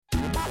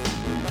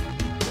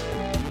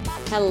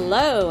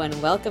Hello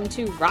and welcome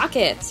to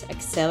Rocket,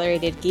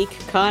 Accelerated Geek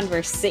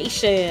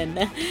Conversation.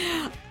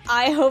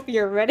 I hope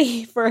you're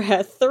ready for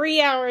a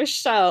 3-hour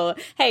show.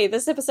 Hey,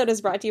 this episode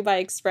is brought to you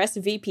by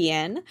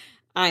ExpressVPN.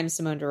 I'm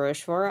Simone de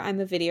Rochefort. I'm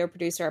a video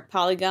producer at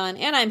Polygon,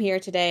 and I'm here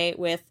today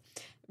with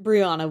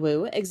Brianna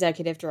Wu,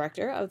 Executive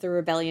Director of the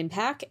Rebellion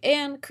PAC,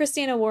 and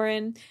Christina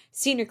Warren,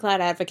 Senior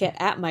Cloud Advocate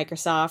at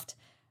Microsoft.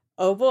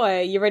 Oh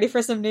boy, you ready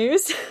for some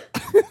news?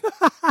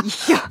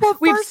 Yeah, well,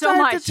 we have first so I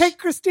much. have to take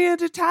Christina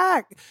to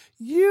tack.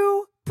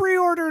 You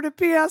pre-ordered a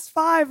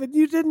PS5 and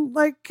you didn't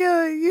you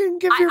didn't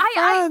give your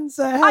friends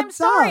a heads I'm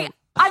sorry. up.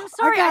 I'm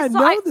sorry. I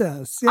know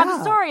this. Yeah.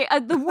 I'm sorry.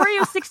 The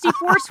Wario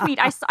 64 tweet.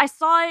 I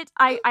saw it.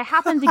 I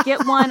happened to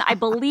get one. I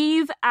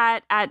believe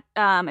at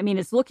I mean,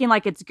 it's looking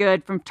like it's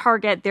good from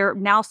Target. They're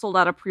now sold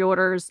out of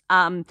pre-orders.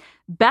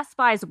 Best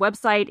Buy's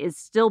website is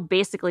still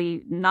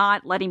basically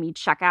not letting me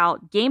check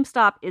out.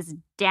 GameStop is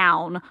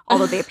down,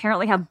 although they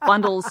apparently have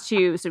bundles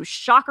too. So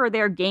shocker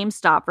there,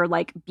 GameStop, for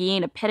like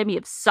being epitome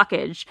of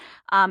suckage.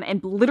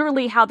 And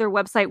literally how their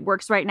website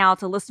works right now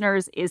to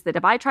listeners is that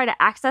if I try to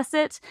access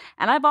it,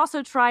 and I've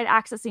also tried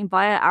accessing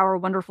via our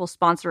wonderful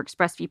sponsor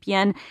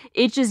ExpressVPN,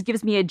 it just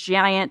gives me a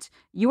giant,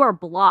 you are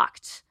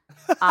blocked.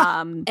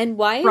 And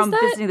why is from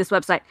that? visiting this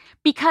website,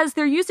 because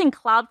they're using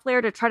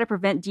Cloudflare to try to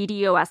prevent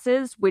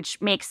DDoSs, which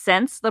makes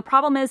sense. The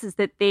problem is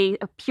that they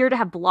appear to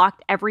have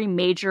blocked every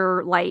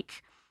major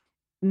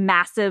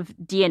massive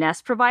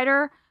DNS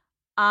provider.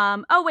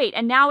 Oh wait,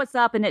 and now it's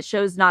up and it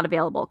shows not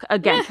available.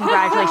 Again,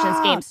 congratulations,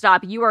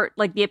 GameStop. You are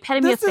like the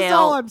epitome of fail. This is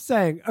all I'm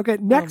saying. Okay,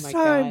 next my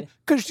time, God.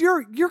 because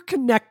you're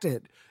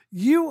connected.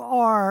 You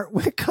are,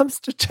 when it comes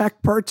to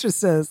tech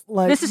purchases,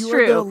 This is you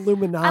true. are the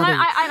Illuminati. And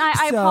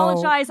I So,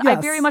 apologize. I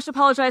yes. very much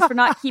apologize for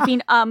not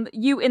keeping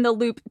you in the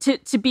loop.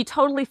 To be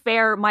totally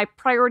fair, my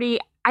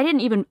priority, I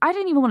didn't even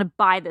want to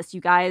buy this,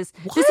 you guys.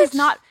 What?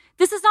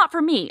 This is not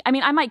for me. I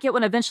mean, I might get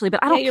one eventually,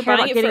 but I don't you're care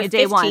about buying it getting for a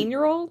day one.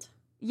 15-year-old?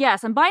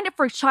 Yes, I'm buying it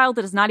for a child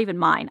that is not even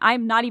mine.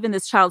 I'm not even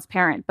this child's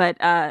parent, but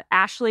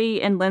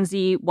Ashley and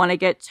Lindsay want to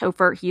get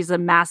Topher. He's a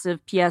massive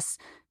PS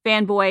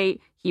fanboy.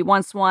 He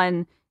wants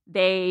one.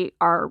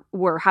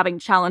 Were having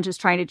challenges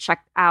trying to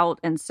check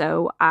out, and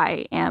so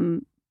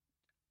I'm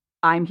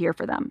here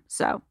for them.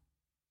 So,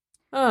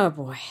 Oh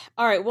boy.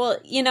 All right. Well,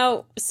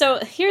 so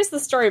here's the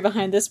story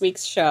behind this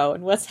week's show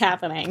and what's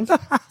happening.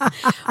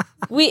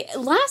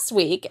 Last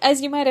week,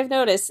 as you might have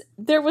noticed,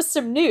 there was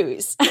some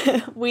news.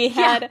 We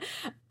had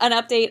an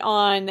update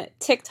on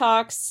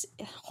TikTok's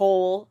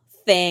whole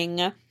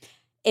thing.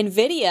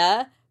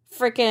 NVIDIA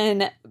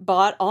freaking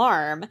bought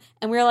ARM,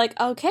 and we were like,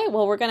 okay,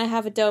 well, we're gonna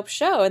have a dope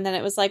show. And then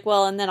it was like,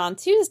 well, and then on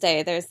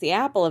Tuesday there's the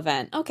Apple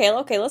event. Okay,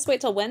 let's wait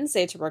till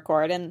Wednesday to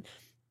record. And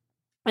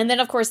then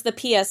of course the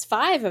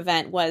PS5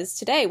 event was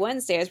today,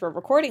 Wednesday, as we're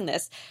recording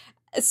this.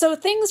 So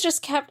things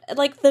just kept,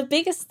 the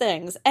biggest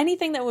things,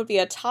 anything that would be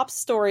a top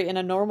story in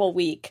a normal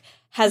week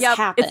has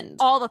happened.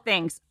 It's all the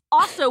things.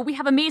 Also, we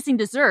have amazing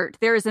dessert.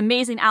 There is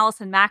amazing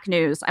Allison Mack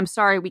news. I'm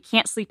sorry, we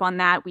can't sleep on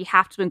that. We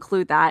have to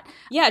include that.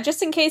 Yeah,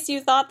 just in case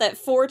you thought that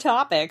 4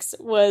 topics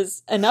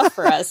was enough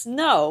for us.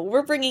 No,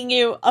 we're bringing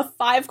you a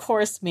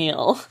 5-course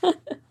meal.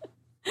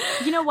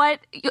 You know what?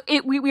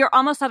 We are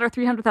almost at our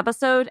 300th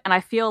episode, and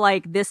I feel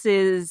like this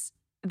is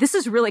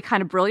really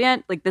kind of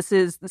brilliant. Like, this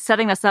is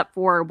setting us up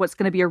for what's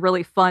going to be a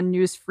really fun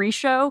news-free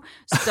show.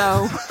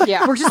 So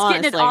yeah, we're just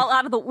honestly. getting it all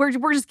out of the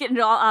we're just getting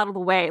it all out of the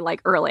way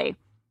early.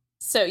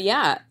 So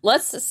yeah,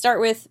 let's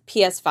start with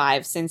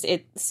PS5, since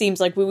it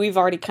seems like we've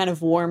already kind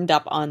of warmed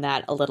up on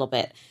that a little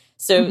bit.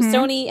 So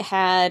Sony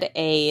had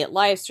a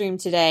live stream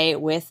today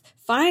with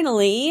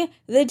finally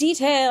the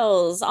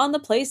details on the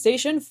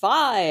PlayStation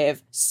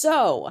 5.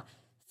 So,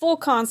 full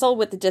console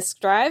with the disc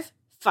drive,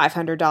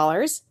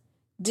 $500.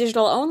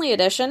 Digital only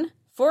edition,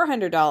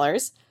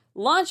 $400.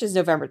 Launch is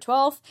November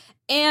 12th.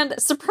 And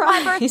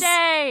surprise, my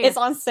birthday! It's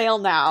on sale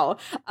now.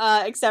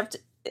 Except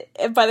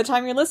by the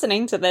time you're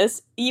listening to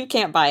this, you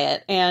can't buy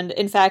it. And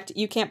in fact,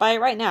 you can't buy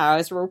it right now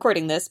as we're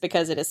recording this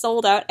because it is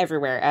sold out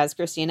everywhere, as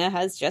Christina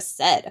has just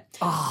said.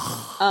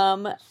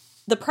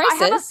 The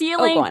prices. I have a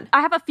feeling. Go on.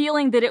 I have a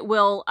feeling that it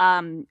will.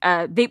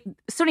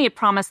 Sony had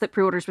promised that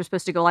pre-orders were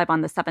supposed to go live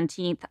on the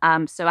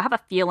 17th. So I have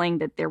a feeling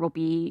that there will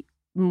be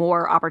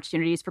more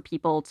opportunities for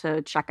people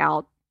to check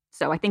out.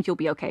 So I think you'll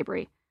be okay,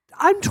 Brie.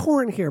 I'm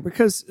torn here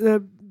because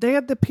they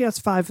had the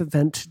PS5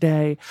 event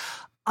today.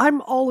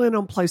 I'm all in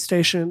on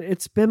PlayStation.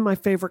 It's been my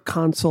favorite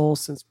console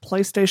since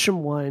PlayStation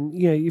 1.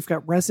 You've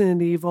got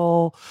Resident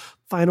Evil,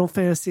 Final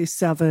Fantasy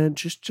VII,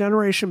 just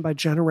generation by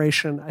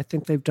generation. I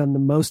think they've done the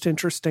most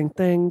interesting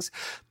things.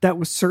 That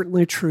was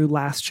certainly true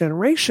last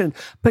generation.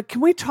 But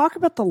can we talk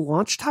about the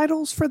launch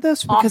titles for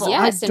this? Because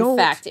yes, I don't in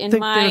fact, in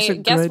my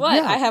guess what?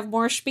 Yeah. I have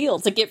more spiel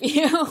to give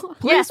you.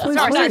 Please,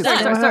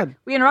 Sorry.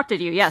 We interrupted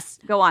you. Yes,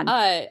 go on.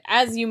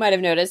 As you might have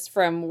noticed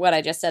from what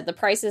I just said, the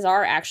prices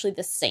are actually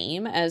the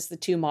same as the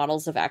 2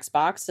 models of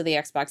Xbox. So the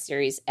Xbox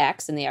Series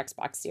X and the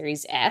Xbox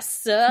Series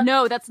S.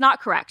 No, that's not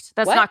correct.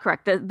 That's What? not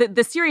correct.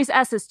 The Series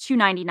S is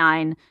 $299.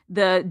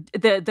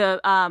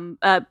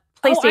 The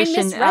PlayStation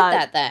I misread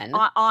that then.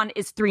 on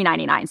is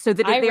 $399, so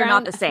that they're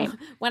not the same.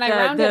 When I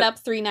rounded up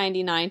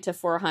 $399 to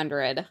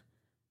 $400,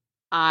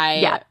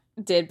 I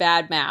did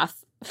bad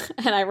math,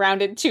 and I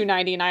rounded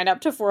 $299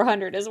 up to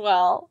 $400 as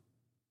well.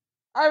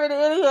 I'm an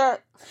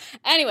idiot.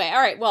 Anyway,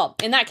 all right. Well,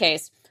 in that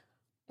case,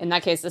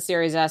 the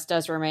Series S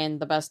does remain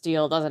the best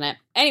deal, doesn't it?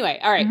 Anyway,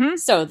 all right. Mm-hmm.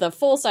 So the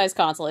full-size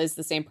console is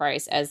the same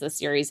price as the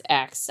Series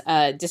X.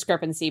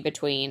 Discrepancy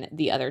between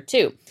the other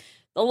two.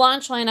 The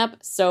launch lineup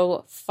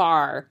so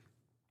far.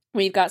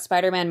 We've got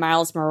Spider-Man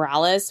Miles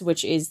Morales,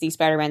 which is the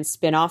Spider-Man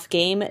spin-off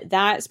game.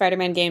 That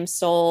Spider-Man game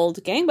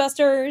sold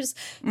gangbusters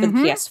for the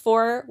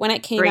PS4 when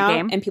it came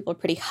out, and people are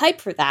pretty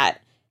hyped for that.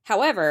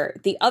 However,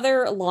 the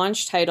other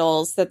launch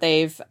titles that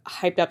they've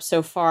hyped up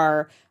so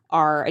far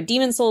are a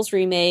Demon's Souls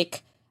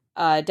remake,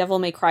 Devil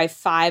May Cry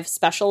 5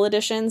 Special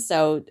Edition.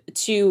 So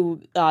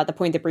to the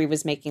point that Brie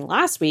was making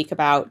last week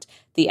about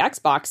the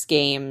Xbox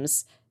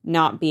games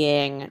not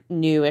being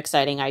new,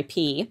 exciting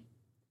IP.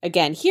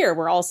 Again, here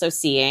we're also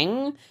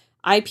seeing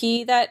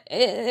IP that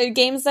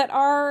games that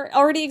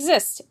already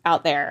exist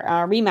out there,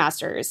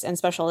 remasters and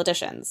special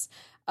editions.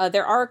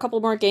 There are a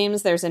couple more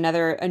games. There's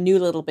a new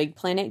Little Big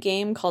Planet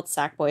game called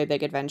Sackboy: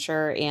 Big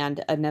Adventure,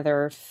 and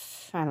another,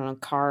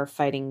 car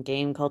fighting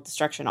game called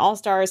Destruction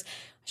All-Stars,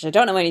 which I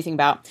don't know anything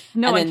about.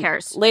 No one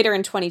cares. Later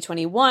in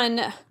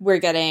 2021, we're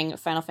getting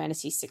Final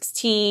Fantasy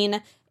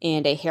 16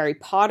 and a Harry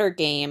Potter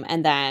game,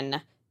 and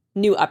then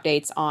new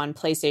updates on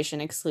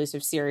PlayStation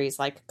exclusive series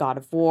like God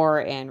of War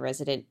and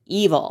Resident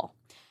Evil.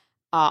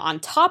 On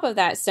top of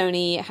that,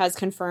 Sony has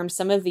confirmed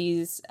some of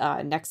these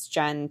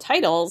next-gen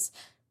titles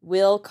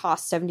will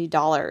cost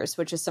 $70,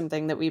 which is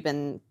something that we've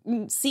been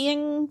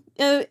seeing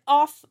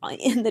off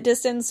in the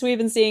distance. We've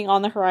been seeing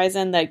on the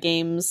horizon that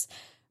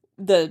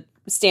the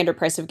standard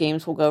price of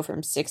games will go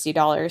from $60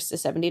 to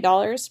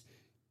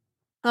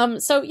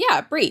 $70. So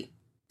yeah, Brie,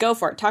 go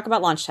for it. Talk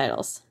about launch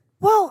titles.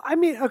 Well, I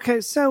mean, okay,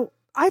 so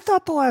I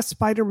thought the last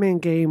Spider-Man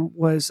game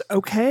was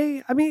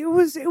okay. I mean, it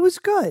was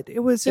good. It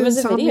was a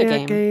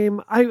video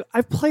game.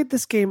 I've played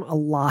this game a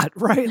lot,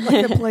 right?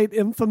 Like I played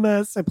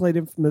Infamous. I played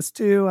Infamous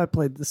 2. I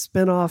played the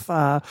spinoff.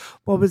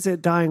 What was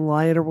it? Dying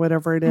Light or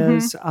whatever it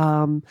is.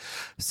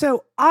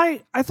 So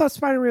I thought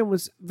Spider-Man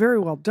was very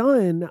well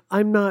done.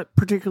 I'm not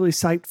particularly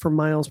psyched for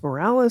Miles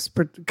Morales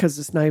because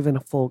it's not even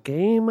a full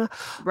game.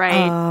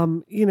 Right.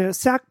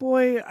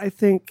 Sackboy, I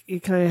think he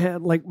kind of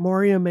had, like,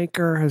 Mario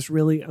Maker has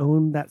really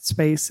owned that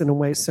space in a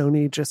way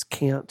Sony just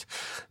can't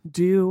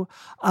do.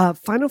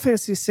 Final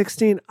Fantasy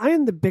 16, I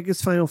am the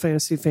biggest Final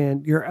Fantasy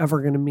fan you're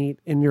ever going to meet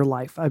in your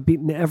life. I've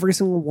beaten every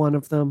single one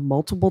of them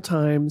multiple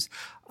times.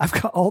 I've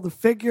got all the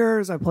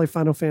figures. I play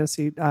Final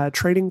Fantasy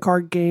trading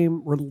card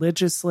game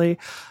religiously.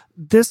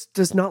 This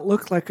does not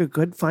look like a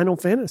good Final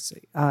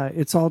Fantasy.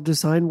 It's all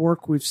design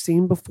work we've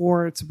seen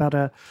before. It's about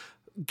a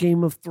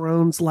Game of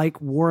Thrones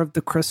like War of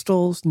the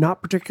Crystals,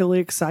 not particularly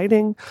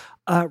exciting.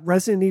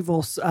 Resident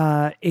Evil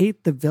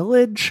 8, The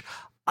Village,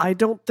 I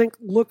don't think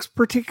looks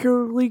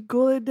particularly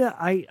good.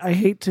 I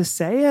hate to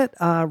say it.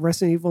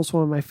 Resident Evil is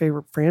one of my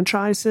favorite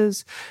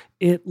franchises.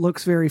 It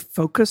looks very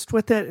focused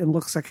with it and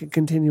looks like a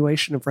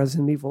continuation of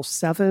Resident Evil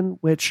 7,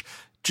 which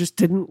just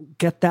didn't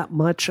get that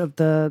much of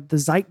the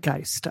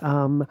zeitgeist.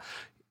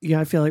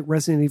 I feel like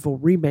Resident Evil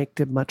Remake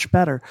did much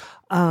better.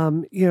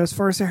 As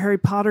far as the Harry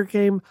Potter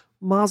game,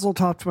 mazel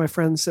tov to my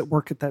friends that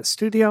work at that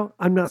studio.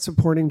 I'm not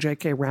supporting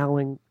J.K.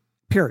 Rowling,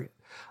 period.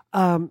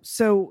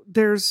 So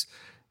there's,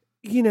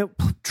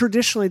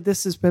 traditionally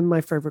this has been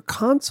my favorite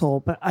console,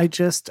 but I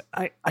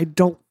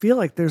don't feel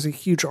like there's a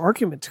huge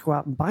argument to go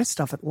out and buy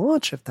stuff at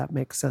launch, if that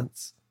makes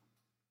sense.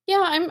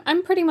 Yeah,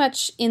 I'm pretty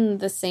much in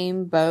the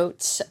same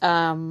boat.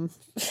 And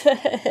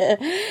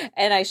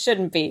I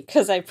shouldn't be,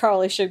 because I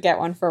probably should get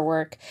one for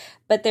work.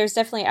 But there's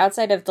definitely,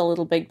 outside of the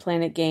Little Big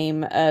Planet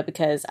game,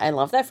 because I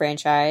love that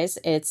franchise.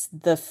 It's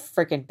the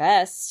freaking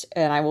best,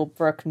 and I will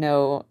brook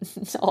no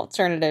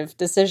alternative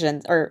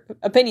decisions or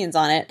opinions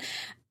on it.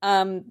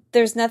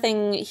 There's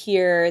nothing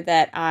here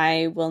that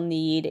I will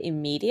need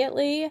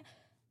immediately,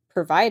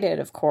 provided,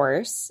 of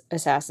course,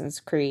 Assassin's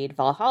Creed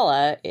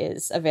Valhalla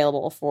is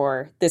available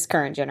for this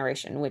current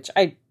generation, which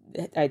I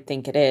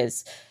think it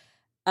is.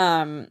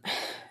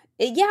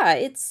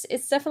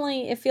 It's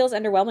definitely, it feels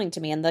underwhelming to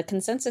me, and the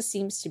consensus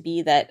seems to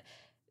be that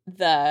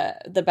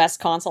the best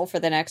console for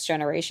the next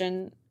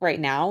generation right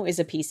now is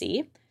a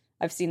PC.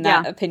 I've seen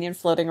that opinion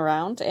floating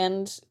around,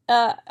 and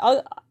I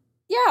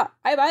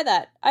buy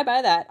that.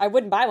 I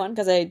wouldn't buy one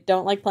because I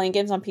don't like playing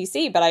games on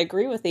PC, but I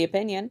agree with the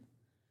opinion.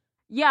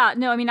 Yeah,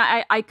 no, I mean,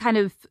 I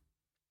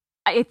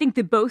think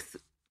that both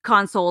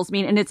consoles,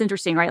 and it's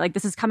interesting, right? Like,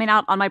 this is coming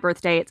out on my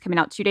birthday. It's coming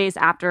out 2 days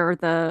after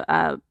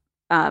the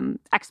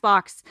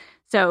Xbox,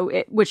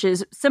 which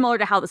is similar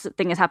to how this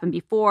thing has happened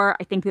before.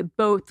 I think that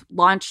both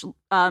launch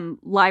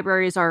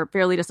libraries are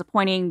fairly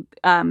disappointing.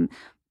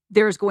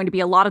 There's going to be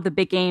a lot of the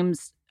big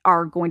games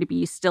are going to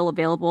be still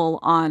available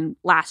on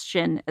last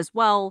gen as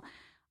well.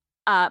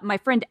 my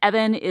friend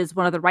Evan is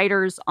one of the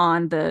writers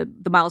on the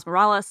Miles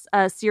Morales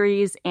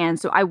series, and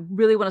so I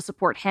really want to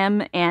support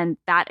him, and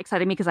that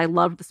excited me because I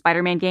loved the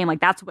Spider-Man game. Like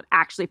that's what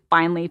actually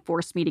finally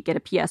forced me to get a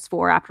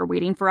PS4 after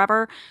waiting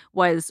forever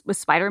was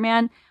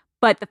Spider-Man.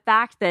 But the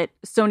fact that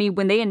Sony,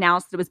 when they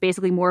announced that it was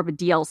basically more of a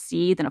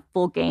DLC than a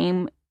full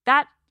game,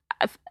 that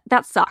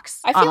sucks.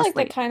 I feel honestly.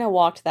 like they kind of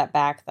walked that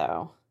back,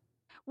 though.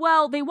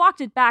 Well, they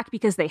walked it back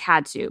because they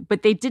had to,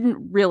 but they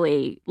didn't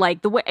really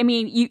like the way. I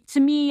mean, to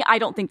me, I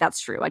don't think that's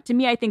true. Like to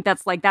me, I think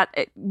that's like that.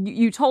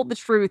 You told the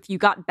truth, you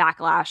got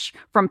backlash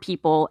from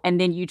people,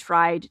 and then you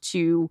tried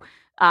to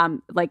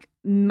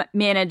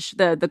manage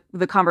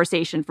the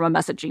conversation from a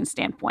messaging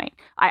standpoint.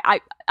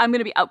 I'm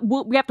gonna be.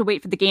 We have to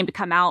wait for the game to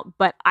come out,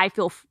 but I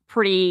feel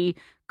pretty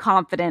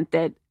confident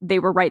that they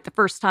were right the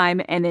first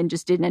time, and then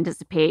just didn't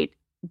anticipate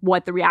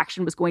what the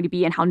reaction was going to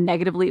be and how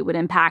negatively it would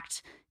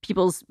impact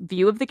people's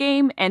view of the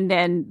game. And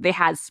then they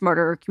had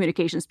smarter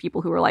communications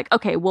people who were like,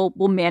 okay, we'll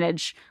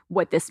manage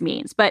what this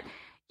means. But,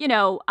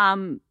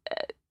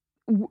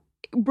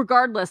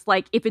 regardless,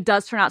 like if it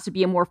does turn out to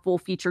be a more full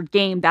featured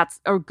game, that's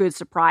a good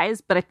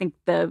surprise. But I think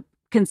the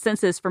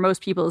consensus for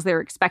most people is they're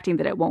expecting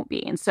that it won't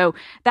be. And so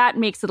that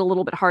makes it a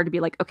little bit hard to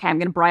be like, okay, I'm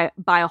going to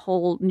buy a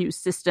whole new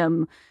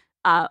system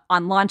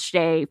on launch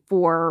day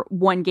for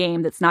one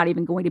game that's not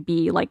even going to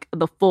be like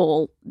the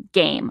full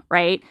game,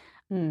 right?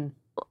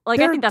 Like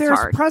I think that's there's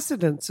hard.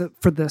 Precedence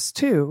for this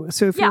too.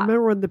 So if you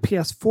remember when the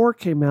PS4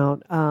 came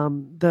out,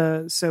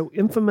 so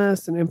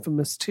Infamous and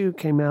Infamous 2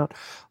 came out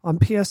on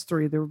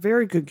PS3. They were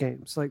very good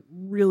games, like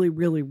really,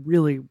 really,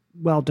 really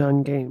well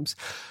done games.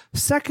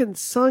 Second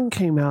Son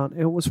came out,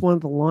 and it was one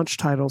of the launch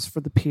titles for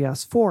the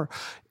PS4.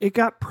 It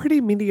got pretty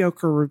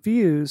mediocre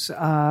reviews,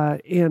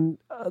 and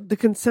the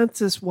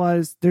consensus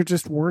was there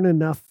just weren't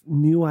enough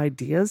new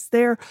ideas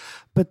there,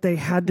 but they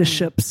had to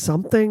ship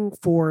something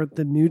for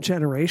the new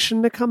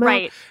generation to come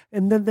out.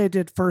 And then they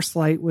did First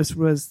Light, which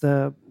was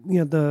the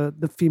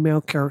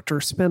female character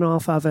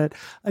spinoff of it.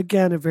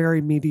 Again, a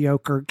very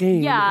mediocre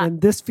game. Yeah.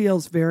 And this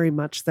feels very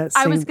much that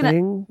same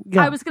thing.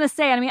 I was going to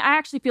say, I mean, I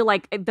actually feel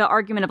like the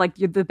argument of like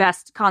you're the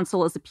best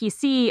console is a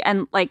PC,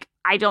 and like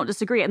I don't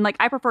disagree. And like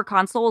I prefer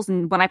consoles,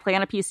 and when I play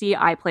on a PC,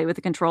 I play with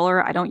a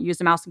controller. I don't use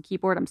a mouse and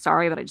keyboard. I'm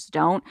sorry, but I just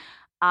don't.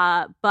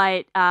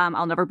 But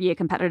I'll never be a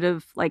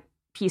competitive like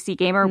PC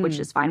gamer, which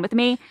is fine with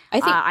me.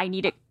 I think I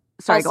need it.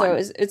 Sorry, also,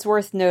 it's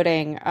worth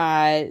noting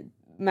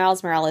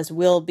Miles Morales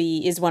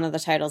is one of the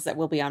titles that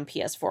will be on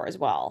PS4 as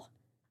well.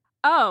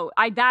 Oh,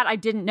 I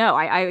didn't know.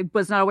 I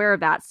was not aware of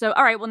that. So,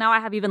 all right, well, now I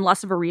have even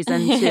less of a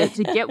reason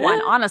to get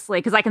one, honestly,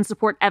 because I can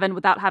support Evan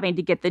without having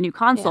to get the new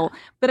console. Yeah.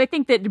 But I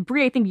think that,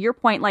 Brie, I think your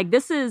point, like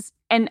this is,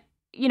 and,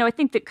 I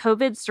think that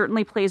COVID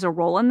certainly plays a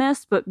role in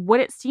this, but what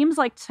it seems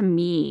like to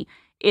me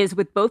is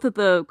with both of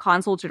the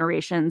console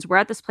generations, we're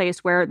at this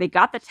place where they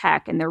got the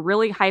tech and they're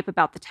really hype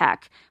about the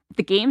tech, but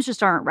the games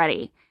just aren't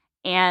ready.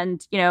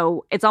 And,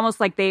 it's almost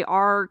like they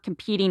are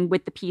competing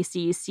with the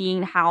PC,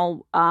 seeing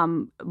how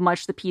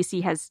much the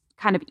PC has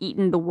kind of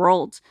eaten the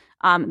world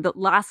the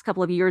last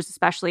couple of years,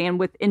 especially. And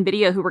with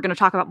NVIDIA, who we're going to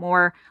talk about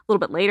more a little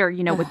bit later,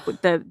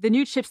 with the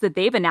new chips that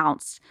they've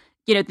announced,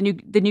 the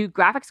new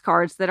graphics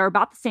cards that are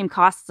about the same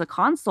cost as a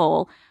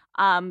console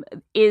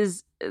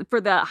is for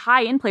the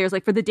high-end players,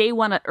 like for the day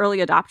one early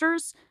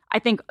adopters. I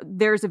think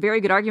there's a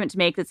very good argument to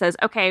make that says,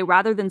 okay,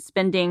 rather than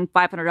spending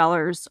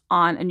 $500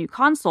 on a new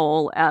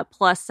console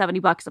plus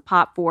 $70 a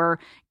pop for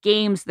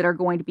games that are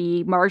going to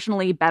be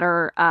marginally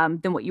better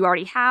than what you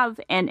already have,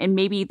 and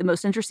maybe the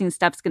most interesting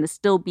stuff is going to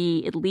still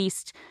be at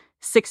least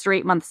 6 or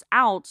 8 months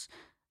out,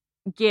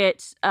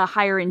 get a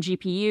higher end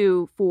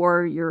GPU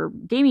for your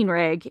gaming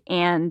rig,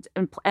 and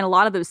a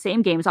lot of those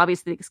same games,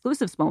 obviously the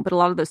exclusives won't, but a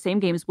lot of those same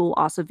games will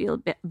also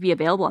be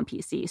available on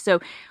PC.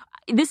 So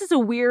this is a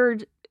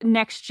weird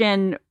next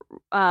gen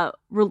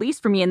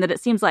release for me, in that it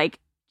seems like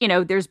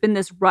there's been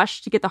this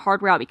rush to get the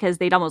hardware out because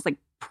they'd almost like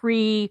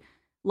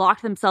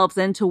pre-locked themselves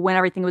into when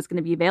everything was going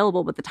to be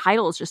available, but the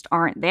titles just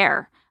aren't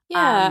there.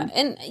 Yeah,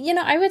 and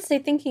I would say,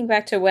 thinking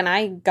back to when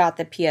I got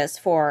the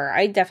PS4,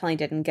 I definitely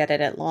didn't get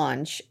it at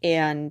launch,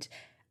 and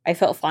I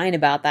felt fine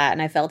about that,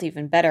 and I felt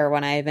even better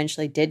when I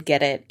eventually did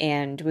get it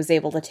and was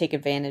able to take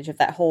advantage of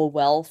that whole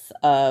wealth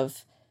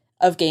of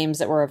games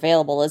that were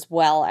available, as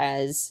well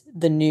as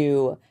the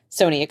new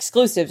Sony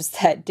exclusives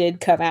that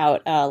did come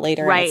out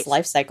later in its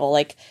life cycle.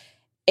 Like,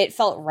 it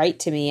felt right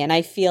to me, and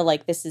I feel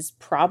like this is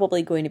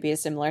probably going to be a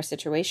similar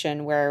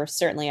situation where,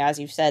 certainly, as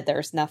you said,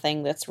 there's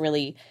nothing that's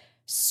really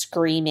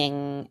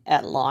screaming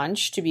at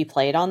launch to be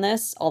played on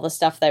this. All the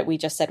stuff that we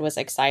just said was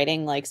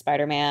exciting, like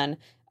Spider-Man,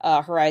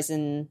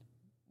 Horizon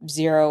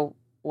Zero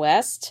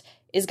West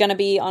is going to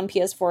be on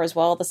PS4 as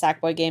well. The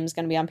Sackboy game is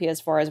going to be on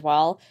PS4 as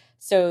well.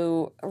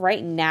 So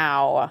right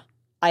now,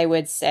 I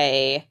would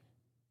say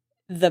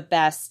the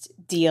best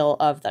deal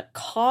of the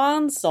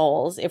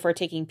consoles, if we're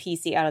taking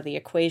PC out of the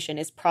equation,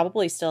 is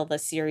probably still the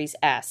Series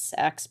S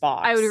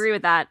Xbox. I would agree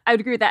with that.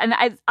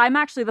 And I'm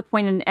actually the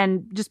point,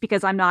 and just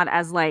because I'm not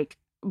as like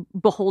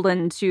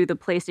beholden to the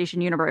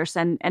PlayStation universe.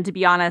 And to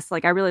be honest,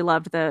 like I really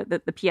loved the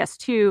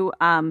PS2,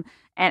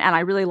 and I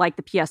really like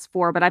the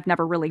PS4, but I've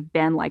never really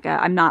been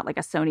I'm not like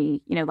a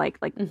Sony,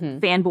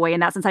 fanboy in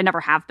that sense. I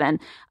never have been.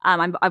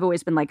 I've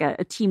always been like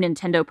a Team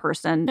Nintendo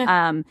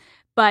person.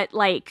 But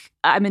like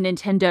I'm a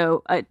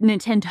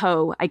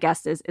Nintendo, I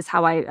guess is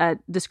how I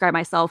describe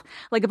myself.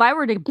 Like if I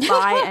were to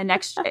buy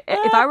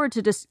if I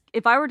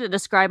were to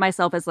describe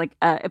myself as like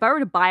if I were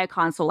to buy a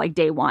console like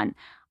day one,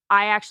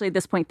 I actually at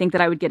this point think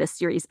that I would get a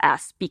Series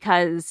S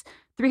because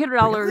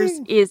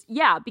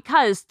 $300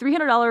 because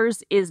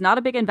 $300 is not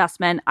a big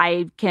investment.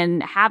 I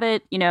can have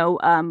it,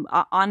 on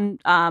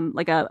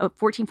like a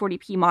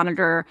 1440p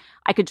monitor.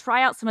 I could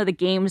try out some of the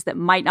games that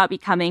might not be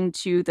coming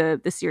to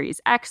the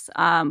Series X,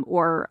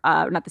 or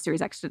not the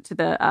Series X, to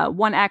the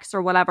One X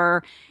or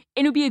whatever.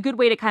 And it would be a good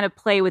way to kind of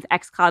play with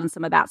xCloud and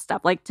some of that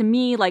stuff. Like to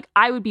me, like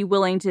I would be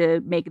willing to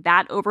make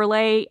that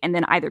overlay and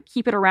then either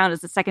keep it around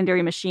as a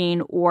secondary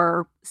machine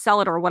or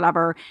sell it or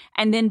whatever,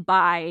 and then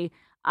buy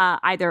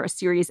either a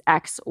Series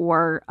X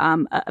or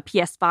a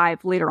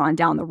PS5 later on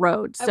down the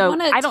road. So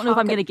I don't know if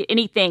I'm going to get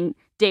anything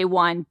day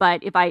one,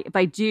 but if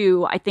I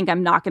do, I think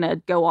I'm not going to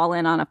go all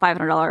in on a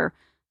 $500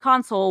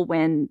 console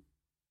when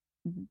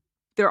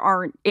there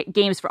aren't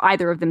games for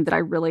either of them that I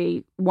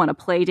really want to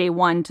play day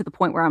one to the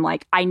point where I'm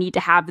like, I need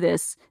to have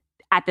this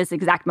at this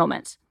exact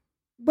moment.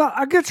 Well,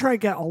 I'm going to try to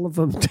get all of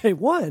them day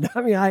one.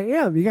 I mean, I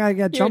am. You got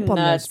to jump on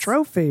those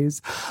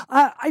trophies.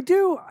 I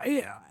do.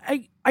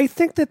 I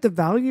think that the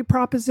value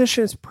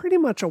proposition is pretty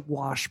much a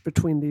wash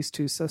between these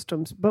two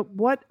systems. But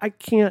what I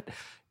can't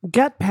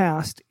get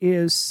past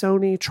is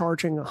Sony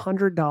charging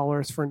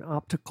 $100 for an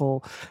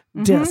optical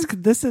disc.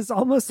 This is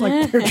almost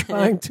like they're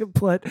trying to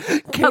put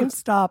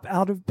GameStop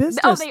out of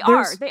business. Oh,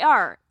 they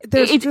are.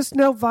 There's just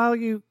no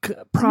value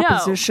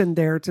proposition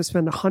there to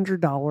spend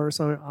 $100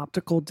 on an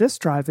optical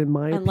disc drive, in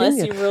my opinion.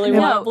 Unless you really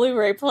want a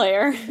Blu-ray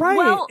player.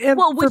 Right.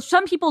 Which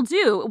some people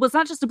do. Well, it's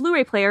not just a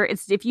Blu-ray player.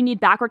 It's if you need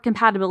backward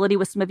compatibility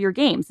with some of your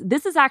games.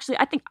 This is actually,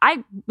 I think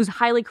I was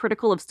highly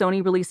critical of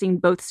Sony releasing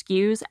both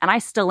SKUs, and I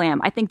still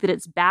am. I think that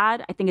it's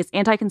bad. I think it's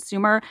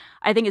anti-consumer.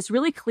 I think it's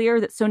really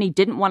clear that Sony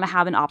didn't want to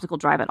have an optical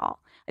drive at all.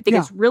 I think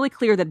it's really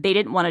clear that they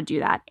didn't want to do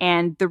that.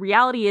 And the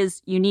reality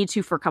is you need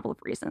to for a couple of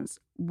reasons.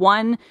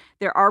 One,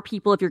 there are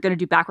people, if you're going to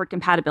do backward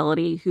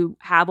compatibility, who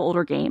have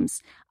older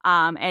games,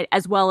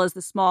 as well as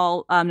the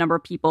small number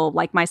of people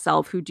like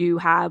myself who do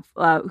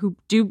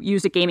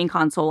use a gaming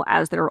console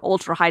as their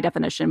ultra high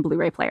definition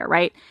Blu-ray player,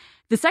 right?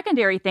 The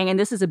secondary thing, and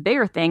this is a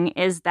bigger thing,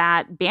 is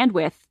that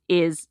bandwidth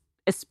is,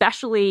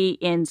 especially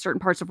in certain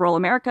parts of rural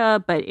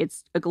America, but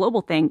it's a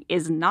global thing,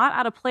 is not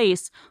at a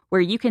place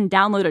where you can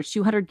download a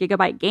 200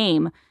 gigabyte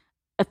game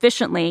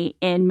efficiently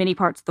in many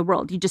parts of the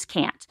world. You just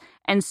can't.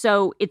 And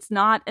so it's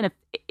not,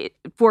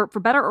 for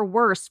better or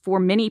worse, for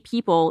many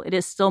people, it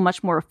is still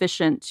much more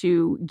efficient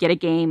to get a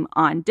game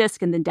on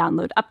disc and then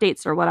download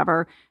updates or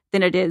whatever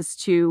than it is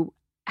to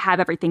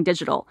have everything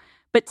digital.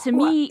 But to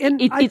me,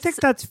 I think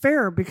that's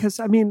fair because,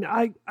 I mean,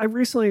 I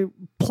recently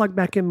plugged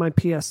back in my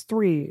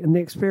PS3 and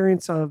the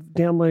experience of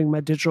downloading my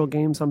digital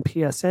games on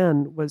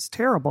PSN was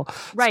terrible.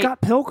 Right.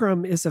 Scott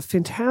Pilgrim is a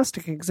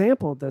fantastic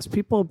example of this.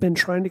 People have been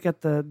trying to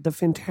get the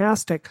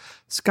fantastic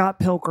Scott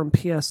Pilgrim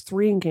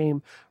PS3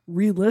 game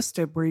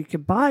relisted where you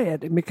could buy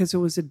it, and because it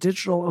was a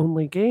digital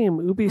only game,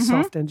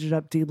 Ubisoft ended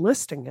up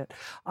delisting it.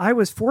 I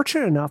was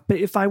fortunate enough, but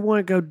if I want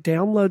to go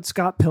download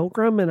Scott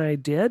Pilgrim, and I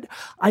did,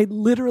 I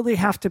literally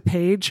have to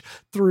page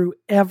through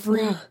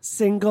every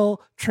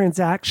single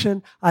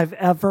transaction I've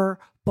ever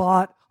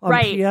bought on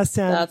PSN.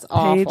 That's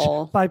page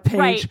awful. by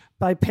page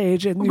by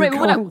page, and you're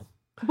going.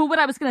 But what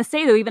I was going to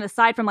say though, even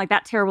aside from like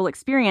that terrible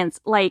experience,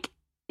 like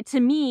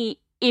to me,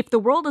 if the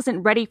world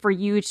isn't ready for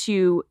you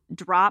to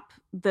drop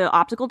the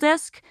optical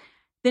disc,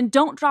 then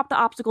don't drop the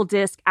optical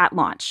disc at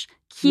launch.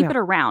 Keep it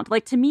around.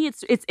 Like to me,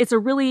 it's a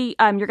really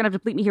you're gonna have to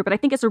bleep me here, but I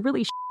think it's a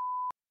really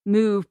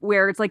move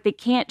where it's like they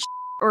can't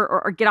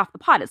or get off the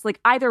pot. It's like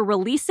either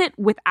release it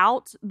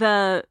without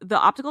the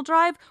optical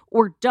drive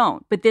or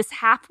don't. But this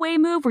halfway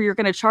move where you're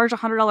going to charge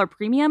 $100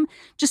 premium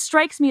just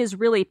strikes me as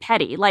really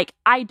petty. Like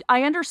I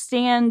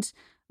understand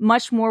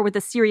much more with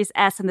the Series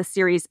S and the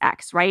Series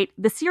X, right?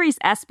 The Series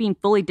S being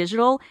fully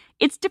digital,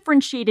 it's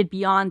differentiated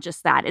beyond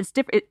just that. It's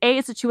different. A,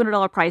 it's a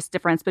 $200 price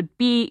difference, but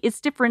B,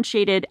 it's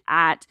differentiated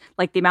at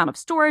like the amount of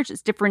storage.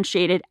 It's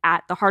differentiated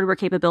at the hardware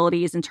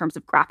capabilities in terms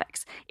of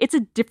graphics. It's a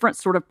different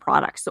sort of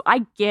product. So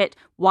I get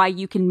why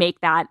you can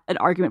make that an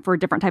argument for a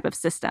different type of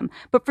system.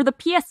 But for the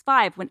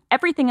PS5, when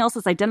everything else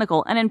is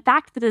identical, and in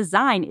fact, the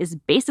design is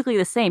basically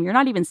the same, you're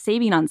not even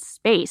saving on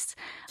space.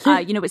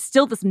 It's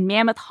still this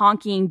mammoth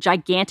honking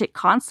gigantic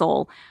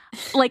console.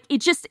 Like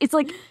it's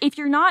like if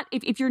you're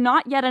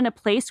not yet in a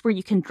place where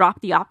you can drop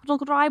the optical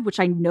drive,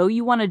 which I know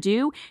you want to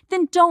do,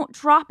 then don't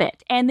drop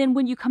it. And then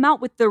when you come out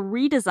with the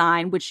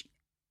redesign, which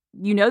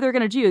you know they're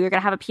going to do, they're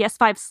going to have a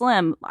PS5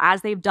 Slim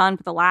as they've done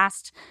for the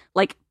last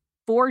like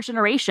 4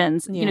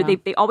 generations. Yeah.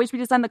 They always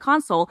redesign the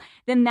console.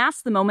 Then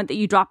that's the moment that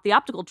you drop the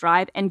optical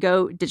drive and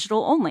go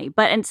digital only.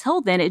 But until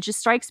then, it just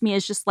strikes me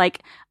as just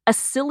like a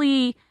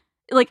silly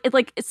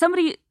like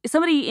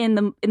somebody in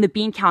the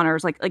bean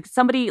counters, like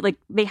somebody, like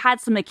they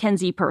had some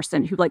McKinsey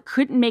person who like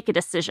couldn't make a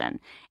decision,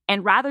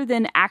 and rather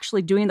than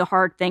actually doing the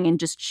hard thing and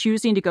just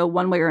choosing to go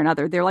one way or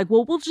another, they're like,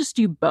 well, we'll just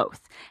do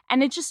both.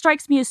 And it just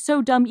strikes me as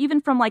so dumb,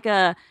 even from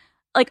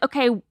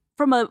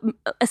from a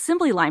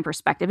assembly line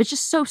perspective. It's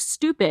just so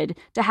stupid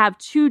to have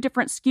two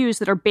different SKUs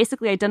that are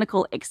basically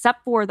identical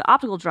except for the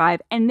optical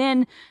drive, and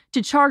then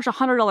to charge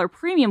 $100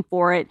 premium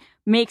for it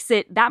makes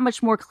it that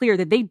much more clear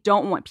that they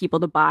don't want people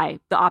to buy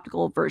the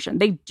optical version.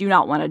 They do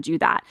not want to do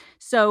that.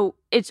 So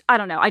I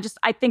don't know. I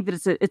think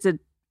that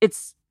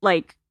it's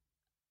like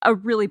a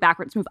really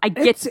backwards move. I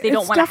get they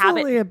don't want to have it.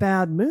 It's definitely a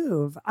bad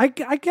move. I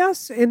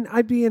guess, and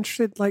I'd be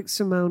interested, like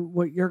Simone,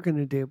 what you're going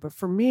to do. But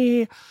for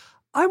me,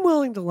 I'm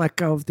willing to let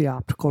go of the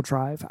optical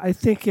drive. I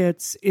think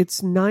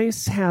it's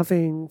nice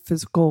having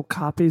physical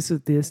copies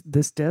of this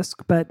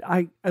disc, but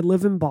I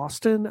live in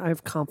Boston. I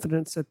have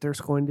confidence that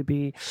there's going to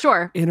be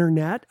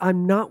internet.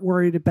 I'm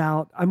worried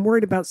about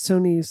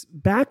Sony's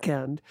back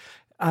end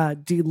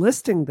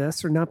delisting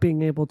this or not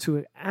being able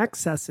to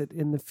access it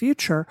in the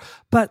future.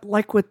 But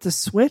like with the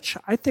Switch,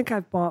 I think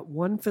I've bought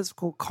one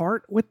physical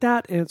cart with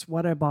that, and it's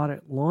what I bought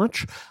at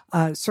launch.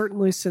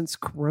 Certainly since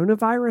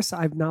coronavirus,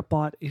 I've not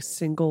bought a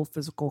single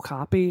physical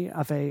copy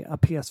of a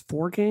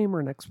PS4 game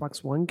or an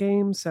Xbox One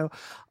game. So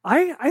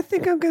I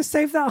think I'm going to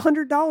save that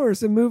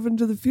 $100 and move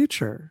into the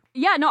future.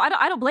 Yeah, no,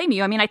 I don't blame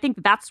you. I mean, I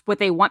think that's what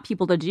they want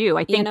people to do.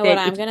 I think you know what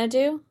I'm going to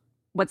do?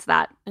 What's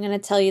that? I'm going to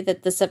tell you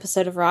that this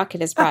episode of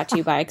Rocket is brought to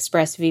you by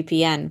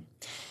ExpressVPN.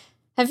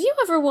 Have you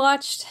ever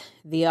watched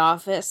The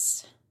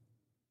Office?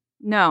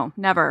 No,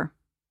 never.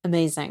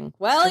 Amazing.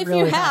 Well, if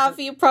you have,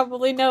 you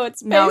probably know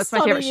it's based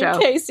on a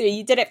UK show.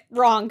 You did it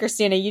wrong,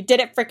 Christina. You did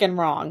it freaking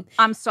wrong.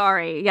 I'm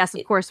sorry. Yes,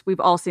 of course,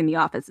 we've all seen The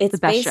Office. It's the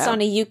best based show. On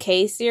a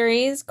UK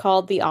series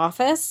called The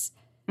Office.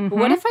 Mm-hmm.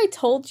 What if I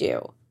told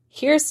you,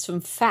 here's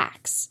some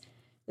facts.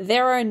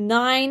 There are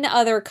 9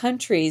 other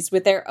countries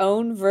with their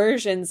own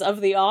versions of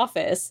The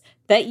Office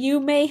that you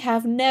may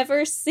have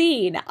never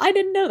seen. I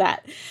didn't know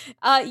that.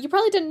 You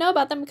probably didn't know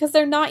about them because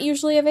they're not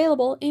usually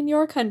available in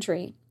your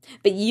country.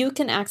 But you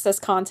can access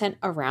content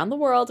around the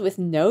world with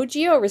no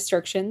geo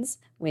restrictions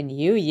when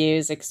you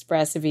use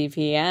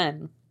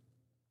ExpressVPN.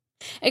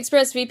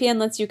 ExpressVPN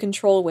lets you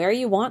control where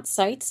you want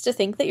sites to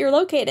think that you're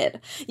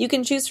located. You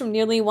can choose from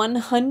nearly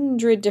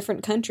 100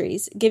 different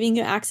countries, giving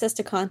you access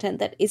to content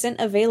that isn't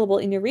available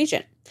in your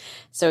region.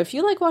 So if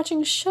you like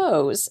watching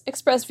shows,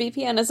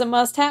 ExpressVPN is a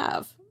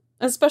must-have,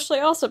 especially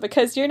also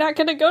because you're not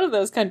going to go to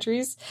those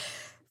countries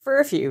for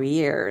a few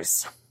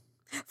years.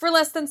 For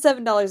less than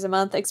 $7 a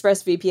month,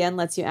 ExpressVPN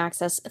lets you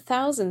access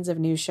thousands of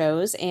new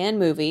shows and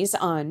movies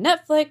on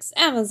Netflix,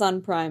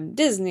 Amazon Prime,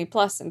 Disney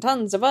Plus, and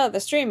tons of other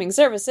streaming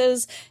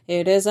services.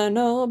 It is a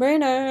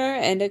no-brainer,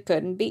 and it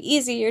couldn't be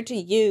easier to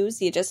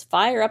use. You just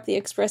fire up the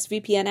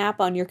ExpressVPN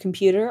app on your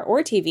computer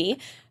or TV,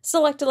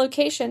 select a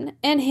location,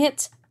 and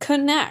hit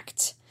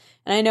connect.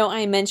 And I know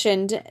I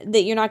mentioned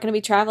that you're not going to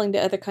be traveling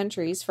to other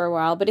countries for a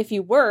while, but if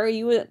you were,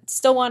 you would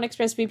still want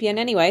ExpressVPN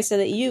anyway so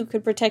that you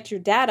could protect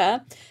your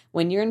data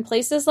when you're in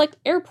places like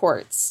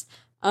airports.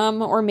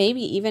 Or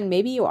maybe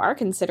you are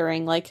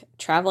considering like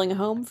traveling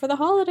home for the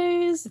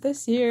holidays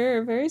this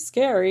year. Very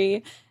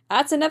scary.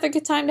 That's another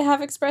good time to have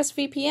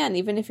ExpressVPN,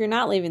 even if you're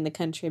not leaving the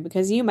country,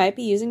 because you might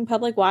be using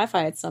public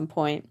Wi-Fi at some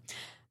point.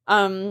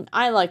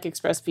 I like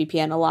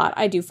ExpressVPN a lot.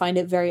 I do find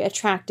it very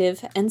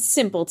attractive and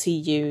simple to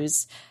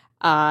use.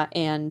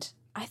 And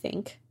I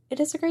think it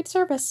is a great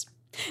service.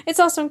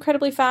 It's also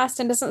incredibly fast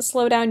and doesn't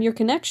slow down your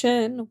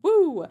connection.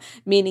 Woo!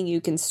 Meaning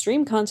you can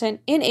stream content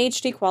in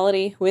HD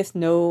quality with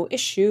no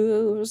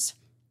issues.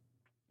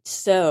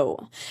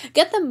 So,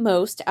 get the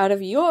most out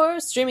of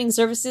your streaming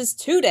services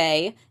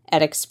today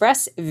at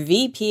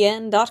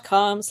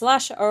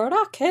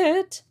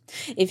expressvpn.com/rocket.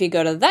 If you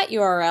go to that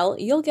URL,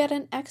 you'll get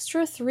an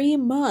extra 3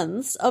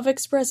 months of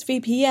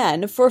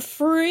ExpressVPN for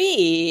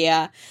free.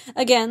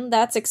 Again,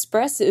 that's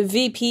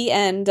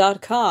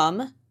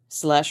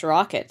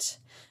expressvpn.com/rocket.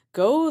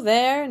 Go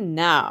there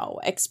now.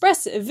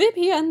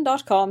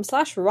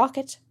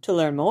 expressvpn.com/rocket to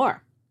learn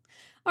more.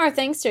 Our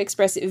thanks to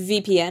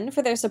ExpressVPN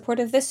for their support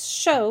of this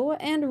show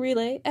and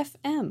Relay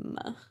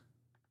FM.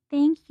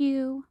 Thank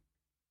you.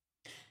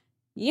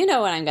 You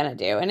know what I'm going to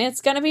do, and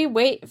it's going to be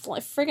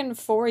friggin'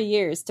 4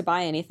 years to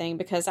buy anything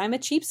because I'm a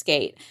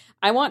cheapskate.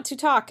 I want to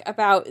talk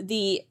about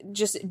the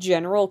just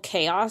general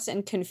chaos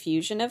and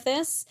confusion of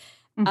this.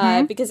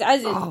 Because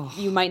as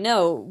you might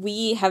know,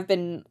 we have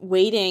been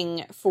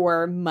waiting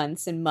for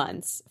months and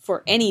months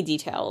for any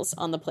details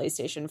on the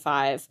PlayStation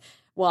 5,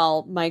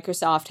 while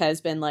Microsoft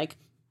has been like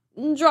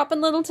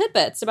dropping little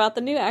tidbits about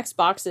the new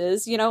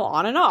Xboxes,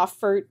 on and off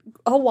for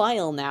a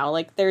while now.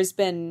 Like there's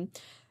been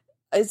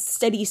a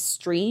steady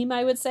stream,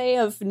 I would say,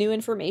 of new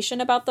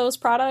information about those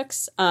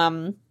products,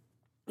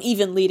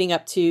 even leading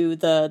up to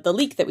the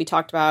leak that we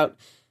talked about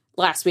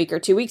last week or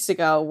 2 weeks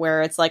ago,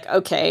 where it's like,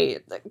 okay,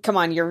 come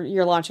on,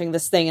 you're launching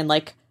this thing in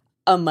like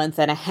a month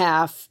and a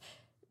half.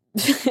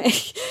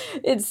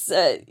 It's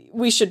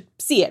we should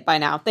see it by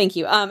now. Thank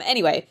you.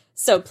 Anyway,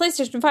 so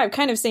PlayStation 5,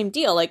 kind of same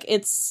deal. Like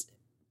it's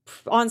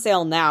on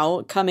sale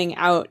now, coming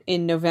out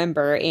in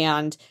November,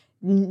 and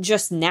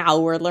just now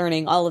we're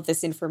learning all of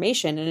this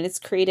information, and it's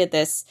created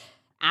this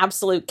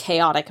absolute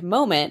chaotic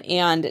moment.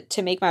 And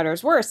to make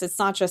matters worse, it's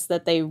not just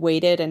that they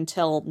waited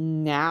until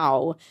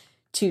now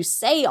to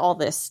say all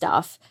this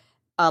stuff,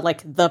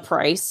 like the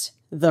price,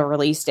 the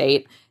release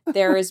date.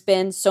 There has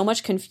been so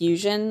much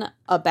confusion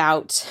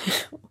about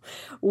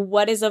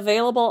what is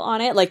available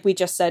on it. Like we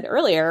just said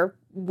earlier,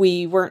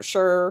 we weren't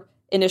sure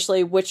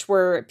initially which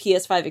were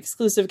PS5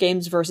 exclusive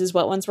games versus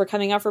what ones were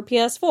coming out for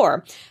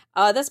PS4.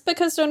 That's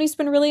because Sony's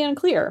been really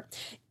unclear.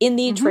 In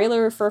the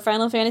trailer for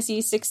Final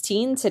Fantasy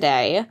 16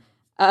 today,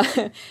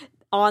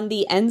 on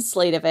the end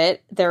slate of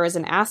it, there was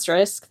an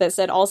asterisk that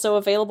said also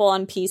available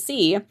on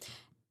PC.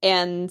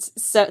 And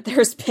so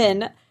there's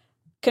been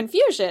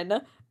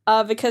confusion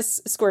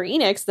because Square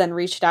Enix then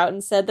reached out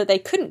and said that they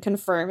couldn't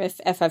confirm if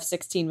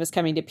FF16 was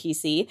coming to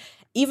PC,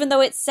 even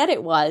though it said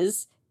it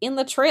was in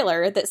the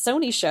trailer that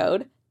Sony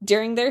showed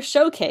during their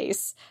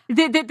showcase.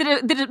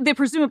 That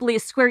presumably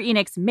Square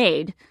Enix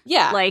made.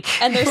 Yeah.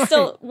 And there's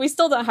Right. we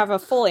still don't have a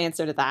full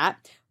answer to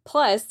that.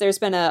 Plus, there's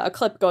been a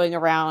clip going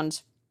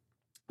around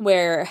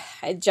where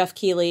Jeff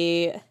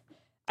Keighley,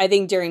 I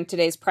think during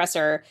today's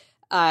presser,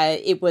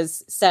 it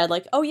was said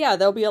like, oh yeah,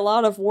 there'll be a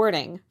lot of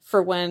warning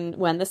for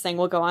when this thing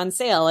will go on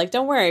sale. Like,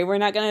 don't worry, we're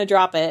not going to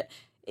drop it.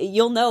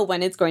 You'll know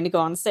when it's going to go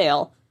on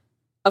sale.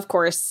 Of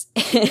course,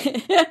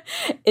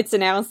 it's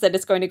announced that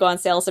it's going to go on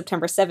sale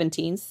September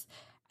 17th.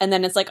 And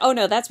then it's like, oh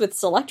no, that's with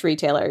select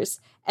retailers.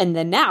 And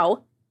then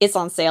now it's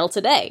on sale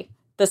today,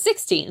 the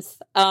 16th.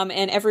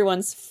 And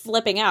everyone's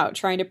flipping out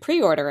trying to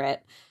pre-order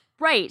it.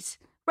 Right.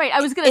 I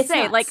was going to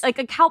say, nuts.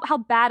 like how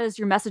bad is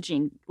your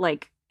messaging?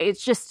 Like,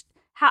 it's just,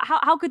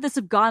 how could this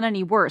have gone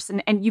any worse?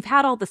 And you've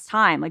had all this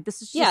time. Like,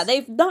 this is just... Yeah,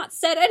 they've not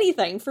said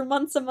anything for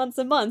months and months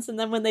and months. And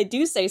then when they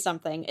do say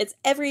something, it's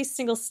every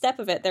single step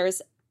of it.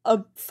 There's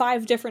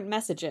 5 different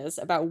messages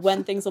about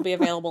when things will be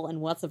available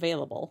and what's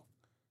available.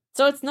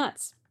 So it's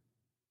nuts.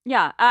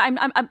 Yeah, I'm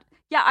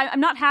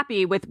not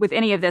happy with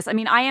any of this. I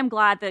mean, I am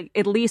glad that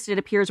at least it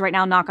appears right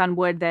now, knock on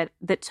wood, that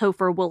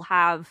Topher will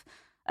have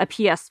a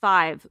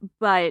PS5.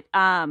 But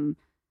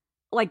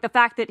like the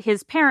fact that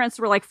his parents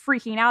were like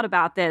freaking out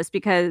about this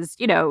because,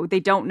 you know,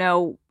 they don't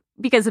know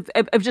because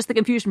of just the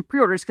confusion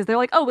pre-orders, because they're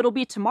like, oh, it'll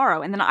be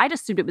tomorrow. And then I'd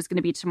assumed it was going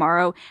to be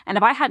tomorrow. And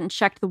if I hadn't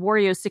checked the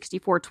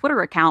Wario64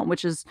 Twitter account,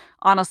 which is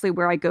honestly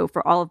where I go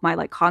for all of my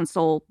like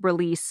console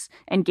release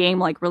and game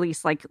like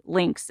release like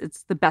links,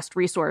 it's the best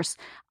resource.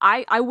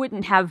 I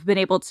wouldn't have been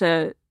able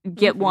to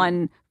get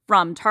one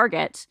from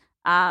Target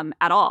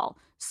at all.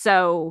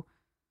 So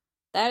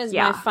that is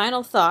my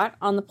final thought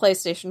on the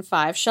PlayStation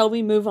 5. Shall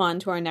we move on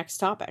to our next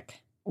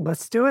topic?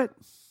 Let's do it.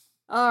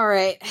 All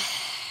right.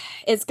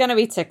 It's going to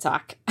be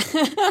TikTok.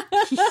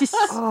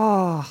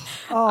 Oh.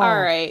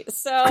 All right.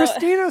 So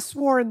Christina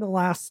swore in the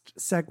last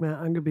segment.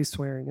 I'm going to be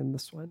swearing in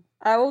this one.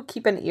 I will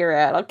keep an ear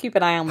out. I'll keep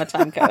an eye on the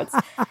time codes.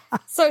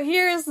 So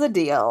here's the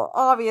deal.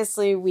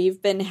 Obviously,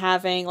 we've been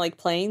having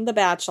playing The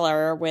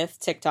Bachelor with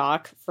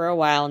TikTok for a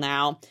while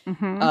now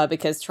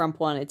because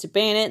Trump wanted to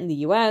ban it in the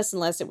U.S.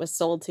 unless it was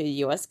sold to a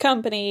U.S.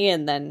 company.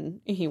 And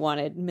then he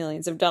wanted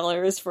millions of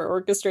dollars for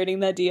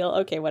orchestrating that deal.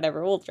 Okay,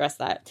 whatever. We'll address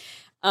that.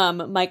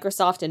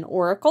 Microsoft and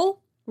Oracle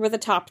were the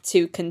top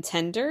 2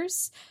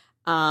 contenders.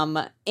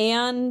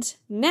 And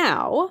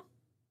now,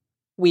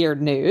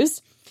 weird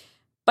news,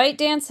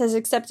 ByteDance has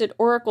accepted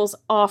Oracle's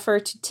offer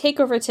to take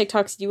over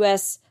TikTok's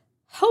US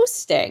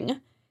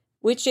hosting,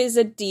 which is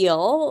a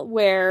deal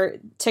where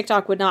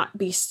TikTok would not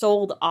be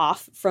sold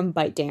off from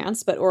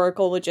ByteDance, but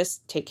Oracle would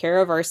just take care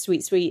of our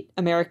sweet, sweet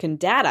American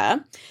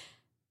data.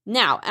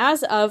 Now,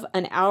 as of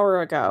an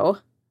hour ago,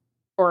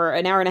 or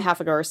an hour and a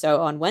half ago or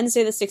so, on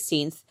Wednesday the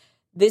 16th,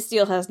 this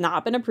deal has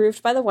not been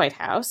approved by the White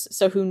House,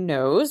 so who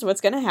knows what's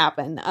going to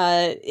happen.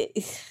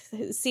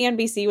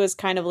 CNBC was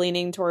kind of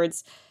leaning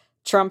towards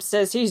Trump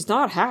says he's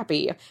not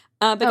happy.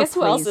 But guess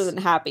who else isn't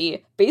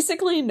happy?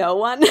 Basically no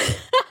one,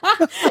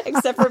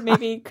 except for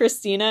maybe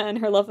Christina and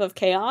her love of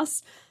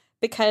chaos.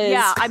 Because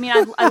yeah, I mean,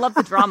 I love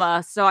the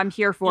drama, so I'm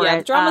here for it.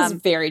 The drama's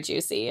very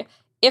juicy.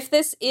 If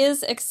this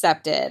is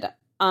accepted,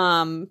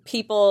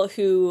 people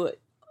who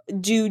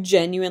do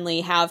genuinely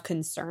have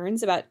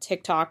concerns about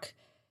TikTok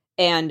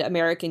and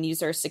American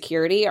user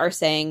security are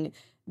saying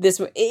this,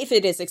 if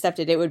it is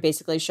accepted, it would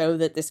basically show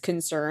that this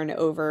concern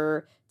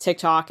over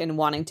TikTok and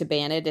wanting to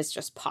ban it is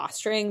just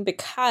posturing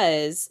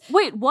because...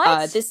 Wait,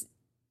 what?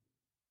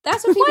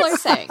 That's what people are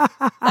saying.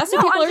 That's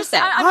what people are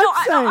saying.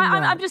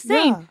 I'm just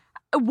saying.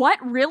 Yeah. What,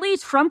 really?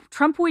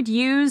 Trump would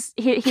use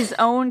his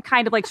own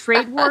kind of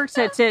trade war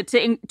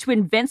to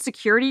invent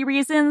security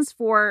reasons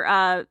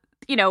for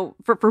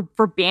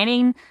for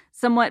banning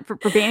for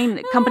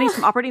banning companies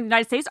from operating in the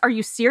United States? Are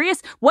you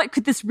serious? What,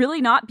 could this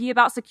really not be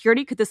about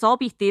security? Could this all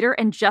be theater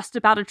and just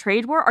about a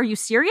trade war? Are you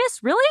serious?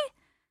 Really?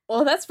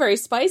 Well, that's very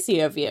spicy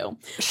of you.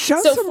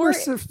 Show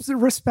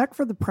some respect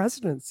for the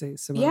presidency,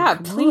 Simone. Yeah,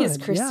 please,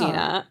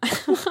 Christina.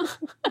 Yeah.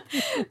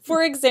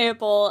 For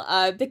example,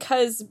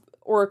 because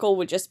Oracle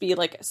would just be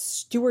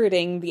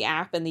stewarding the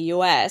app in the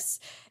US,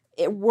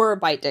 it were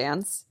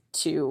ByteDance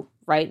to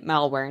write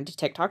malware into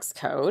TikTok's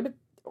code.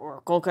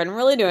 Oracle couldn't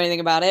really do anything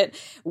about it.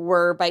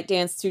 Were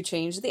ByteDance to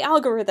change the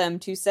algorithm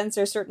to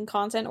censor certain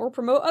content or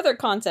promote other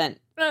content,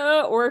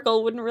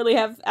 Oracle wouldn't really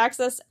have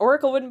access.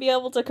 Oracle wouldn't be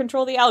able to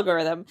control the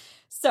algorithm.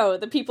 So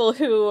the people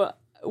who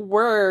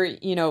were,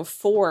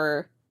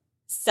 for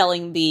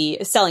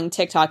selling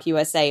TikTok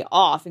USA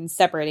off and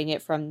separating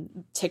it from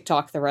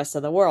TikTok the rest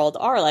of the world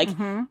are like,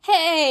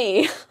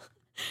 hey,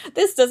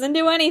 this doesn't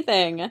do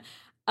anything.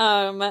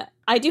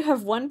 I do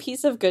have one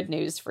piece of good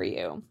news for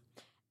you.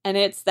 And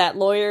it's that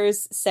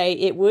lawyers say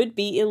it would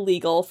be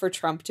illegal for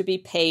Trump to be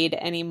paid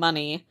any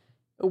money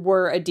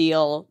were a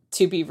deal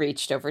to be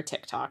reached over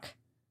TikTok.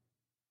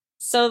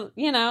 So,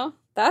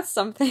 that's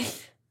something.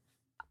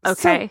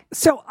 Okay.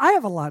 So I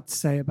have a lot to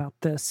say about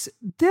this.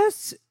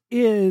 This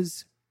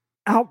is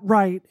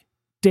outright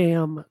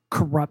damn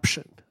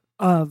corruption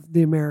of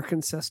the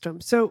American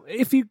system. So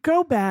if you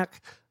go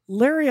back,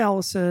 Larry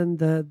Ellison,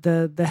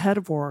 the head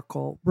of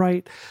Oracle,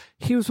 right?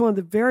 He was one of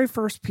the very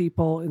first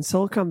people in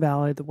Silicon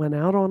Valley that went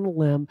out on a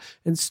limb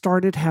and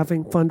started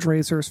having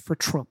fundraisers for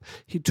Trump.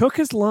 He took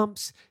his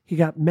lumps, he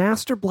got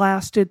master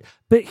blasted,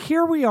 but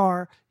here we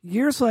are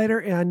years later,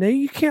 and I know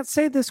you can't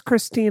say this,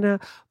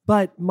 Christina,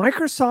 but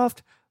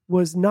Microsoft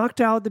was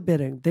knocked out of the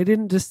bidding. They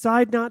didn't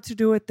decide not to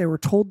do it. They were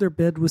told their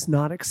bid was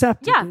not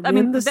accepted. Yeah, I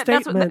mean, in the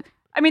statement.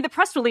 The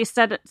press release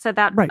said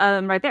that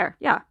right there.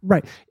 Yeah.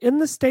 Right. In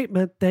the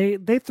statement,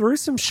 they threw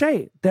some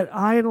shade that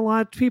I and a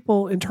lot of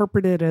people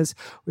interpreted as,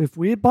 if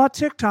we had bought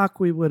TikTok,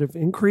 we would have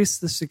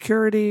increased the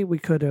security. We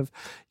could have,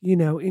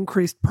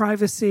 increased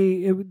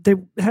privacy. They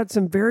had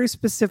some very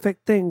specific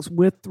things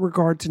with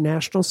regard to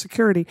national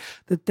security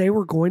that they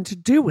were going to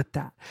do with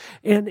that.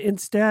 And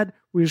instead,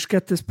 we just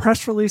get this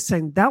press release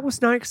saying that was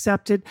not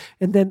accepted.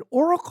 And then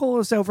Oracle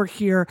is over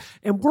here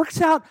and works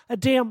out a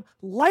damn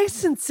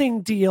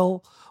licensing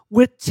deal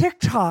with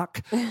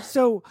TikTok.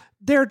 So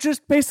they're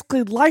just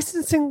basically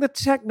licensing the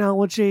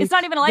technology. It's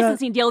not even a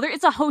licensing deal.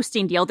 It's a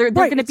hosting deal. They're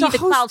going to be the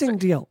cloud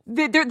deal.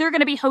 They're going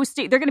to be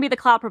hosting. They're going to be the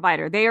cloud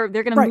provider. They're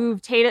going to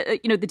move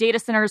the data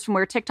centers from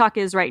where TikTok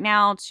is right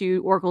now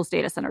to Oracle's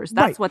data centers.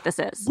 That's what this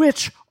is.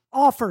 Which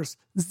offers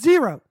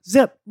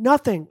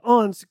nothing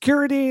on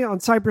security, on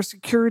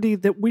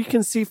cybersecurity that we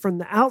can see from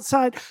the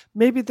outside.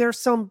 Maybe there's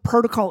some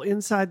protocol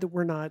inside that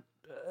we're not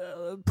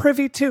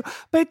privy to,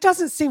 but it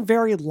doesn't seem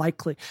very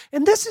likely.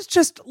 And this is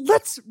just,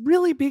 let's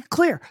really be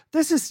clear.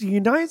 This is the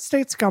United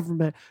States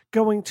government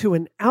going to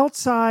an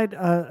outside,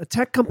 a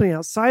tech company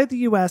outside the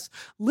U.S.,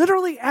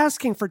 literally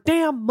asking for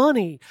damn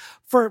money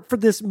for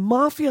this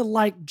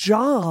mafia-like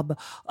job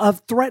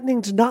of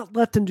threatening to not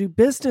let them do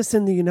business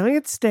in the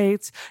United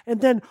States.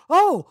 And then,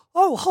 oh,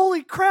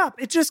 holy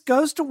crap, it just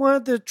goes to one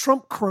of the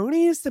Trump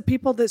cronies, the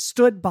people that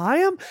stood by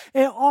him,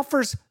 and it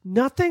offers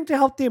nothing to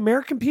help the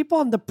American people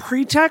on the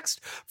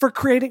pretext for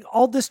creating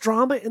all this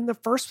drama in the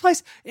first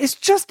place. It's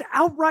just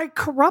outright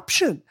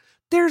corruption.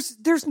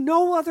 There's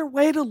no other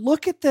way to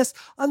look at this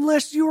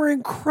unless you are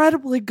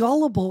incredibly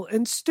gullible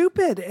and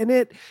stupid. And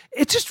it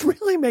just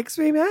really makes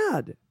me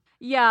mad.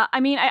 Yeah, I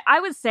mean, I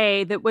would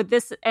say that with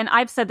this, and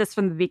I've said this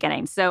from the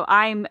beginning, so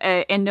I'm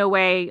in no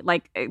way,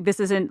 this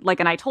isn't like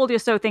an I told you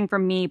so thing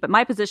from me, but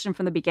my position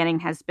from the beginning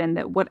has been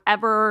that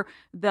whatever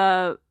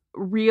the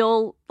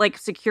real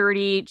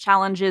security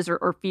challenges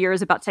or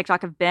fears about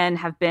TikTok have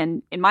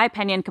been, in my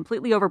opinion,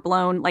 completely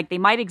overblown. They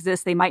might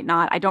exist, they might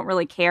not. I don't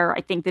really care.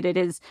 I think that it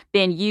has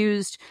been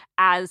used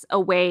as a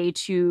way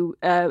to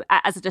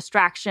as a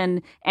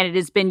distraction, and it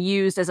has been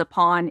used as a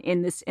pawn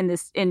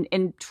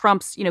in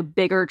Trump's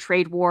bigger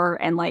trade war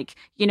and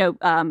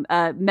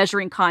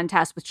measuring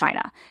contest with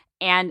China.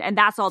 And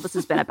that's all this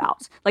has been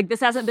about. This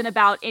hasn't been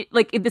about it.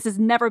 This has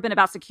never been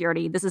about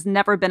security. This has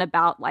never been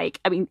about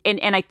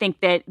and I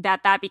think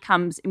that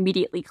becomes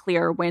immediately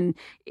clear when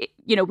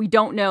we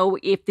don't know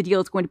if the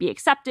deal is going to be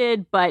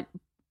accepted. But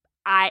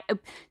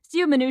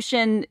Steve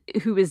Mnuchin,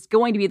 who is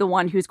going to be the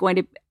one who's going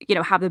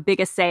to have the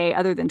biggest say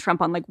other than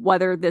Trump on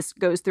whether this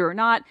goes through or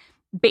not,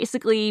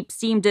 basically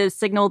seemed to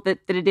signal that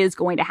it is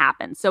going to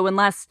happen. So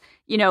unless,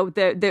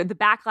 the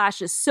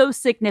backlash is so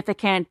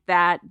significant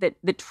that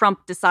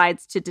Trump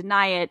decides to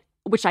deny it,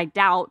 which I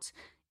doubt,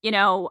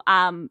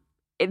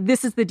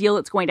 this is the deal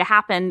that's going to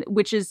happen,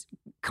 which is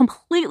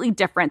completely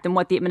different than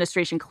what the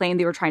administration claimed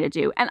they were trying to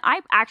do. And I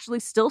actually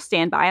still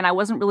stand by, and I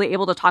wasn't really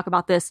able to talk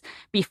about this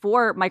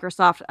before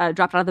Microsoft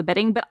dropped out of the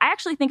bidding, but I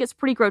actually think it's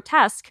pretty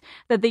grotesque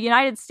that the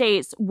United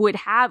States would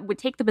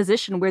take the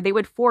position where they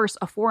would force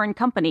a foreign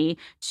company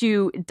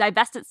to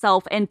divest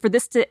itself and for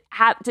this to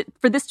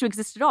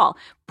exist at all.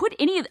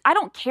 I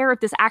don't care if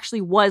this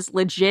actually was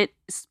legit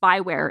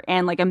spyware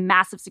and a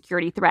massive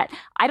security threat.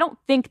 I don't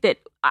think that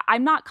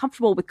I'm not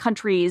comfortable with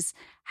countries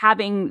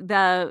having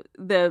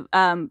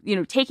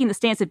taking the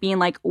stance of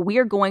being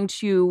we're going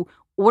to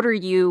order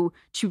you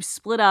to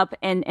split up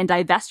and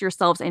divest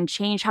yourselves and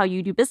change how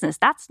you do business.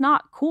 That's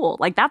not cool.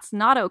 That's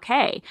not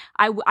okay.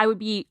 I would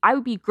be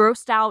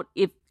grossed out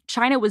if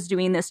China was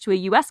doing this to a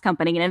U.S.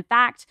 company. And in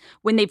fact,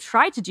 when they've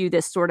tried to do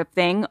this sort of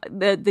thing,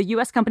 the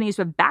U.S. companies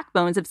with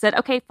backbones have said,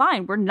 okay,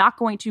 fine, we're not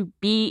going to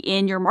be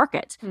in your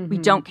market. We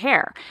don't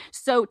care.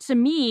 So to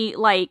me,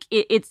 like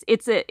it's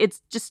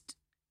just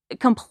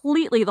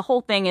completely, the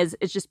whole thing is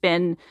it's just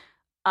been,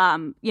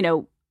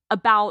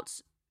 about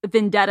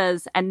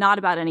vendettas and not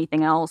about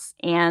anything else.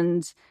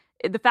 And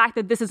the fact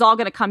that this is all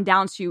going to come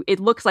down to, it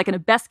looks like in a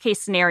best case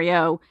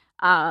scenario,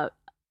 a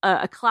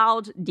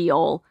cloud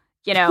deal,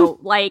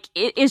 like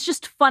it's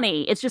just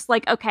funny. It's just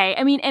like, okay.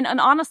 I mean, and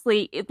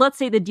honestly, let's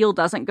say the deal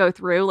doesn't go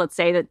through. Let's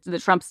say that the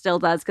Trump still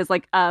does. Cause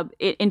like,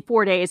 in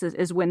 4 days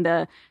is when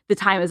the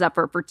time is up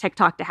for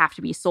TikTok to have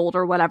to be sold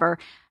or whatever.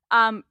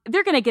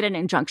 They're going to get an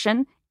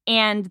injunction.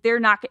 And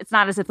it's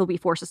not as if they'll be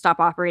forced to stop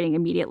operating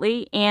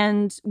immediately.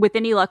 And with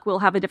any luck, we'll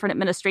have a different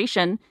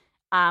administration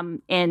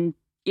in,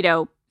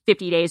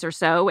 50 days or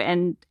so.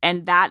 And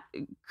that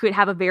could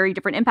have a very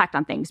different impact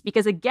on things.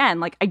 Because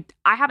again, like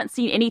I haven't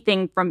seen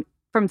anything from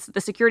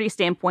the security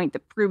standpoint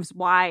that proves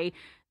why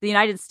the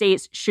United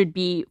States should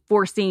be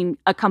forcing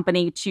a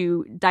company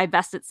to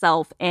divest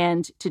itself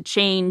and to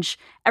change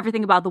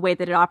everything about the way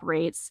that it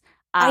operates.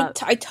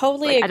 I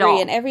totally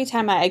agree. And every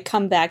time I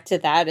come back to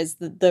that is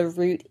the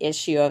root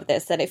issue of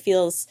this, that it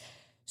feels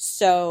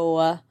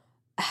so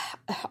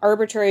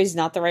arbitrary is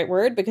not the right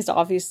word, because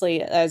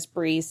obviously, as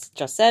Bree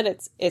just said,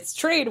 it's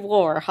trade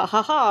war. Ha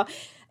ha ha.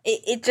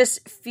 It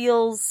just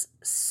feels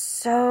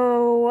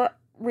so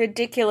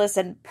ridiculous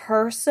and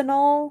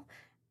personal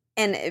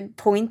and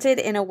pointed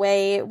in a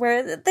way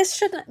where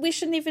we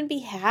shouldn't even be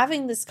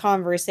having this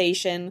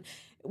conversation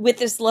with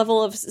this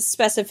level of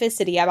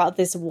specificity about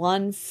this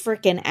one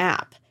freaking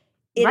app.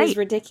 It is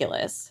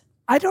ridiculous.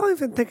 I don't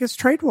even think it's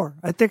trade war.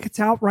 I think it's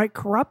outright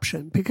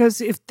corruption, because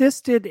if this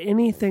did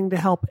anything to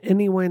help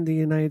anyone in the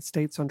United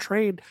States on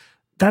trade,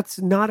 that's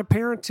not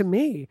apparent to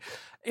me.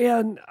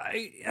 And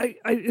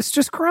it's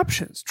just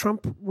corruption. It's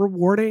Trump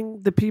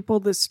rewarding the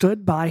people that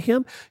stood by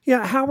him.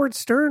 Yeah, Howard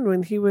Stern,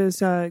 when he was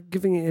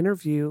giving an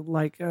interview,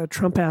 like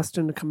Trump asked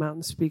him to come out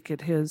and speak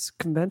at his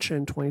convention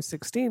in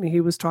 2016, and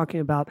he was talking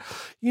about,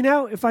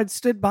 if I'd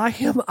stood by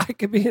him, I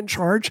could be in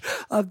charge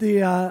of the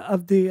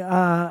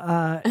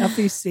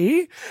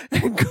FEC,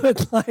 and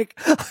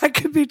I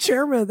could be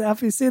chairman of the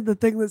FEC, the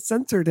thing that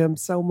censored him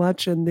so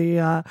much in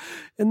the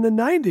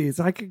 90s.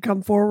 I could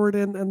come forward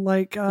and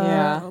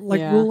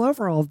rule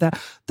over all of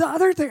that. The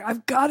other thing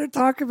I've got to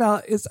talk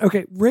about is,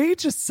 okay,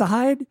 rage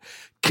aside,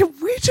 can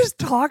we just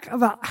talk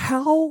about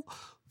how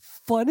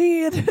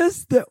funny it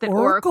is that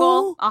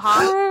Oracle?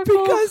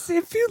 Because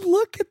if you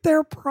look at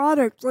their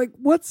product, like,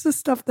 what's the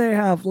stuff they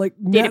have? Like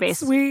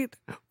database. NetSuite,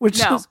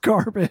 which is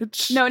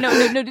garbage. No.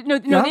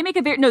 Yeah?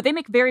 They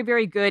make very,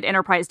 very good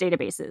enterprise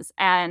databases,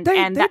 and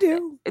they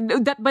do.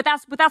 But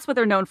that's what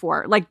they're known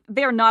for. Like,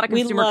 they're not a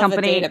consumer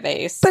company. A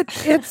database. But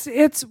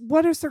it's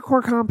what is their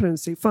core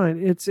competency?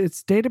 Fine, it's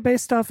database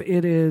stuff.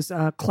 It is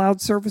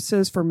cloud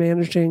services for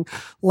managing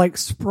like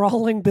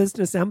sprawling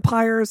business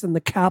empires and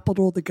the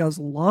capital that goes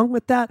along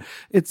with that.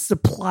 It's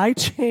supply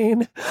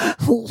chain,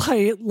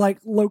 like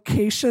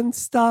location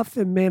stuff,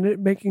 and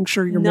making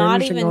sure you're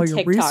managing all your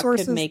TikTok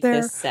resources could make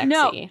there. This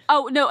sexy.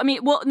 No. I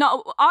mean, well,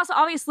 no. Also,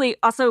 obviously,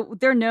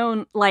 they're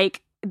known,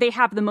 like, they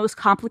have the most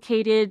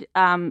complicated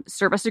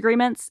service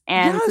agreements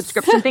and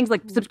subscription things,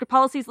 like subscription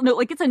policies. No,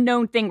 like, it's a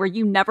known thing where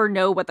you never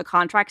know what the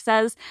contract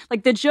says.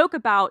 Like, the joke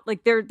about,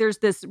 like, there's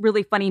this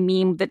really funny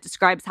meme that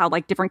describes how,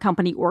 like, different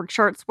company org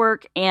charts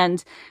work.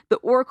 And the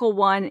Oracle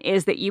one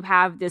is that you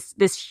have this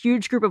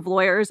huge group of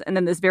lawyers and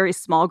then this very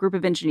small group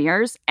of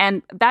engineers.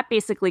 And that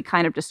basically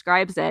kind of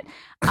describes it.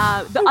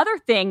 The other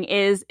thing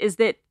is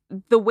that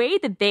the way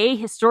that they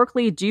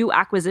historically do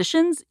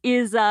acquisitions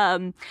is,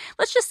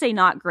 let's just say,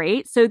 not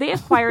great. So they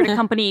acquired a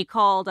company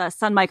called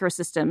Sun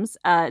Microsystems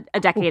a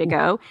decade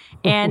ago,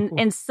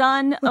 and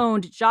Sun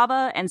owned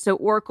Java, and so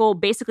Oracle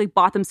basically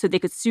bought them so they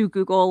could sue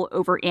Google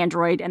over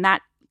Android, and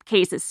that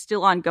case is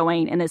still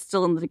ongoing and is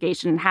still in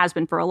litigation and has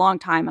been for a long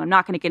time. And I'm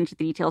not going to get into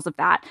the details of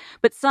that.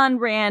 But Sun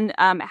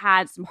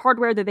had some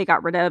hardware that they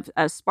got rid of,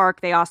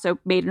 Spark. They also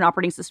made an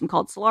operating system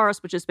called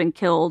Solaris, which has been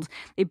killed.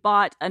 They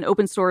bought an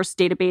open source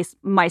database,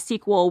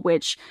 MySQL,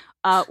 which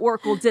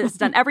Oracle has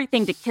done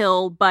everything to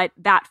kill, but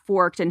that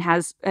forked and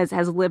has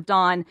lived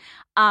on.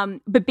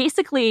 But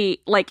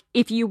basically, like,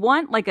 if you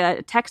want like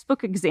a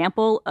textbook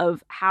example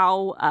of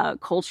how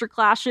culture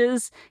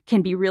clashes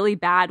can be really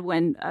bad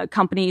when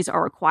companies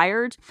are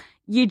acquired,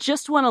 you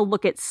just want to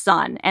look at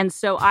Sun. And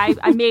so I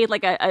made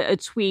like a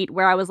tweet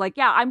where I was like,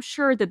 yeah, I'm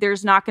sure that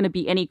there's not going to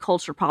be any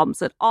culture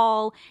problems at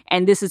all.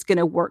 And this is going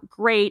to work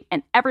great.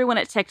 And everyone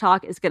at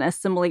TikTok is going to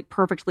assimilate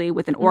perfectly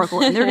with an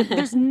Oracle. And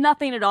there's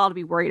nothing at all to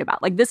be worried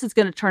about. Like, this is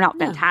going to turn out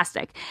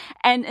fantastic.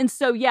 And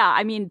so, yeah,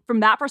 I mean,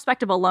 from that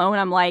perspective alone,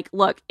 I'm like,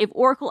 look, if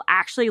Oracle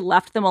actually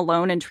left them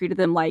alone and treated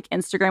them like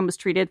Instagram was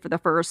treated for the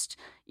first,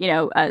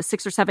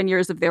 6 or 7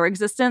 years of their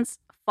existence,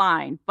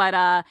 fine.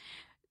 But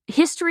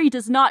history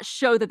does not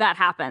show that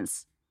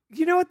happens.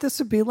 You know what this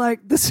would be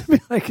like? This would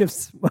be like if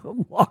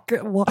Simone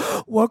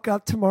woke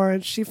up tomorrow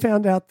and she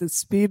found out that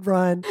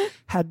Speedrun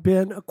had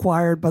been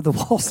acquired by the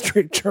Wall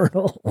Street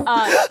Journal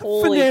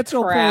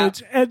financial crap.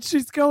 page. And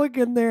she's going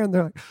in there and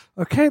they're like,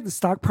 okay, the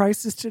stock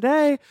price is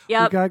today.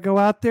 Yep. We got to go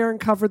out there and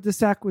cover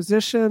this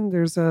acquisition.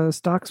 There's a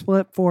stock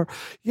split for,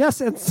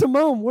 yes. And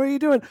Simone, what are you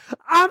doing?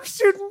 I'm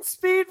shooting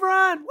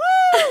Speedrun. Woo!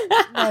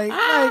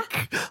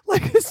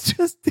 like it's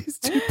just these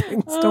two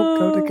things don't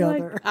go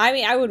together. I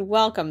mean, I would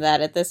welcome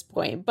that at this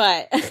point,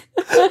 but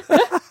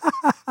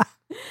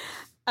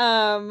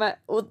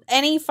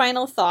any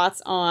final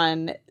thoughts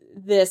on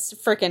this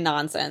freaking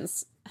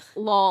nonsense?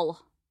 Lol.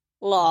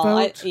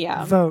 Vote.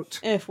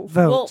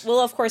 Vote. We'll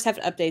of course have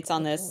updates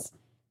on this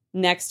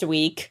next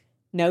week,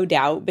 no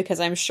doubt, because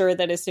I'm sure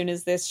that as soon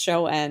as this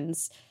show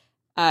ends,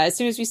 as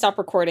soon as we stop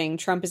recording,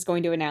 Trump is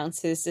going to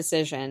announce his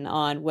decision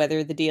on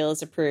whether the deal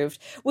is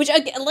approved. Which,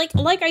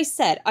 like I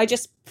said, I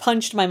just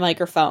punched my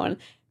microphone.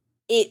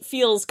 It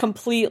feels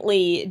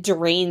completely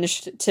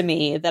deranged to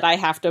me that I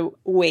have to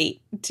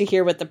wait to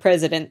hear what the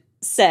president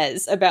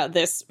says about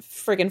this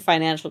friggin'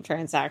 financial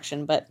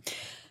transaction. But,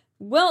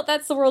 well,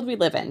 that's the world we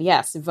live in.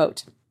 Yes,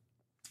 vote.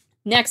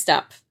 Next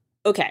up.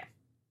 Okay.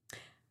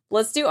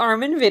 Let's do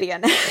ARM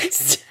NVIDIA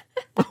next.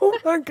 Oh,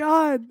 my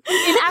God.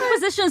 In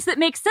acquisitions that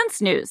make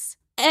sense news.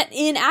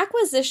 In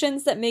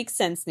acquisitions that make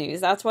sense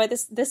news. That's why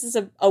this is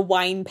a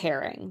wine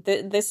pairing.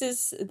 This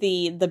is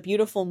the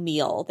beautiful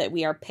meal that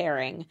we are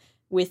pairing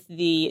with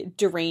the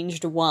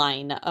deranged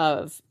wine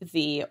of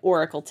the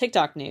Oracle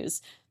TikTok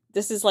news.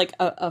 This is like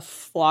a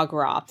foie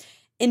gras.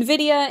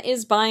 NVIDIA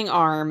is buying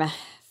ARM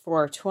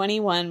for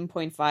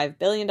 $21.5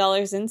 billion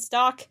in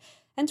stock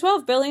and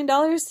 $12 billion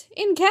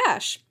in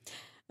cash.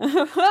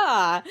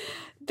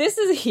 This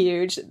is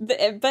huge.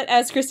 But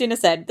as Christina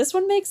said, this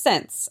one makes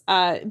sense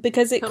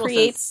because it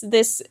creates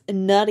this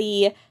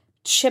nutty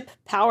chip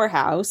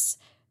powerhouse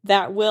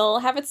that will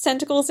have its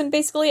tentacles in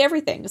basically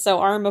everything. So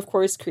ARM, of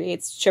course,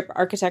 creates chip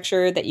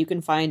architecture that you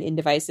can find in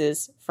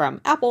devices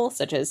from Apple,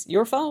 such as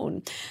your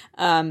phone,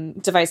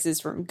 devices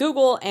from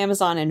Google,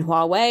 Amazon, and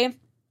Huawei.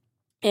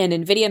 And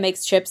NVIDIA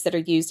makes chips that are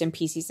used in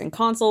PCs and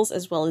consoles,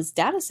 as well as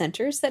data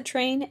centers that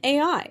train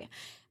AI.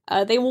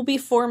 They will be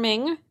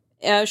forming,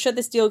 should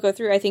this deal go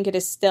through, I think it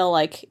is still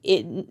like,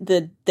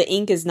 the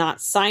ink is not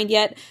signed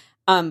yet.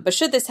 But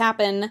should this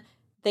happen,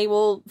 they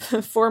will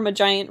form a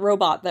giant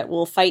robot that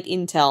will fight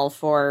Intel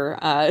for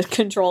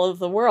control of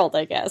the world,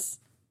 I guess.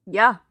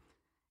 Yeah.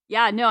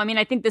 Yeah, no, I mean,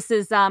 I think this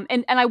is,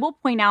 and I will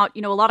point out,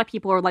 a lot of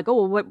people are like,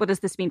 oh, what does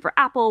this mean for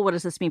Apple? What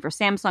does this mean for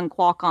Samsung,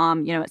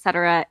 Qualcomm, et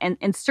cetera?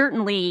 And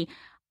certainly,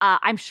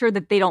 I'm sure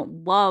that they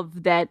don't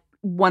love that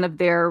one of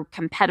their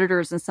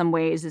competitors in some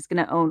ways is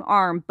going to own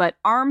ARM, but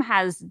ARM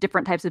has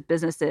different types of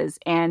businesses,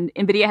 and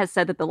NVIDIA has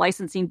said that the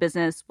licensing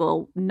business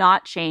will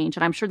not change,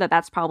 and I'm sure that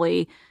that's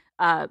probably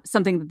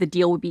something that the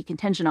deal would be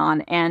contingent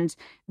on. And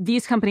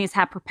these companies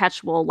have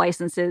perpetual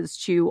licenses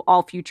to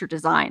all future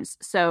designs.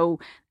 So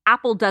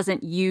Apple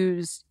doesn't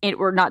use it,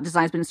 or not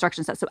designs, but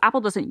instruction sets. So Apple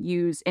doesn't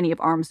use any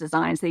of ARM's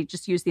designs. They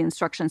just use the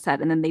instruction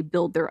set, and then they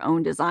build their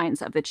own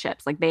designs of the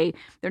chips. Like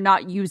they're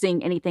not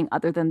using anything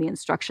other than the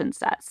instruction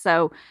set.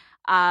 So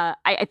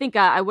I think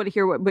I would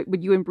hear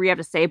what you and Brie have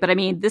to say, but I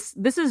mean, this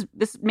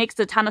makes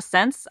a ton of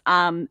sense.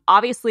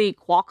 Obviously,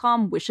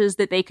 Qualcomm wishes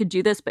that they could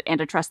do this, but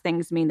antitrust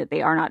things mean that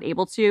they are not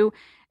able to.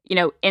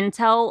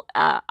 Intel,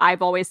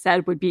 I've always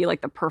said would be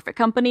like the perfect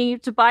company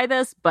to buy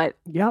this, but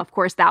of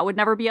course that would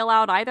never be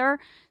allowed either.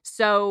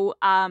 So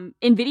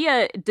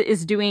NVIDIA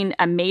is doing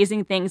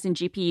amazing things in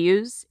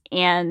GPUs,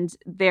 and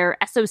their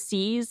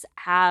SoCs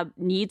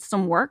need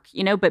some work,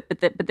 but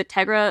the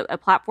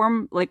Tegra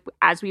platform, like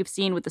as we've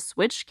seen with the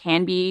Switch,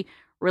 can be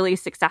really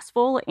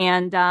successful.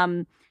 And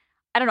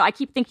I don't know. I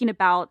keep thinking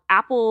about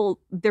Apple,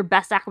 their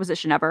best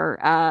acquisition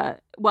ever.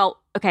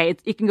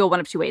 It can go one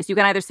of two ways. You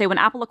can either say when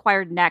Apple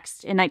acquired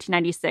Next in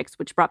 1996,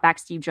 which brought back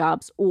Steve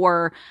Jobs,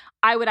 or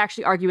I would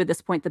actually argue at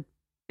this point the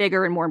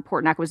bigger and more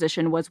important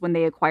acquisition was when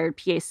they acquired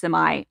PA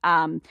Semi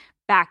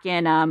back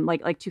in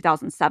like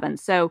 2007.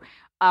 So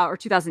or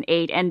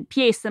 2008. And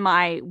PA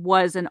Semi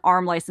was an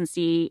ARM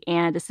licensee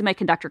and a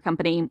semiconductor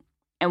company.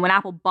 And when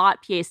Apple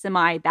bought PA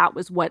Semi, that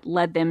was what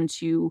led them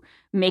to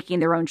making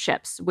their own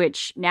chips,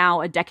 which now,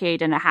 a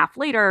decade and a half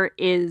later,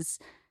 is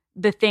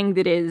the thing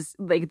that is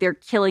like they're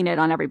killing it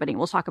on everybody.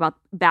 We'll talk about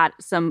that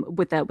some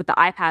with the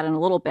iPad in a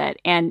little bit.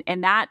 And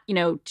that,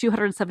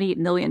 $278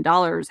 million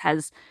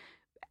has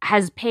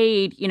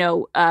paid,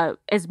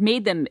 has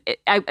made them,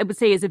 I would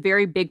say, is a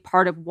very big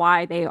part of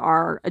why they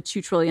are a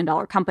 $2 trillion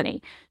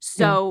company.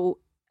 So,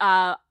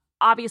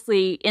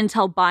 obviously,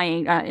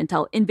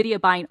 NVIDIA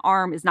buying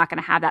ARM is not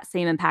going to have that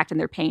same impact, and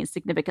they're paying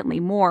significantly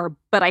more.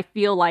 But I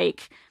feel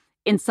like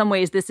in some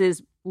ways this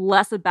is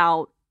less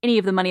about any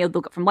of the money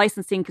they'll get from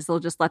licensing, because they'll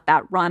just let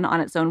that run on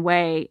its own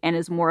way, and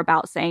is more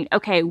about saying,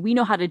 okay, we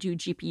know how to do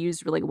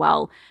GPUs really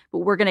well, but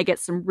we're going to get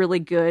some really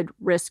good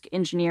RISC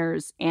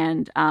engineers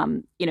and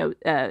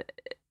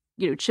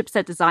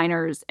chipset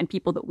designers and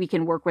people that we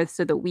can work with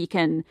so that we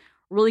can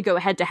really go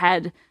head to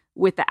head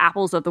with the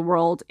Apples of the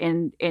world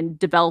in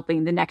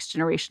developing the next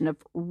generation of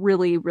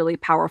really, really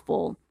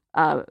powerful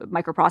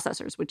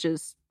microprocessors, which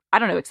is, I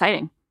don't know,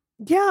 exciting.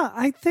 Yeah,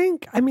 I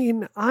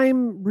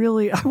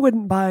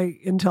wouldn't buy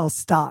Intel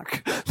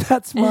stock.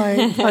 That's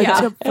my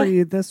tip for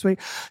you this week.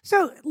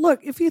 So look,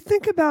 if you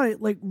think about it,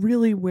 like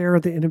really where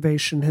the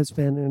innovation has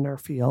been in our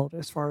field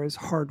as far as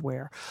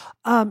hardware,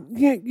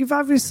 you've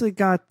obviously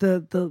got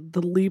the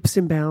leaps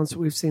and bounds that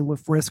we've seen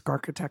with RISC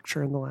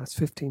architecture in the last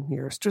 15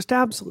 years. Just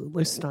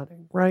absolutely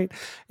stunning, right?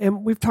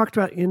 And we've talked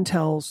about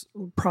Intel's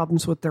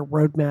problems with their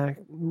roadmap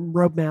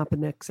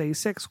and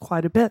x86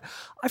 quite a bit.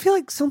 I feel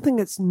like something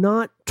that's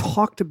not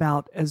talked about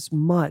as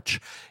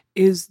much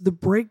is the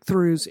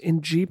breakthroughs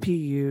in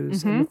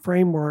GPUs and the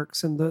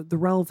frameworks and the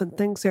relevant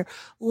things there.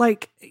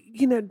 Like,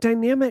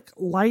 dynamic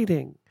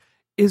lighting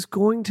is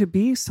going to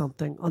be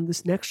something on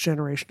this next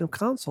generation of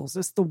consoles.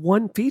 It's the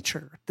one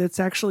feature that's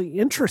actually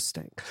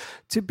interesting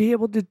to be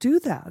able to do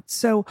that.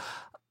 So,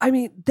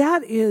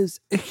 that is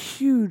a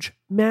huge,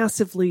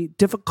 massively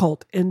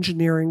difficult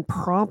engineering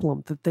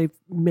problem that they've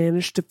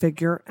managed to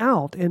figure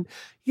out. And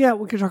yeah,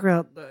 we could talk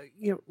about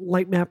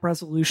light map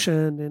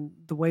resolution and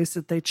the ways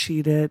that they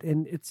cheated,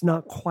 and it's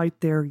not quite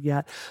there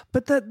yet.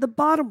 But the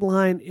bottom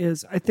line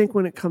is, I think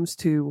when it comes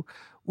to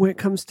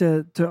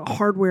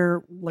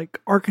hardware like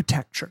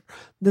architecture,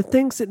 the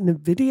things that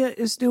NVIDIA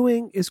is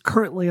doing is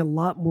currently a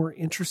lot more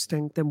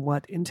interesting than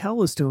what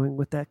Intel is doing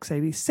with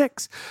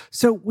x86.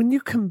 So when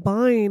you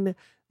combine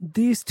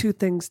these two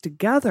things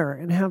together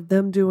and have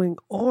them doing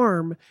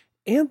ARM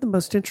and the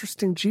most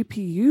interesting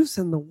GPUs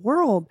in the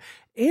world,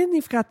 and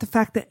you've got the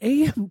fact that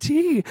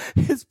AMD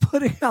is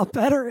putting out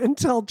better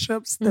Intel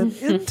chips than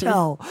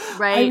Intel.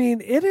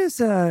 Right.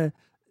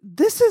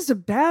 This is a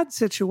bad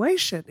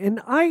situation.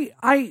 And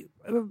I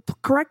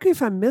correct me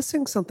if I'm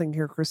missing something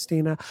here,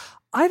 Christina.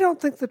 I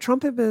don't think the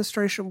Trump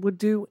administration would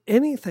do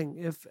anything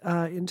if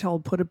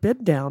Intel put a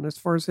bid down as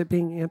far as it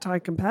being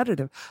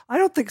anti-competitive. I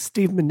don't think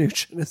Steve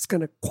Mnuchin is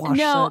going to quash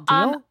that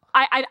deal.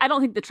 I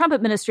don't think the Trump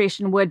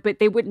administration would, but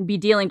they wouldn't be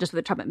dealing just with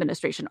the Trump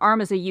administration.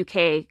 ARM is a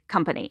UK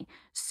company,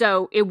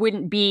 so it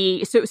wouldn't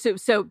be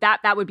so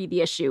that would be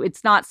the issue.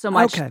 It's not so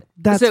much. Okay,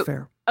 that's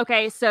fair.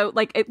 Okay, so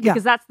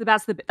because that's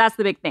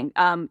the big thing.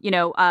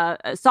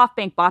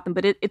 SoftBank bought them,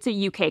 but it's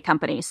a UK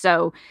company,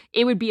 so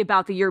it would be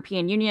about the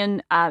European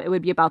Union. It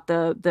would be about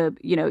the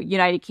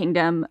United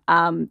Kingdom.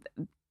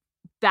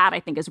 That I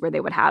think is where they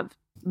would have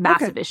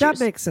massive issues. That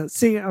makes sense.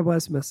 See, I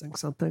was missing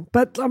something.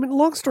 But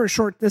long story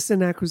short, this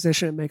in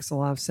acquisition, it makes a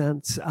lot of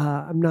sense.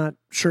 I'm not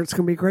sure it's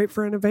going to be great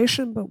for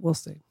innovation, but we'll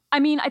see.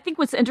 I think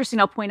what's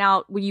interesting, I'll point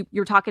out, when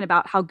you're talking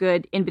about how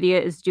good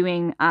NVIDIA is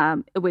doing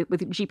with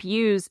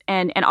GPUs,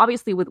 and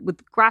obviously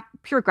with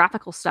pure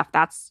graphical stuff,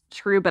 that's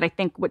true. But I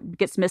think what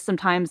gets missed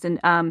sometimes,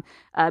 and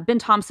Ben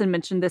Thompson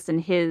mentioned this in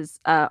his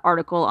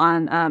article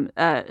on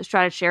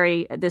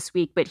Stratechery this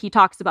week, but he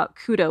talks about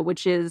CUDA,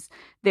 which is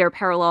their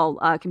parallel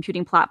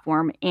computing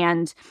platform.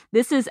 And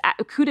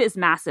CUDA is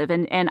massive.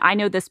 And I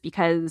know this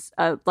because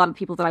a lot of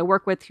people that I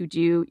work with who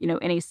do,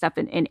 any stuff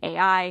in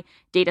AI,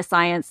 data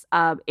science,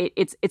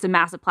 it's a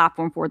massive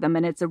platform for them.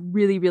 And it's a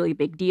really, really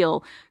big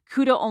deal.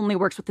 CUDA only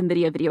works with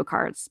NVIDIA video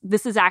cards.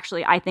 This is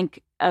actually, I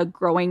think, a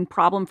growing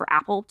problem for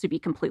Apple, to be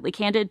completely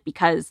candid,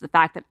 because the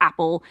fact that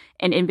Apple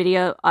and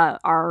NVIDIA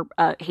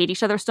hate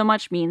each other so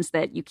much means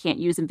that you can't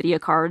use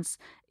NVIDIA cards,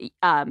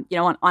 on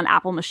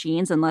Apple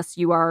machines unless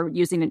you are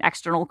using an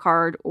external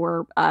card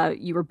or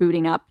you are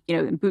booting up,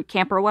 in Boot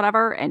Camp or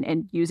whatever,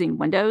 and using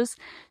Windows.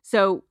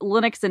 So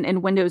Linux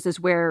and Windows is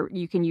where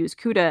you can use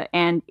CUDA,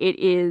 and it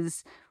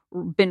is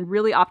been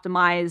really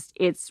optimized.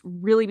 It's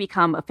really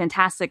become a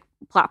fantastic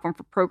platform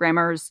for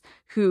programmers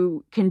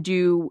who can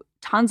do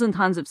tons and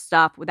tons of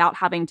stuff without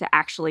having to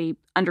actually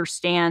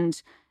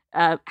understand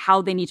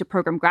how they need to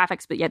program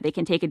graphics, but yet they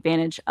can take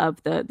advantage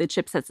of the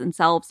chipsets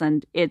themselves.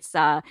 And it's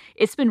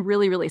been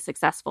really, really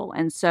successful.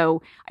 And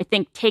so I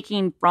think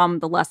taking from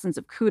the lessons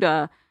of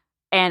CUDA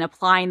and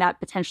applying that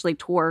potentially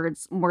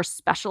towards more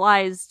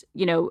specialized,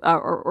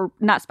 or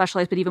not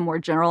specialized, but even more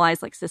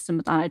generalized, like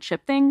systems on a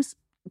chip things,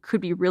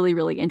 could be really,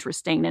 really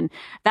interesting. And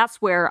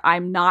that's where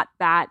I'm not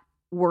that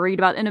worried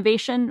about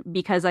innovation,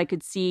 because I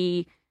could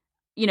see,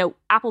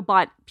 Apple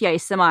bought PI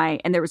Semi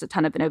and there was a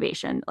ton of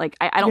innovation. Like,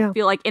 I don't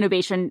feel like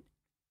innovation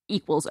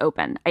equals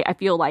open. I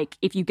feel like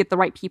if you get the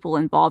right people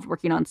involved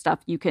working on stuff,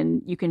 you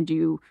can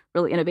do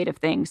really innovative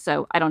things.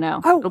 So I don't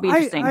know. It'll be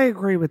interesting. I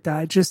agree with that.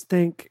 I just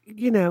think,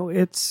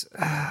 it's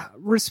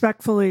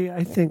respectfully,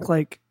 I think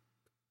like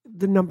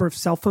the number of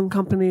cell phone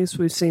companies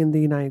we've seen in the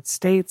United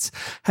States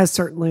has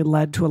certainly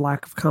led to a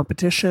lack of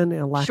competition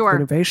and a lack of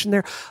innovation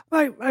there.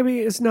 But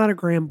it's not a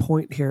grand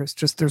point here. It's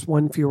just there's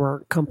one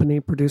fewer company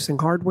producing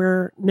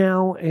hardware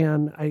now,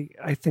 and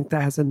I think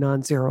that has a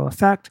non-zero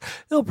effect.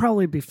 It'll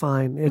probably be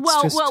fine. It's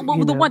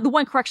the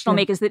one correction I'll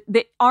make is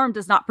that ARM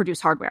does not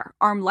produce hardware.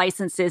 ARM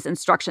licenses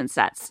instruction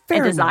sets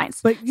and designs.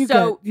 But you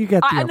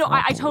get the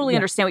I totally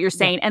understand what you're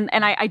saying, and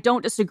I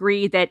don't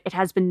disagree that it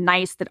has been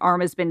nice that ARM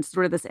has been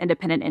sort of this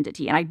independent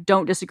entity, and I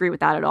don't disagree with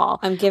that at all.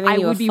 I'm giving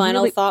you a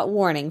final thought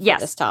warning for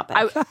this topic.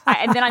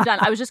 And then I'm done.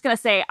 I was just going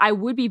to say, I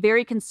would be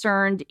very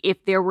concerned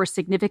if there were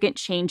significant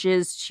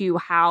changes to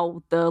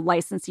how the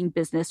licensing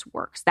business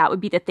works. That would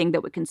be the thing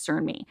that would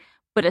concern me.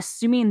 But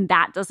assuming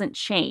that doesn't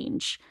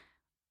change,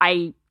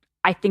 I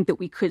think that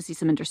we could see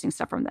some interesting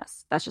stuff from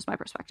this. That's just my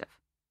perspective.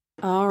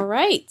 All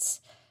right.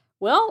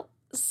 Well,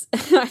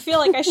 I feel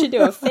like I should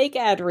do a fake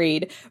ad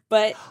read,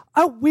 but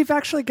we've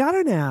actually got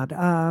an ad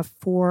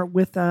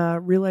with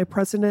Relay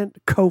president,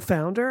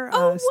 co-founder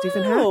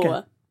Stephen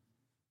Hackett.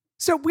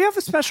 So we have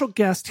a special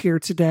guest here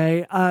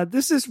today.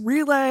 This is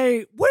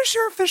Relay. What is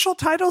your official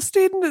title,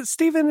 Stephen?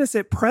 Stephen, is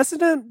it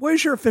president? What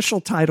is your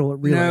official title at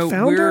Relay?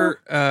 Founder?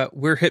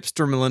 We're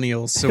hipster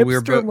millennials. So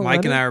we're both,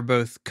 Mike and I are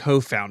both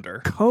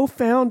co-founder.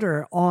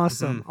 Co-founder.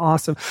 Awesome. Mm-hmm.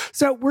 Awesome.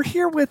 So we're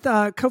here with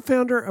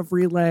co-founder of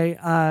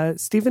Relay,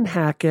 Stephen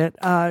Hackett,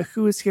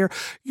 who is here.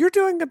 You're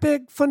doing a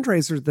big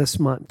fundraiser this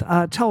month.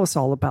 Tell us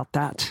all about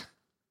that.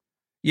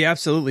 Yeah,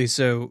 absolutely.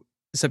 So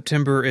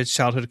September is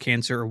Childhood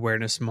Cancer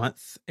Awareness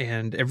Month,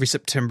 and every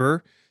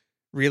September,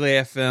 Relay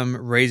FM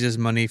raises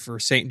money for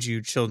St.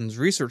 Jude Children's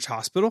Research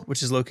Hospital,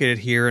 which is located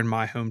here in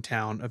my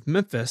hometown of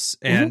Memphis.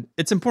 And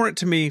it's important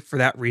to me for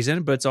that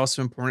reason, but it's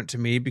also important to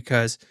me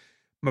because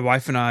my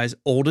wife and I's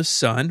oldest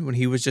son, when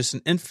he was just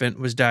an infant,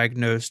 was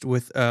diagnosed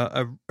with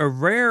a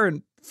rare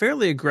and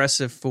fairly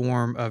aggressive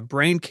form of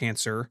brain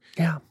cancer.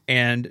 Yeah.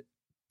 And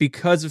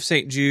because of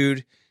St.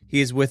 Jude,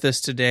 he is with us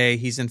today.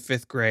 He's in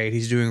 5th grade.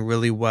 He's doing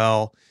really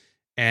well.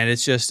 And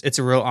it's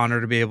a real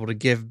honor to be able to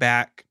give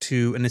back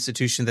to an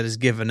institution that has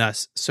given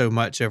us so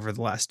much over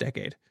the last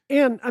decade.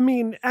 And I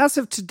mean, as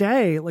of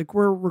today, like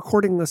we're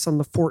recording this on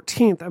the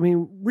 14th. I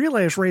mean,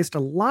 Relay has raised a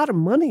lot of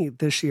money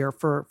this year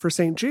for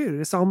St.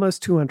 Jude. It's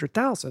almost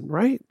 200,000,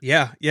 right?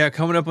 Yeah,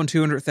 coming up on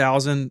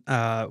 200,000,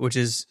 which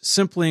is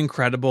simply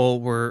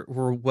incredible. We're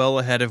well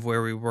ahead of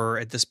where we were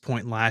at this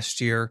point last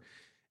year.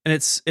 And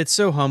it's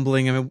so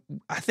humbling. I mean,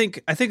 I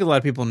think a lot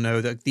of people know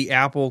that the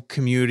Apple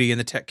community and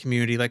the tech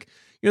community, like,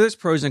 there's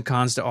pros and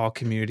cons to all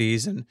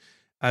communities and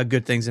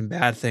good things and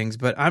bad things.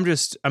 But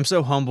I'm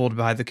so humbled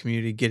by the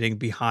community getting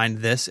behind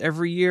this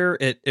every year.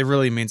 It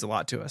really means a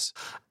lot to us.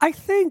 I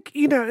think,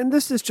 and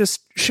this is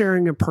just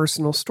sharing a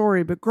personal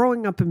story, but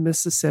growing up in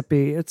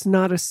Mississippi, it's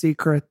not a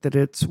secret that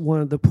it's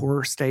one of the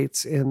poorer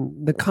states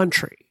in the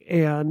country.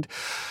 And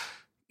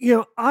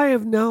I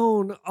have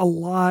known a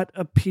lot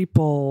of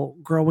people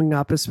growing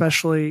up,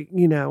 especially,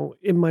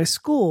 in my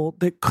school,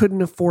 that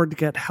couldn't afford to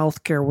get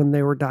health care when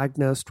they were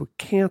diagnosed with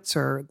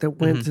cancer, that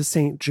went to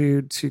St.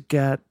 Jude to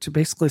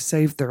basically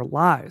save their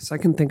lives. I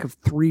can think of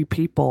 3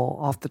 people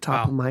off the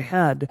top of my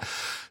head.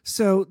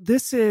 So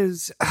this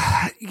is,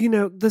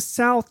 the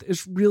South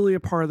is really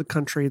a part of the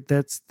country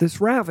that's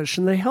ravished,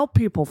 and they help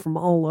people from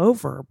all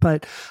over.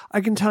 But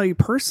I can tell you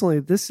personally,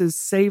 this has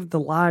saved the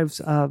lives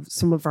of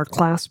some of our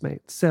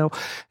classmates. So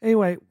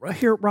anyway,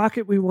 here at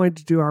Rocket, we wanted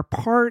to do our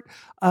part.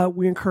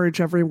 We encourage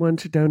everyone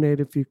to donate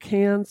if you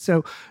can.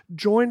 So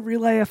join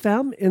Relay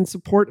FM in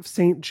support of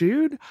St.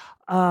 Jude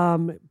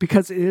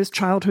because it is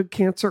Childhood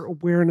Cancer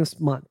Awareness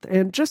Month.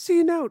 And just so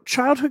you know,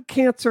 childhood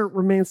cancer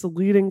remains the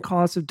leading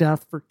cause of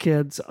death for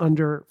kids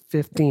under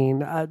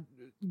 15,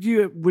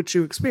 which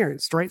you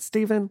experienced, right,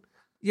 Stephen?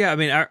 Yeah, I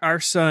mean, our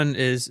son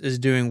is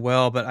doing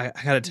well, but I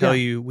got to tell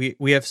you,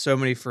 we have so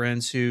many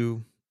friends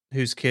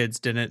whose kids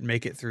didn't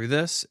make it through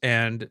this,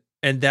 and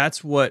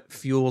that's what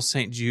fuels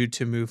St. Jude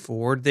to move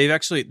forward.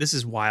 This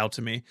is wild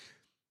to me.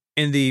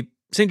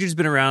 St. Jude's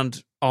been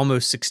around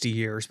almost 60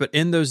 years, but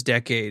in those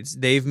decades,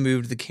 they've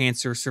moved the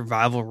cancer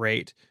survival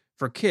rate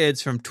for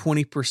kids from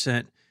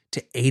 20%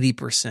 to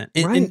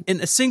 80%.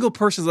 In a single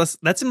person,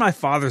 that's in my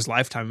father's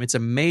lifetime. It's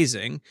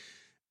amazing.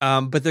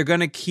 But they're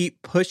going to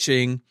keep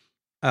pushing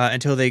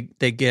until they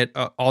get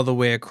all the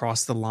way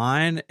across the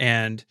line.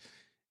 And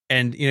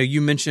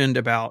you mentioned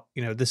about,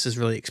 this is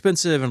really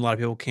expensive and a lot of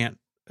people can't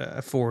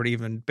afford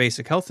even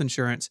basic health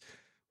insurance.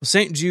 Well,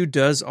 St. Jude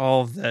does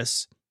all of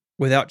this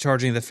without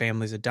charging the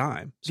families a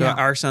dime. So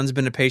our son's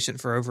been a patient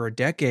for over a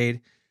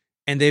decade,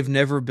 and they've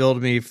never billed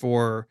me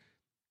for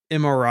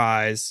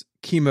MRIs,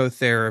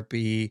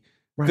 chemotherapy,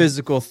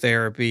 physical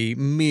therapy,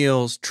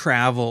 meals,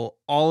 travel.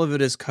 All of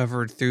it is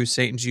covered through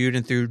St. Jude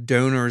and through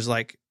donors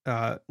like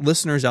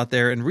listeners out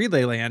there in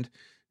Relay Land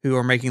who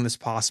are making this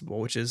possible,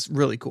 which is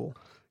really cool.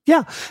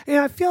 Yeah. And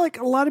I feel like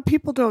a lot of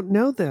people don't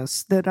know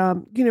this, that,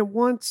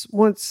 once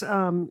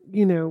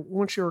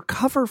you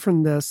recover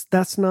from this,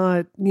 that's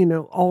not,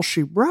 all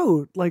she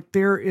wrote. Like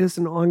there is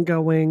an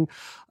ongoing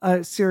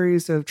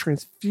series of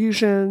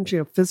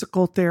transfusions,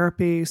 physical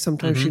therapy.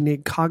 Sometimes you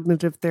need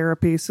cognitive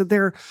therapy. So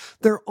there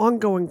are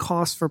ongoing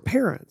costs for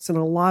parents, and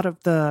a lot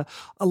of the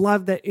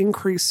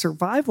increased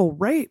survival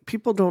rate,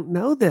 people don't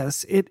know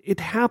this.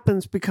 It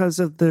happens because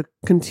of the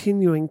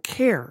continuing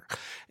care.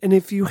 And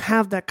if you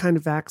have that kind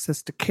of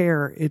access to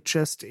care,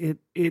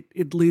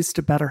 it leads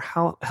to better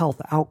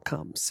health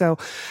outcomes. So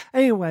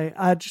anyway,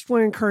 I just want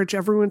to encourage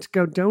everyone to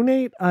go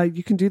donate.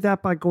 You can do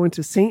that by going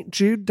to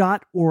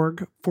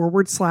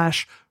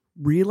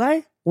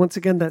stjude.org/relay. Once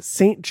again, that's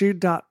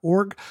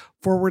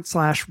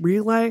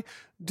stjude.org/relay.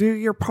 Do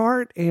your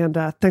part,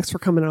 and thanks for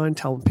coming on and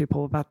telling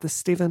people about this,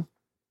 Stephen.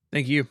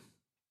 Thank you.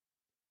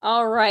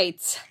 All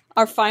right.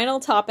 Our final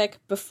topic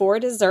before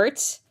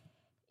dessert,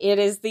 it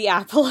is the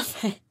Apple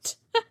event.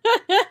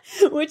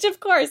 Which, of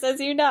course, as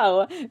you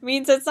know,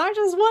 means it's not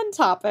just one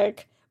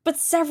topic, but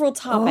several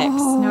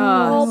topics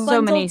all so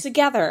bundled many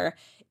together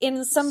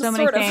in some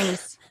sort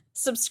of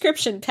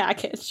subscription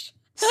package.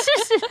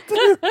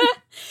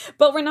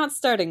 But we're not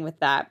starting with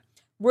that.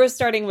 We're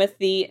starting with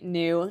the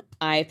new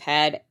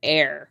iPad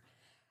Air.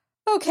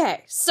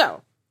 Okay,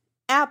 so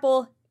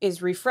Apple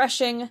is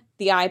refreshing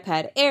the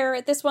iPad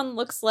Air. This one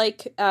looks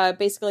like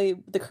basically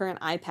the current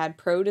iPad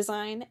Pro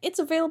design. It's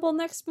available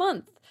next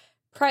month,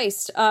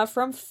 priced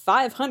from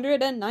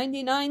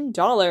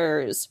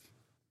 $599.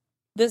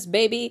 This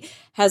baby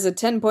has a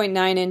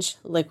 10.9-inch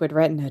Liquid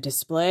Retina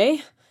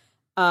display,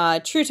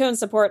 True Tone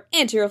support,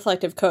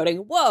 anti-reflective coating.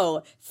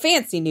 Whoa,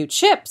 fancy new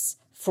chips.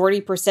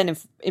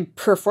 40% in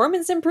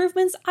performance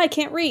improvements? I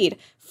can't read.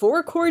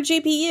 4-core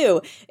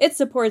GPU. It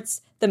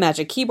supports the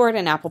Magic Keyboard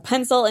and Apple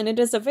Pencil, and it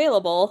is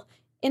available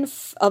in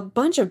a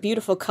bunch of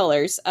beautiful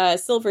colors.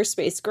 Silver,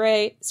 space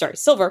gray. Sorry,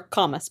 silver,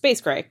 space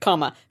gray,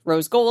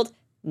 rose gold,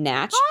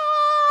 natch.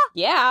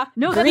 Yeah.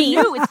 No, green.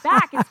 that's new. It's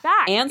back. It's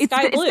back. And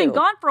sky blue. It's been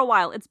gone for a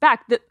while. It's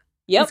back. The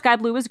sky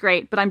blue is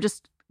great, but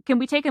can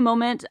we take a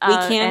moment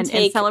and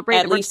celebrate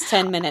at least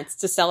 10 minutes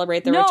to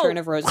celebrate the return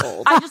of rose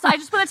gold. I just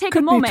want to take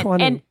a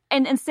moment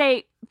and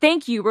say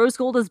thank you. Rose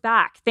gold is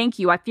back. Thank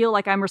you. I feel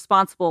like I'm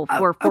responsible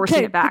for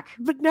forcing it back.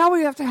 But now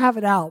we have to have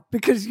it out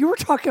because you were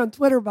talking on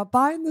Twitter about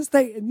buying this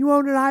thing and you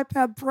own an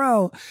iPad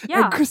Pro.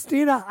 Yeah. And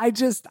Christina,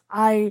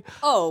 hang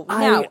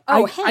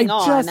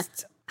on.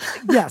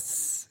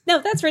 Yes. No,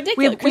 that's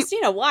ridiculous.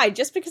 Christina, why?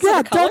 Just because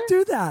of the color? Don't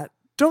do that.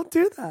 Don't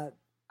do that.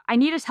 I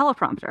need a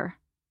teleprompter.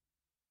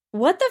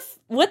 What?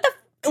 You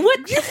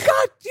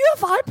have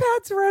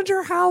iPads around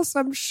your house,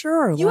 I'm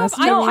sure. You have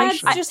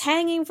iPads just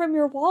hanging from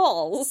your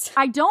walls.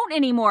 I don't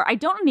anymore.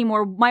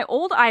 My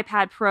old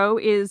iPad Pro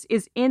is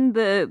in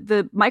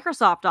the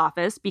Microsoft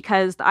office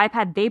because the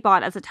iPad they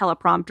bought as a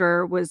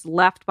teleprompter was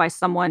left by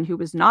someone who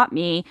was not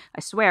me, I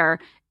swear,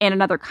 in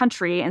another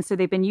country. And so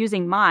they've been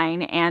using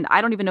mine, and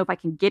I don't even know if I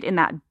can get in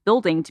that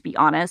building, to be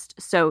honest.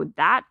 So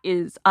that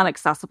is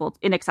inaccessible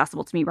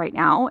to me right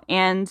now.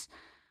 And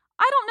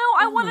I don't know.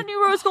 I want a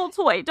new rose gold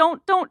toy.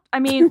 I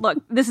mean, look,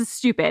 this is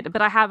stupid,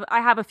 but I have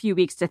a few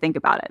weeks to think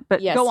about it.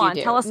 But yes, go on.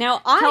 Tell us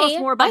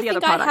more about the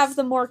other products. I have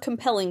the more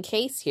compelling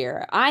case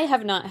here. I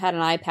have not had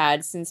an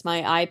iPad since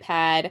my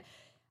iPad.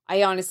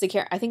 I honestly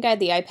can't. I think I had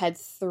the iPad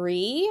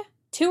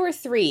 2 or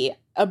 3,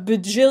 a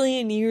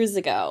bajillion years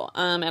ago.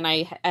 And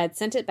I had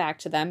sent it back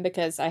to them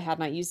because I had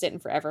not used it in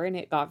forever and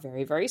it got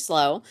very, very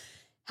slow.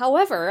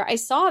 However, I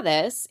saw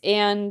this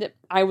and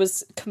I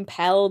was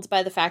compelled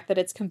by the fact that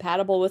it's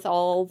compatible with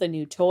all the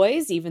new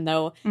toys, even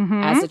though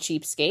as a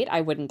cheapskate,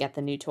 I wouldn't get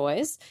the new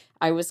toys.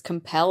 I was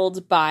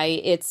compelled by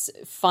its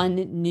fun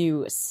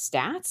new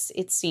stats.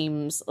 It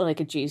seems like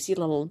a juicy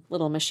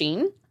little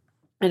machine.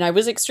 And I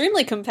was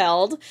extremely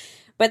compelled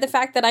by the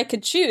fact that I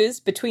could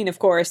choose between, of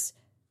course,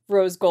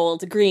 rose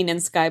gold, green,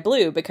 and sky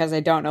blue, because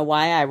I don't know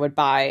why I would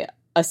buy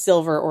a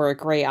silver or a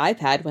gray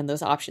iPad when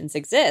those options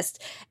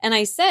exist. And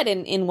I said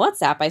in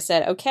WhatsApp, I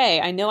said, okay,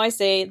 I know I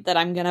say that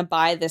I'm going to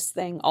buy this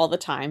thing all the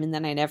time and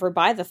then I never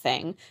buy the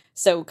thing.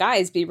 So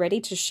guys, be ready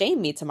to shame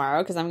me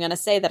tomorrow because I'm going to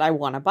say that I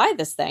want to buy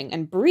this thing.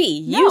 And Brie,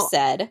 you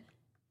said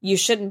you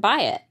shouldn't buy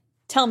it.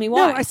 Tell me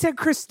why. No, I said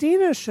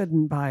Christina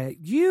shouldn't buy it.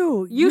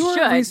 You should.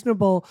 A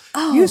reasonable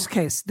use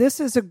case. This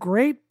is a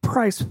great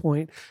price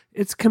point.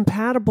 It's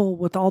compatible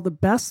with all the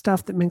best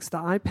stuff that makes the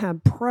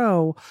iPad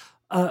Pro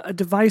a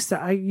device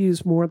that I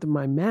use more than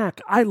my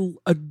Mac. I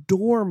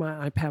adore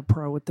my iPad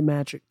Pro with the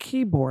Magic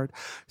Keyboard.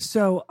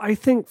 So I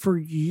think for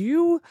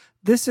you,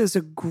 this is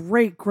a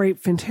great,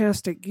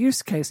 fantastic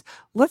use case.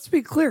 Let's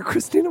be clear.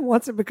 Christina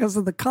wants it because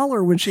of the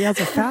color when she has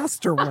a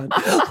faster one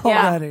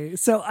already.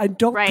 So I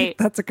don't think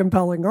that's a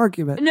compelling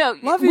argument. No,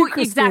 love you,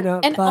 Christina.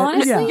 Exactly. And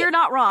honestly, you're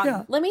not wrong.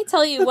 Yeah. Let me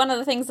tell you one of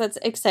the things that's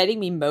exciting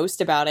me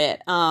most about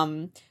it,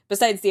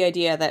 besides the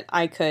idea that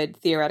I could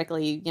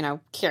theoretically,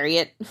 carry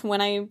it when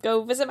I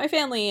go visit my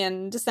family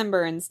in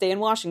December and stay in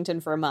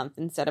Washington for a month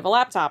instead of a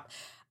laptop.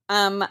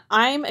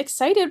 I'm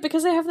excited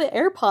because I have the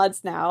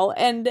AirPods now,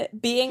 and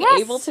being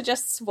able to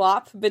just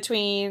swap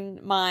between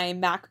my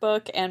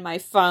MacBook and my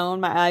phone,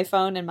 my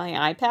iPhone and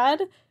my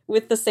iPad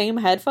with the same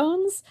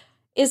headphones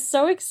is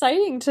so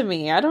exciting to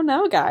me. I don't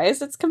know,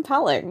 guys. It's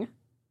compelling.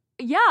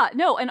 Yeah,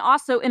 no, and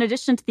also in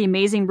addition to the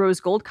amazing rose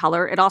gold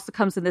color, it also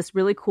comes in this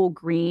really cool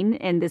green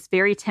and this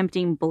very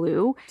tempting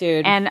blue.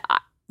 Dude. And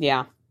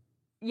yeah,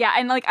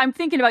 and I'm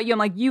thinking about you. I'm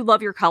like, you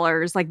love your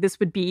colors. Like this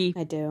would be.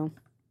 I do.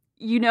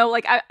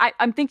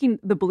 I'm thinking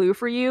the blue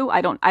for you. I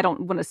don't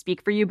want to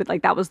speak for you, but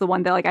that was the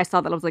one that I saw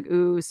that I was like,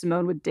 ooh,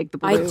 Simone would dig the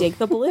blue. I dig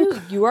the blue.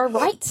 You are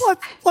right.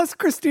 Plus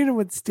Christina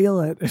would steal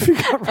it if you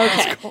got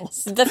rose gold.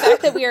 So the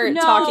fact that we are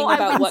talking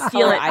about what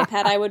color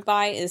iPad I would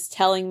buy is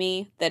telling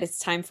me that it's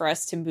time for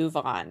us to move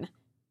on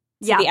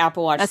to the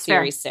Apple Watch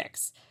Series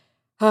 6.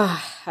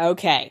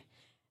 Okay.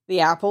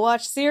 The Apple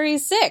Watch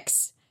Series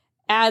 6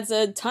 adds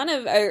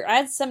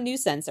some new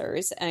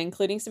sensors,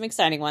 including some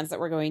exciting ones that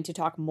we're going to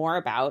talk more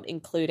about,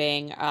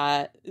 including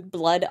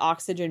blood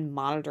oxygen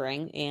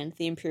monitoring and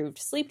the improved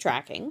sleep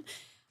tracking.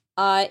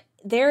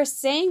 They're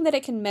saying that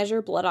it can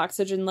measure blood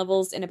oxygen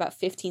levels in about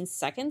 15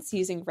 seconds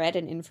using red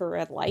and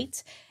infrared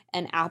light.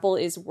 And Apple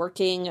is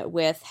working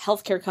with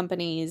healthcare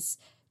companies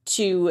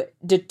to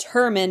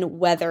determine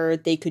whether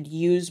they could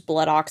use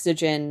blood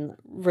oxygen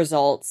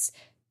results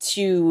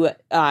to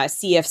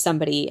see if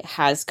somebody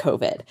has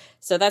COVID.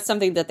 So that's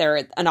something that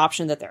an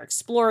option that they're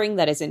exploring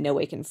that is in no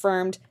way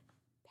confirmed.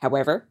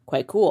 However,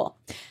 quite cool.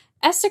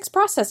 S6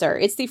 processor.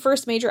 It's the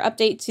first major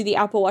update to the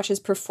Apple Watch's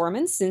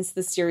performance since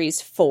the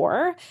Series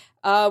 4.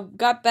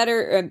 Got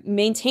better,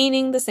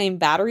 maintaining the same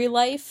battery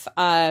life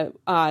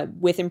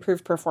with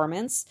improved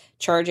performance,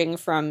 charging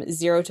from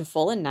 0 to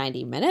full in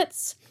 90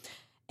 minutes.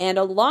 And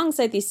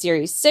alongside the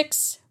Series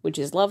 6, which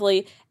is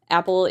lovely,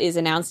 Apple is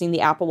announcing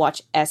the Apple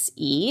Watch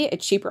SE, a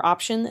cheaper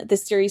option. The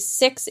Series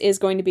 6 is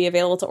going to be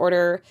available to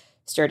order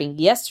starting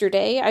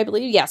yesterday, I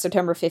believe. Yeah,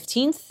 September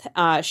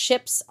 15th.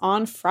 Ships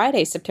on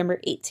Friday,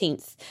 September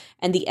 18th.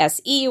 And the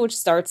SE, which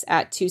starts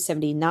at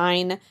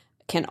 $279,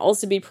 can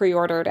also be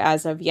pre-ordered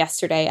as of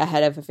yesterday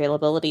ahead of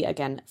availability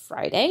again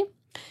Friday.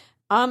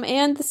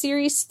 And the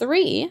Series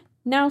 3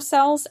 now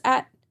sells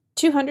at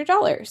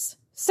 $200.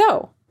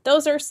 So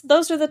those are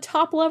the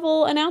top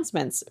level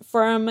announcements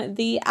from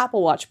the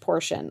Apple Watch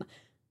portion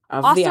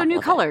of also the Apple new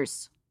event.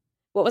 colors.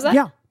 What was that?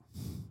 Yeah.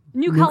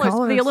 New colors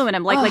for the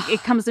aluminum. Like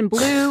it comes in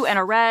blue and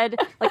a red.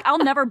 Like I'll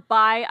never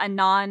buy a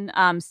non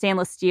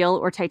stainless steel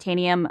or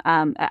titanium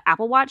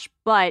Apple Watch,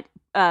 but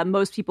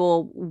most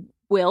people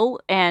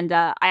will. And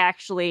I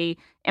actually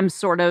am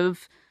sort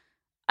of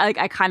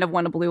I kind of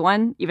want a blue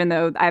one, even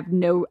though I have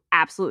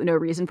absolutely no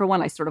reason for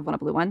one. I sort of want a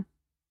blue one.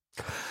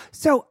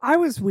 So I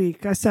was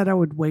weak. I said I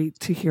would wait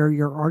to hear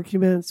your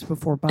arguments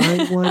before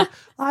buying one.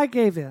 I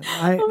gave in.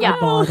 I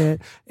bought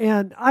it.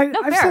 And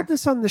I've said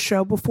this on the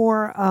show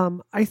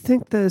before. I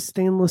think the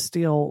stainless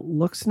steel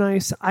looks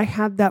nice. I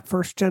had that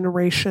first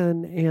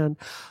generation, and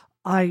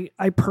I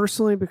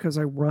personally, because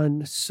I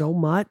run so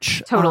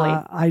much, totally.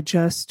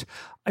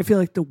 I feel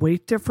like the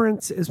weight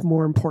difference is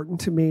more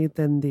important to me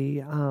than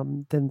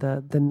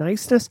the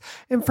niceness.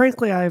 And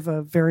frankly, I have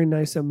a very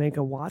nice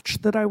Omega watch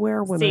that I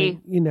wear when I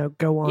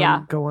go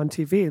on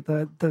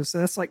TV.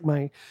 That's like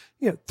my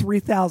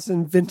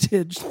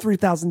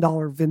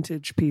 $3,000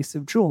 vintage piece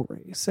of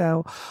jewelry.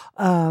 So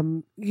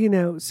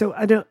so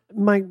I don't.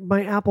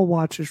 My Apple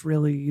Watch is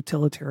really a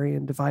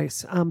utilitarian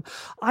device.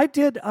 I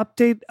did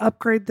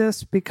upgrade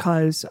this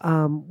because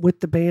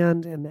with the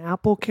band and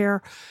Apple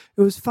Care,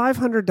 it was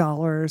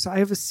 $500. I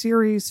have a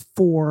Series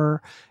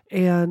 4,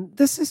 and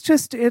this is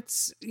just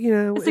it's a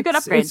good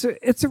upgrade.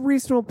 It's a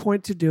reasonable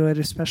point to do it,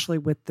 especially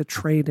with the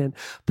trade-in.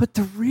 But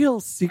the real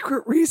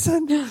secret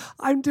reason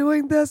I'm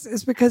doing this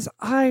is because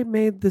I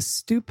made the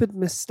stupid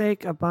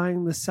mistake of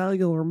buying the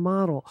cellular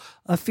model,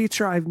 a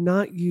feature I've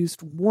not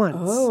used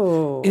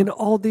once in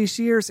all these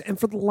years. And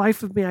for the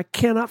life of me, I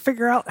cannot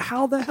figure out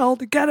how the hell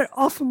to get it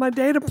off of my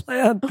data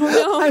plan.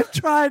 I've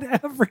tried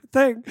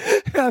everything.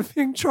 I'm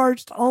being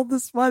charged all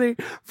this money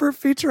for a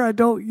feature I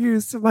don't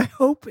use. So my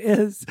hope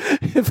is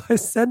if I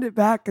send it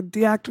back and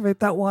deactivate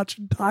that watch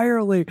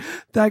entirely,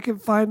 that I can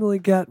finally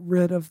get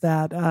rid of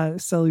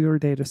that cellular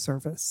data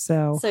service.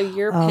 So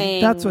you're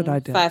paying that's what I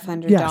did.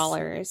 $500.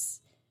 Yes.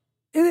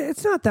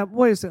 It's not that.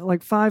 What is it?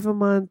 Like $5 a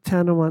month,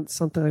 $10 a month,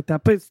 something like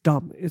that. But it's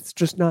dumb. It's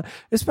just not,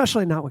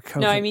 especially not with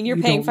COVID. No, I mean you're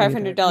paying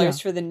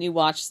 $500 for the new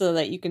watch so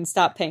that you can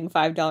stop paying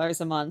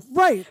 $5 a month.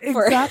 Right?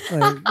 Exactly.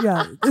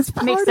 Yeah, it's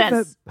part Makes sense.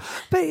 of it.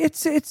 But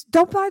it's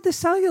don't buy the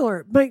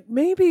cellular. But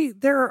maybe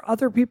there are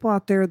other people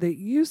out there that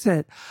use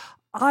it.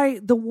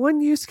 The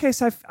one use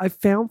case I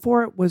found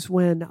for it was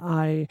when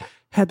I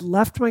had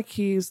left my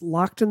keys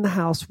locked in the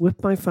house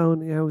with my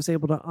phone, and I was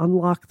able to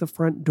unlock the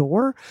front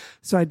door,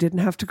 so I didn't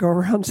have to go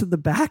around to the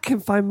back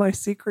and find my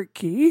secret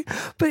key.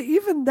 But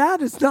even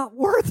that is not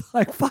worth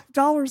like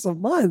 $5 a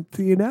month,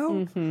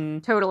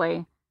 Mm-hmm.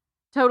 Totally.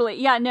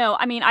 Yeah, no,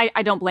 I mean,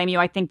 I don't blame you.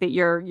 I think that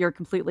you're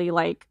completely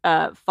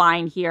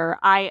fine here.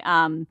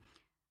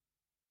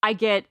 I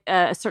get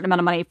a certain amount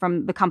of money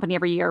from the company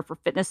every year for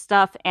fitness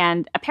stuff.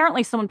 And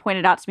apparently someone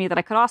pointed out to me that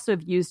I could also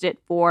have used it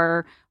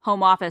for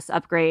home office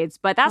upgrades,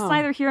 but that's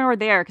neither here nor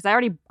there because I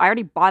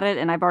already bought it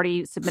and I've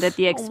already submitted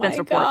the expense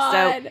report.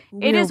 So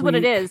it is what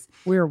it is.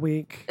 We're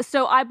weak.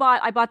 So I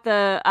bought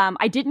the,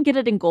 I didn't get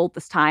it in gold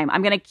this time.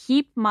 I'm going to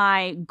keep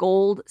my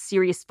gold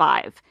Series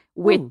 5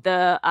 with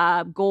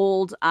the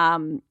gold,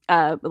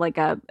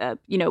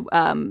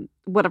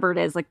 whatever it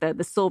is, like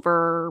the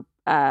silver,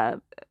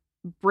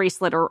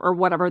 bracelet or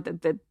whatever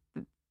the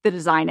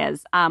design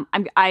is. I'm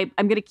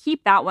going to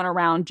keep that one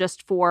around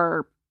just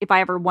for if I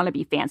ever want to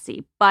be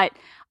fancy. But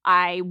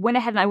I went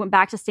ahead and I went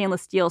back to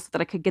stainless steel so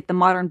that I could get the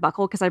modern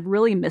buckle because I've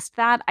really missed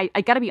that.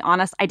 I got to be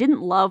honest, I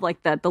didn't love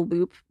like the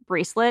loop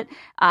bracelet.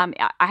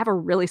 I have a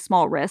really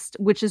small wrist,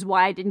 which is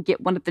why I didn't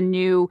get one of the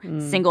new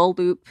single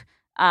loop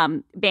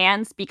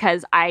bands,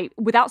 because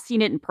without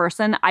seeing it in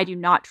person, I do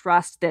not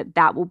trust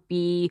that will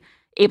be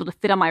able to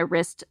fit on my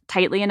wrist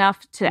tightly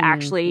enough to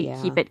actually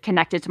keep it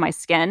connected to my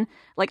skin.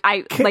 Can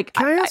I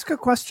ask a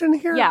question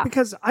here? Yeah.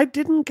 Because I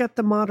didn't get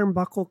the modern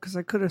buckle because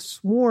I could have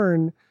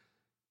sworn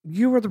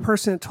you were the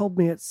person that told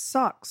me it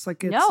sucks.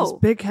 Like it's this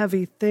big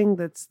heavy thing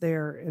that's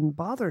there and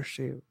bothers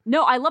you.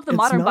 No, I love the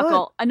modern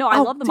buckle. No, I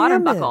love the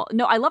modern buckle.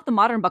 No, I love the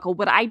modern buckle.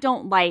 What I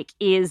don't like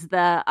is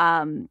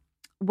the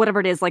whatever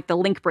it is, like the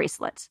link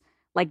bracelet.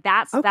 Like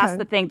that's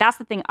the thing. That's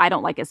the thing I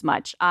don't like as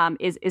much.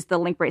 Is the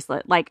link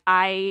bracelet. But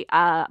I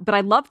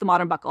love the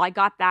modern buckle. I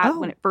got that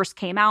when it first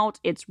came out.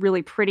 It's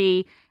really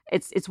pretty.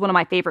 It's one of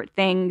my favorite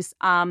things.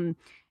 That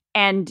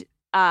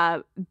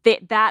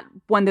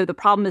one though, the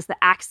problem is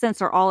the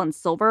accents are all in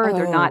silver.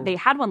 They're not. They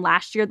had one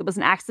last year that was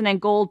an accent in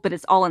gold, but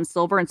it's all in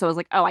silver. And so I was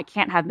like, I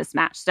can't have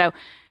mismatched. So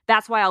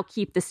that's why I'll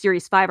keep the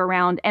Series 5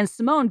 around. And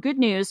Simone, good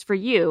news for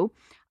you.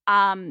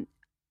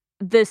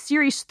 The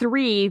Series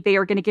 3, they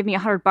are going to give me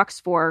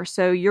 $100 for.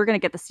 So you're going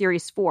to get the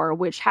Series 4,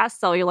 which has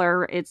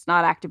cellular. It's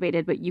not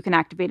activated, but you can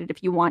activate it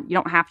if you want. You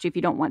don't have to if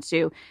you don't want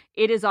to.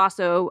 It is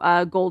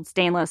also gold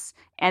stainless.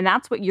 And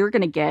that's what you're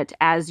going to get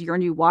as your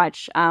new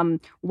watch.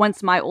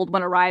 Once my old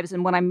one arrives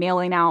and when I'm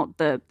mailing out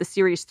the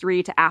Series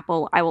 3 to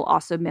Apple, I will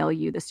also mail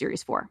you the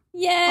Series 4.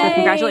 Yay! So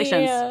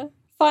congratulations.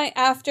 Fine.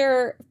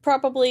 After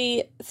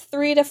probably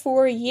 3 to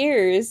 4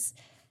 years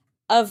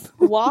of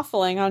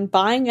waffling on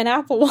buying an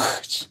Apple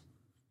Watch.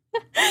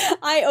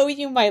 I owe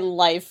you my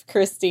life,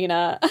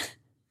 Christina.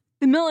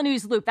 The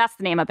Milanese Loop, that's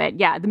the name of it.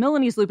 Yeah, the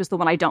Milanese Loop is the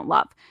one I don't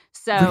love.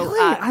 So really?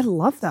 I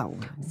love that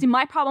one. See,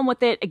 my problem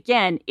with it,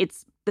 again,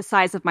 it's the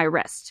size of my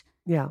wrist.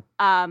 Yeah.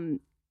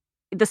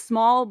 The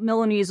small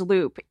Milanese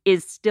Loop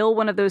is still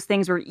one of those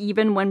things where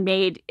even when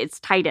made its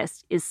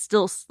tightest is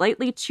still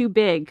slightly too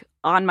big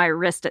on my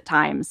wrist at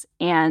times.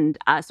 And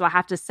so I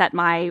have to set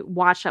my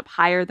watch up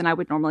higher than I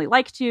would normally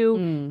like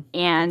to.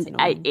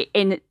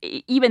 And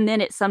even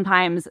then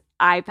sometimes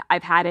I've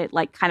had it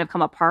like kind of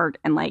come apart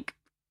and like,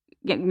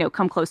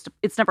 come close to,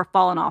 it's never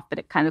fallen off, but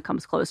it kind of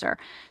comes closer.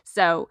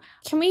 So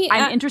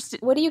I'm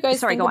interested. What do you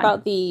guys think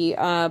about the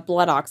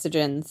blood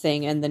oxygen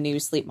thing and the new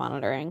sleep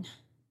monitoring?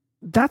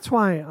 That's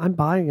why I'm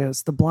buying it.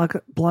 It's the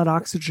blood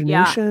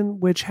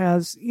oxygenation, which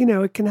has,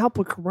 it can help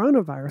with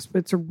coronavirus, but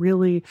it's a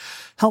really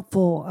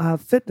helpful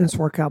fitness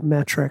workout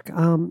metric.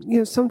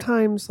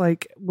 Sometimes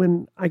like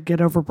when I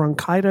get over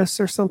bronchitis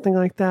or something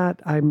like that,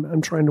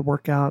 I'm trying to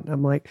work out. And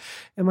I'm like,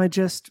 am I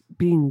just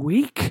being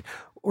weak?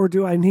 Or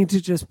do I need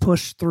to just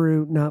push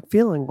through not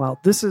feeling well?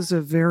 This is a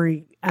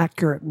very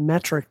accurate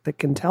metric that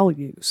can tell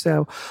you.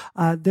 So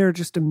they're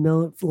just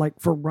like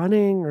for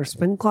running or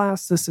spin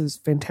class, this is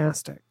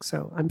fantastic.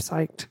 So I'm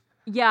psyched.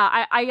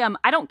 Yeah,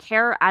 I don't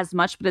care as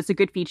much, but it's a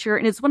good feature.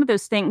 And it's one of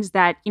those things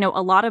that,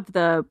 a lot of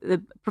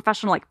the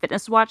professional like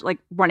fitness watch, like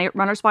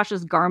runners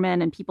watches,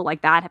 Garmin and people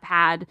like that have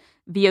had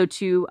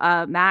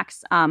VO2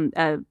 max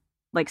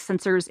like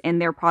sensors in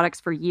their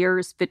products for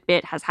years.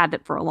 Fitbit has had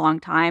it for a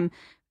long time.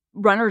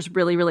 Runners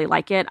really, really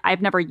like it.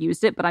 I've never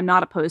used it, but I'm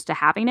not opposed to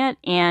having it.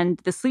 And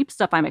the sleep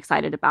stuff I'm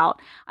excited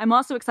about. I'm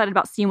also excited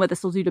about seeing what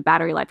this will do to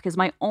battery life, because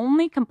my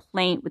only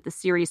complaint with the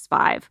Series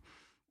 5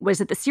 was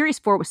that the Series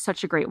 4 was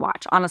such a great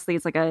watch. Honestly,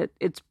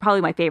 it's probably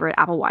my favorite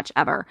Apple Watch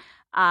ever.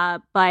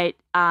 But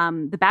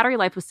the battery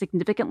life was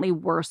significantly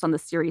worse on the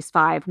Series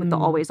 5 with the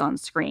always-on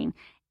screen.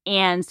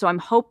 And so I'm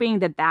hoping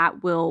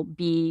that will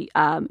be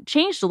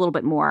changed a little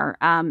bit more.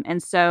 But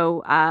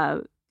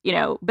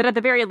at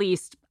the very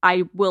least,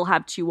 I will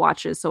have 2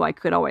 watches, so I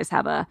could always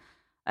have a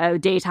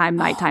daytime,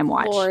 nighttime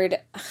watch. Lord.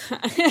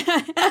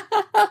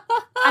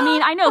 I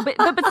mean, I know, but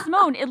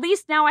Simone, at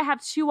least now I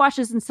have 2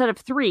 watches instead of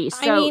 3.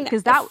 So,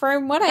 because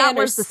from what I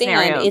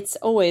understand, it's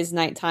always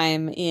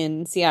nighttime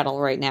in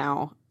Seattle right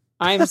now.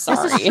 I'm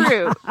sorry. This is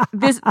true.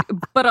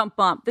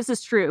 This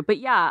is true. But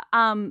yeah,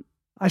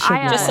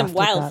 just some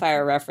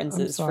wildfire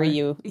references for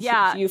you,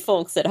 you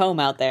folks at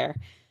home out there.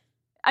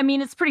 I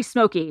mean, it's pretty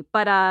smoky,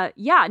 but I'm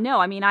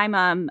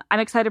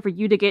excited for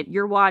you to get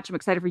your watch. I'm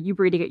excited for you,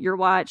 Brie, to get your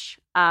watch.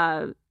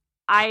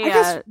 I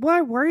guess what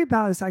I worry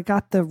about is I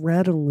got the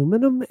red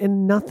aluminum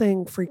and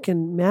nothing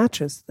freaking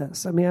matches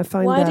this. I mean, I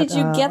find why that, did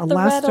you get the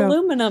red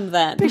aluminum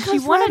then?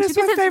 Because red is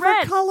my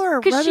favorite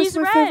color. Red is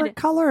my favorite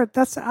color.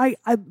 That's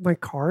my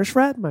car is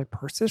red. My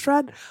purse is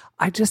red.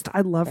 I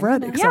love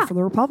red, except for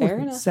the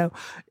Republicans. So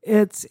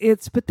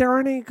but there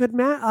aren't any good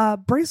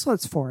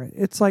bracelets for it.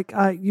 It's like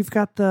you've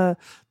got the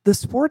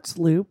sports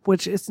loop,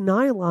 which is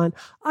nylon.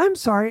 I'm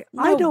sorry,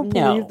 I don't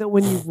believe that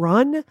when you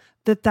run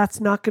that's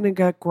not going to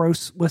get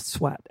gross with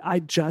sweat. I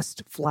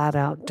just flat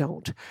out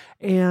don't.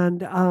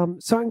 And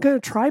so I'm going to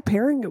try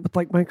pairing it with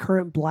like my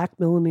current black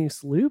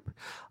Milanese loop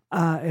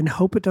and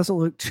hope it doesn't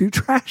look too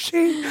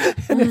trashy.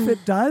 And if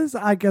it does,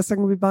 I guess I'm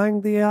going to be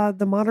buying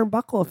the modern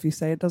buckle if you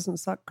say it doesn't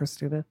suck,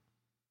 Christina.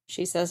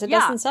 She says it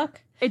doesn't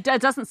suck. It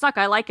doesn't suck.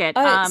 I like it.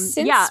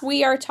 Since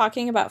we are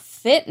talking about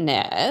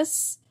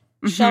fitness,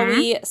 shall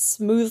we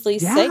smoothly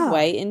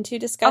segue into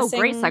discussing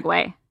great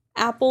segue.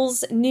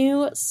 Apple's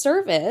new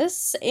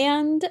service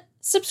and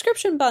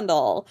subscription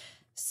bundle?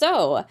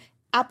 So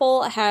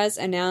Apple has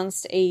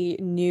announced a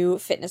new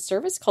fitness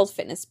service called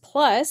Fitness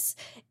Plus.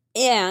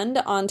 And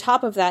on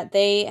top of that,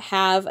 they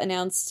have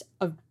announced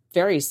a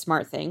very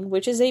smart thing,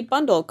 which is a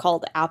bundle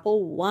called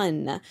Apple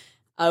One,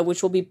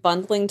 which will be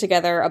bundling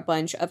together a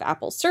bunch of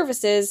Apple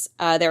services.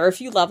 There are a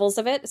few levels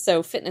of it.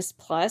 So Fitness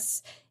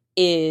Plus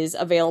is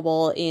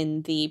available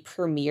in the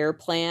Premier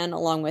plan,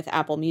 along with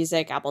Apple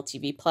Music, Apple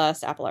TV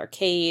Plus, Apple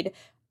Arcade,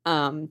 2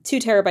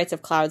 terabytes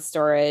of cloud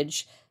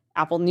storage,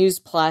 Apple News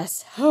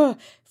Plus for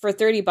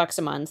 $30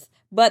 a month.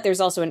 But there's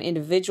also an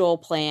individual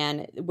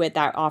plan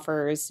that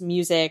offers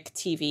music,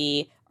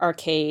 TV,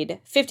 arcade,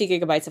 50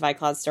 gigabytes of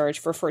iCloud storage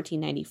for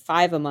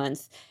 $14.95 a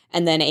month,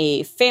 and then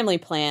a family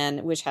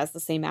plan, which has the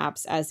same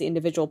apps as the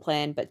individual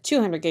plan, but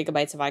 200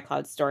 gigabytes of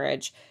iCloud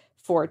storage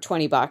for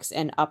 $20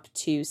 and up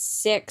to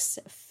 6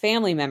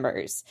 family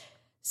members.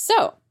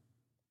 So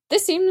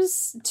this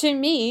seems to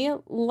me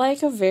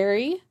like a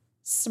very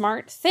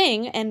smart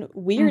thing, and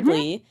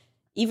weirdly,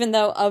 even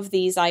though of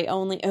these I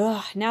only,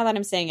 now that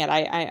I'm saying it,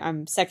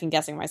 I'm second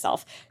guessing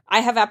myself. I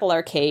have Apple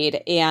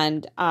Arcade,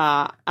 and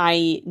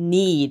I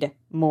need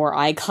more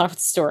iCloud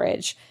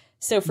storage.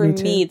 So for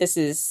me, this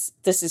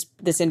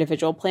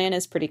individual plan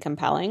is pretty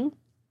compelling.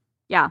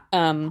 Yeah.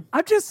 I'm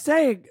just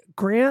saying,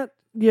 Grant,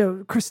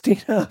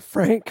 Christina,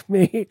 Frank,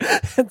 me,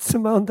 and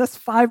Simone, that's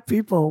 5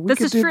 people.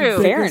 This is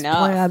true. Fair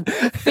enough.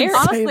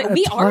 Honestly,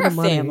 we are a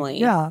family.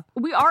 Yeah.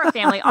 We are a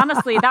family.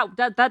 Honestly,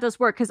 that does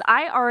work, because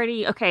I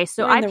already,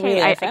 so I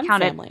pay, I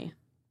counted. Family.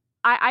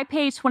 I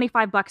pay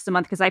 $25 a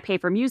month because I pay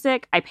for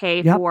music. I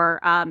pay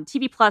for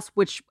TV Plus,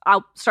 which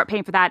I'll start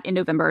paying for that in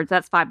November.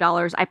 That's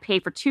 $5. I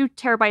pay for 2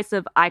 terabytes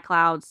of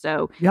iCloud,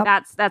 so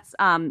that's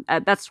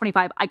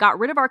 $25. I got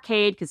rid of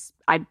Arcade because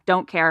I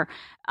don't care.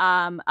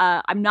 I'm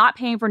not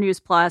paying for News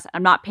Plus.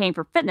 I'm not paying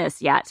for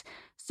Fitness yet.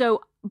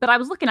 So, but I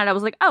was looking at it. I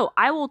was like, oh,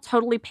 I will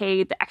totally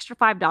pay the extra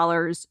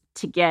 $5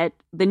 to get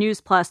the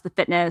News Plus, the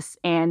Fitness,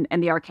 and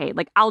the Arcade.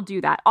 Like, I'll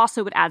do that.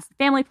 Also, it adds the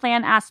family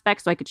plan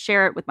aspect, so I could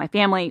share it with my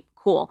family.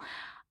 Cool.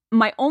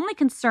 My only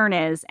concern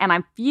is, and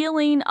I'm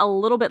feeling a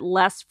little bit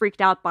less freaked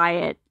out by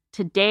it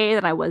today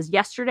than I was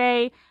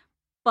yesterday,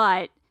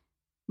 but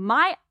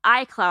my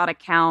iCloud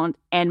account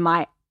and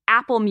my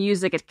Apple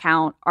Music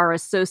account are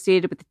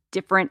associated with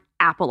different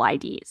Apple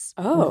IDs.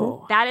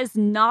 Oh. That is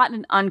not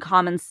an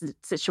uncommon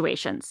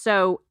situation.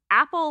 So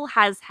Apple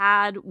has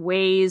had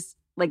ways,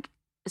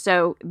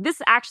 so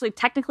this actually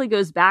technically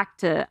goes back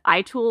to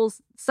iTools.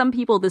 Some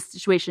people, this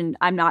situation,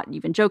 I'm not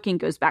even joking,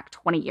 goes back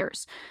 20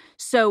 years.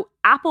 So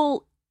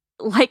Apple,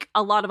 like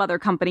a lot of other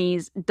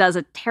companies, does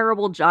a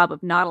terrible job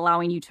of not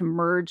allowing you to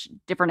merge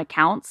different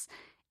accounts.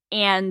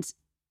 And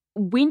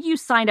when you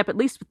signed up, at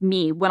least with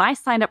me, when I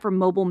signed up for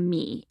Mobile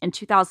Me in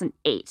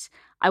 2008,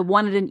 I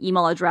wanted an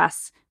email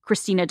address,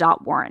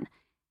 Christina.Warren.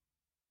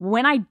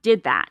 When I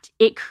did that,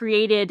 it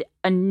created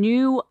a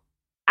new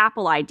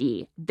Apple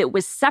ID that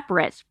was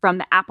separate from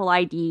the Apple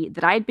ID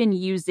that I had been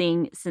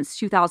using since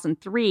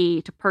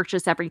 2003 to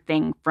purchase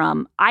everything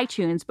from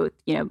iTunes, both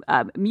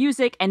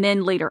music and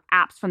then later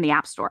apps from the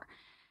App Store.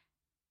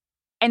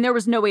 And there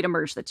was no way to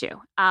merge the two.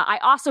 I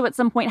also at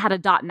some point had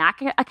a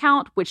 .Mac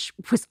account, which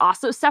was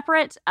also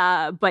separate,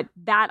 but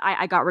that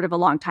I got rid of a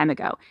long time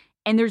ago.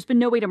 And there's been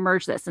no way to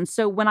merge this. And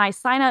so when I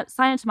sign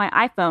into my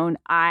iPhone,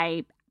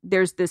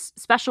 there's this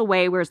special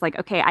way where it's like,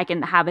 okay, I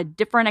can have a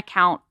different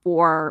account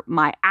for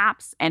my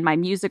apps and my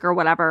music or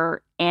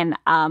whatever, and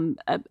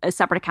a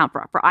separate account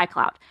for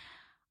iCloud.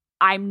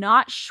 I'm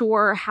not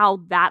sure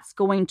how that's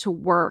going to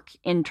work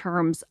in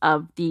terms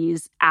of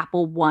these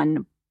Apple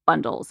One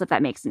bundles, if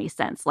that makes any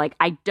sense. Like,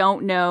 I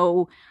don't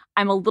know.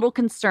 I'm a little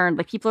concerned.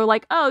 Like, people are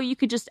like, oh, you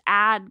could just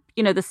add,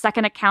 the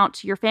second account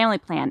to your family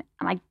plan.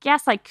 And I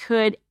guess I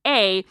could.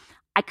 A,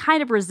 I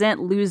kind of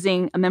resent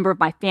losing a member of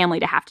my family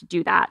to have to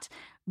do that.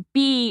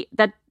 B,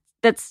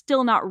 that's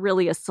still not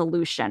really a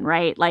solution,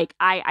 right? Like,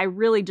 I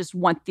really just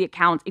want the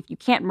accounts. If you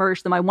can't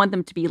merge them, I want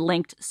them to be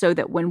linked so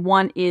that when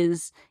one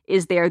is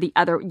there, the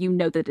other,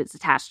 that it's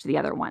attached to the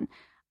other one.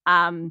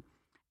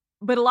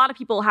 But a lot of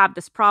people have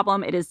this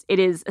problem. It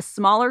is a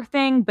smaller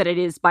thing, but it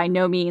is by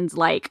no means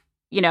like,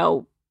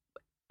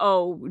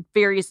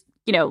 various,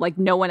 like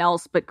no one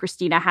else but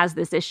Christina has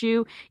this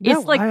issue.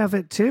 It's I have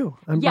it too.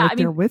 I'm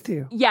there with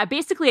you. Yeah,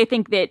 basically, I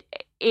think that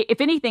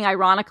if anything,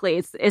 ironically,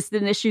 it's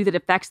an issue that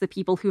affects the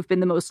people who've been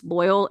the most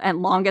loyal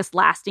and longest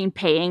lasting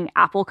paying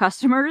Apple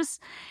customers.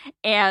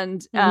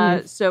 And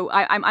so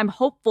I'm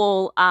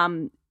hopeful.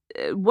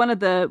 One of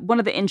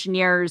the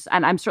engineers,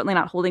 and I'm certainly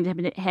not holding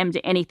him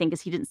to anything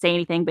because he didn't say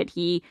anything, but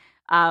he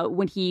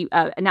when he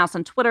announced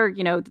on Twitter,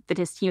 that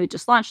his team had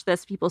just launched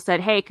this, people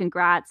said, hey,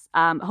 congrats.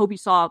 Hope you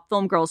saw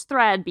Film Girl's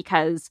thread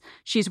because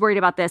she's worried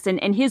about this.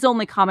 And his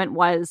only comment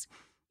was,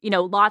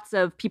 lots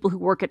of people who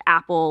work at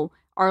Apple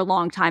are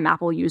longtime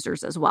Apple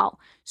users as well.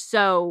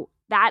 So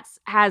that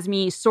has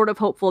me sort of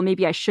hopeful.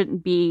 Maybe I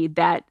shouldn't be,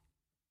 that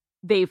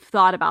they've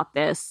thought about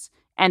this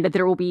and that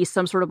there will be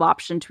some sort of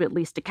option to at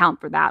least account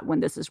for that when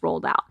this is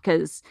rolled out.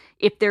 Because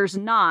if there's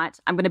not,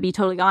 I'm going to be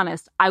totally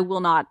honest, I will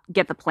not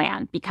get the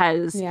plan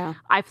because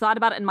I've thought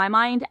about it in my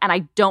mind and I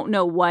don't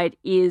know what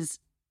is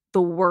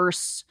the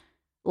worst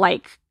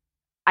like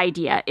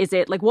idea? Is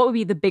it like, what would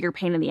be the bigger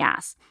pain in the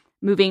ass?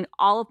 Moving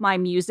all of my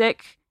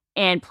music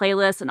and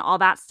playlists and all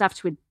that stuff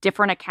to a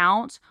different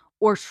account,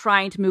 or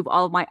trying to move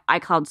all of my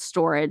iCloud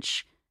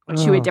storage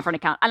to a different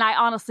account? And I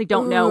honestly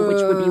don't know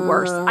which would be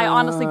worse. I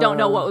honestly don't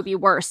know what would be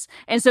worse.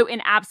 And so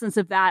in absence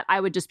of that, I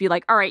would just be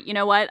like, all right, you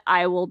know what?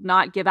 I will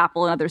not give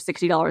Apple another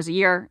 $60 a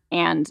year.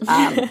 And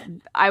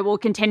I will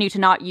continue to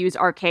not use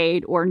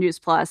Arcade or News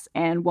Plus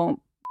and won't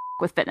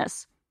with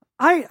fitness.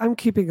 I'm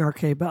keeping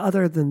Arcade, but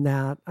other than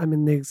that, I'm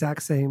in the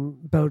exact same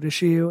boat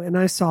as you. And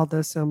I saw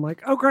this and I'm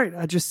like, oh, great.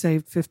 I just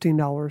saved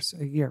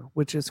 $15 a year,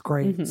 which is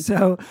great. Mm-hmm.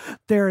 So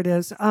there it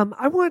is.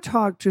 I want to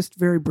talk just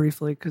very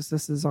briefly, because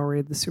this is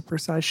already the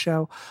supersized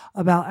show,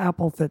 about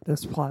Apple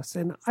Fitness Plus.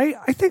 And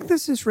I think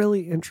this is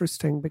really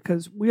interesting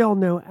because we all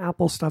know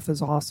Apple stuff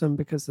is awesome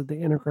because of the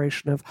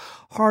integration of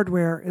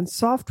hardware and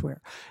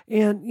software.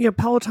 And,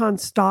 Peloton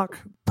stock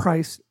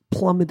price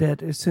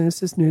plummeted as soon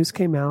as this news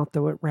came out,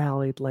 though it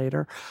rallied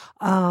later.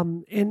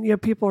 And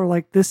people are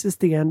like, this is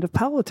the end of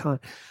Peloton.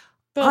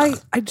 Ugh,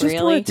 I just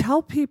really? want to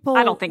tell people,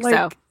 I don't think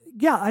so.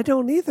 Yeah, I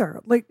don't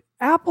either. Like,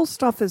 Apple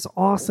stuff is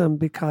awesome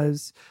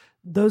because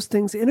those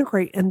things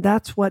integrate, and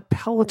that's what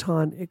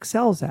Peloton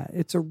excels at.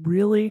 It's a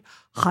really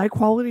high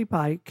quality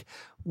bike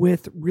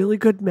with really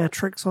good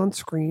metrics on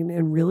screen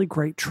and really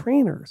great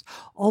trainers.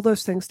 All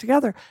those things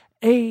together.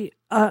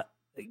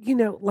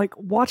 Like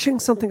watching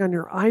something on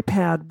your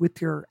iPad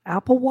with your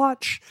Apple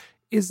Watch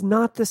is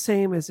not the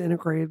same as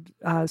integrated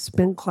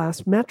spin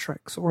class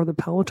metrics or the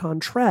Peloton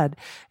Tread.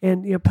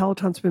 And,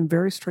 Peloton's been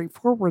very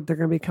straightforward. They're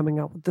going to be coming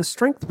out with the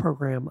strength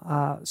program,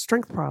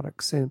 strength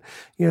products soon.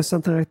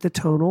 Something like the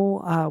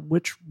Tonal,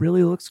 which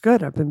really looks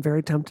good. I've been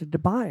very tempted to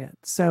buy it.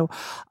 So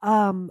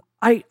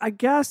I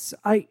guess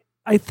I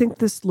think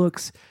this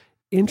looks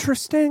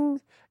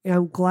interesting. And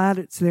I'm glad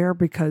it's there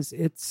because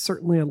it's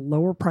certainly a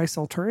lower price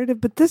alternative.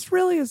 But this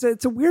really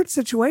it's a weird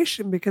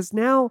situation because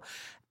now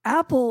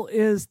Apple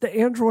is the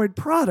Android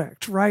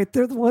product, right?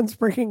 They're the ones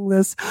bringing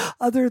this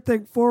other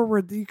thing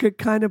forward that you could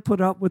kind of put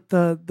up with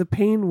the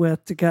pain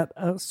with to get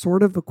a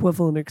sort of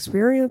equivalent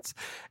experience.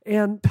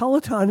 And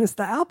Peloton is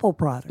the Apple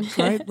product,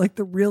 right? Like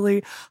the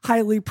really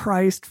highly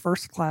priced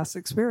first class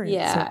experience.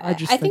 Yeah,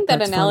 So I think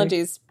that analogy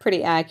is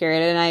pretty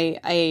accurate. And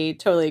I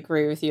totally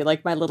agree with you.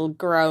 Like my little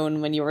groan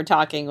when you were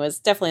talking was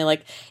definitely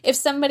like, if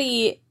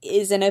somebody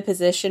is in a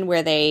position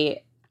where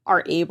they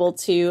are able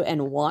to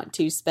and want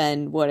to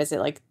spend, what is it,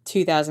 like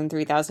 $2,000,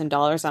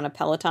 $3,000 on a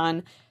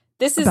Peloton,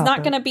 this is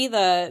not going to be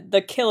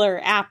the killer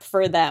app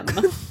for them.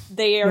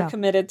 They are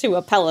committed to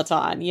a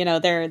Peloton.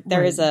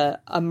 There is a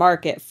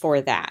market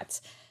for that.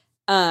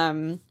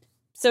 And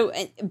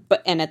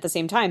at the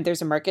same time,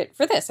 there's a market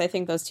for this. I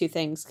think those two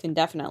things can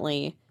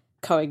definitely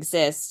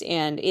coexist.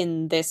 And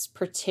in this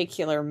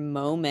particular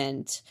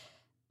moment,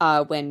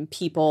 when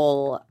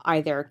people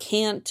either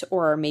can't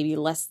or are maybe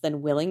less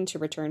than willing to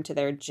return to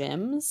their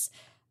gyms,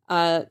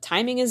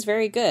 timing is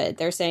very good.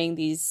 They're saying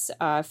these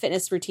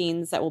fitness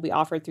routines that will be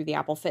offered through the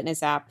Apple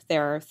Fitness app,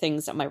 there are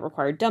things that might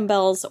require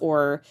dumbbells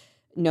or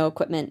no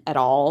equipment at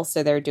all.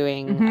 So they're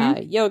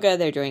doing yoga,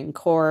 they're doing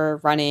core,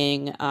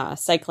 running,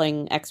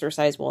 cycling,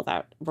 exercise. Well,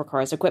 that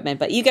requires equipment,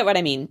 but you get what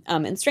I mean.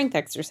 And strength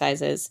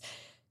exercises.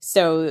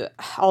 So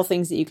all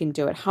things that you can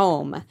do at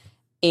home.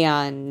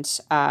 And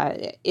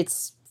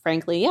it's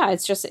frankly,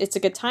 it's a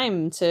good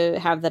time to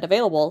have that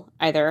available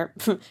either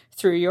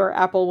through your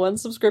Apple One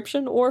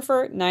subscription or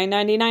for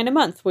 $9.99 a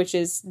month, which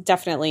is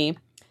definitely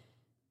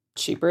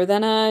cheaper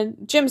than a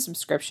gym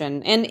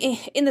subscription. And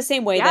in the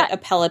same way that a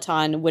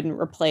Peloton wouldn't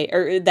replace,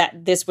 or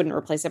that this wouldn't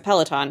replace a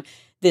Peloton,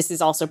 this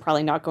is also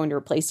probably not going to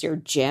replace your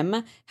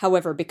gym.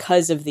 However,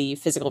 because of the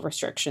physical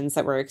restrictions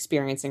that we're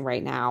experiencing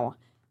right now,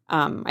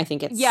 I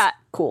think it's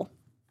cool.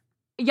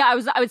 Yeah,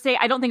 I would say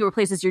I don't think it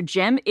replaces your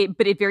gym,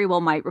 but it very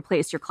well might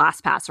replace your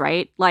ClassPass,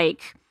 right?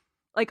 Like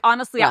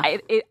honestly,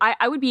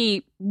 I would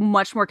be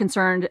much more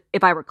concerned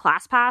if I were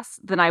ClassPass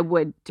than I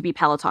would to be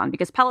Peloton,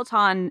 because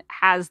Peloton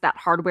has that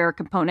hardware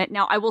component.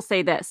 Now, I will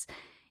say this.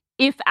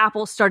 If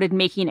Apple started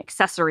making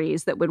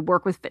accessories that would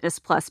work with Fitness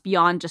Plus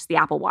beyond just the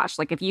Apple Watch,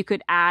 like if you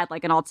could add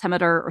like an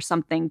altimeter or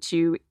something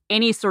to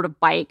any sort of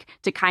bike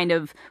to kind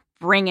of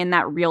bring in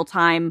that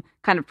real-time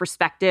kind of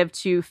perspective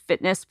to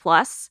Fitness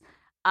Plus,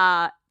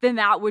 then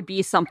that would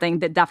be something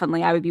that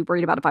definitely I would be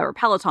worried about if I were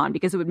Peloton,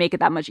 because it would make it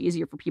that much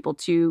easier for people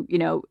to,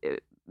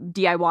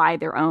 DIY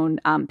their own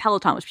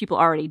Peloton, which people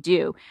already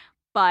do.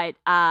 But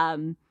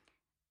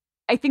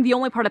I think the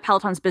only part of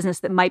Peloton's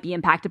business that might be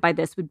impacted by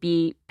this would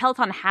be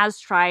Peloton has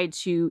tried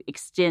to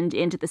extend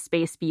into the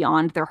space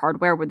beyond their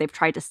hardware, where they've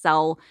tried to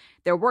sell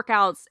their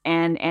workouts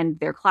and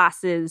their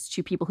classes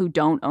to people who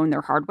don't own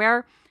their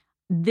hardware.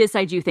 This,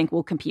 I do think,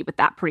 will compete with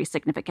that pretty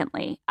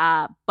significantly.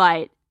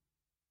 But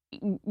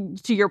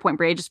to your point,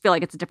 Brie, I just feel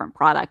like it's a different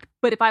product.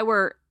 But if I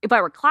were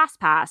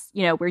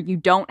ClassPass, where you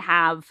don't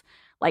have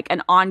like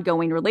an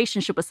ongoing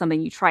relationship with something,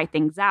 you try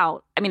things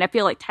out. I mean, I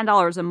feel like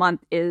 $10 a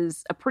month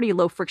is a pretty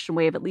low friction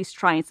way of at least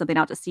trying something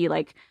out to see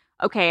like,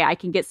 okay, I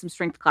can get some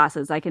strength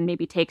classes. I can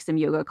maybe take some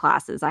yoga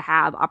classes. I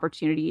have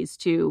opportunities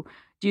to,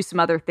 do some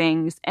other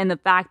things. And the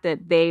fact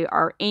that they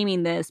are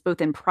aiming this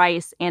both in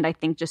price and I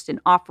think just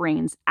in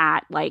offerings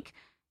at like,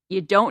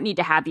 you don't need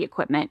to have the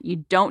equipment. You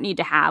don't need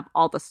to have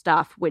all the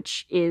stuff,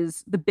 which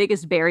is the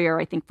biggest barrier,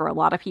 I think, for a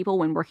lot of people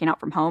when working out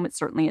from home. It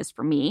certainly is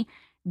for me.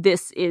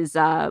 This is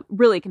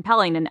really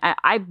compelling. And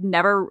I've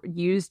never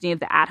used any of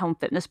the at-home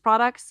fitness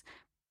products,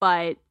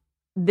 but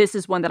this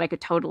is one that I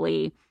could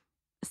totally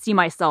see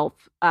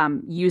myself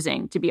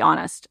using, to be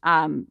honest,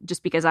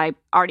 just because I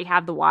already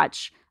have the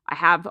watch. I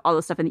have all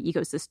the stuff in the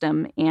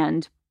ecosystem,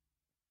 and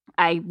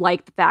I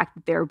like the fact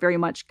that they're very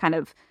much kind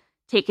of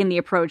taking the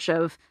approach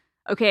of,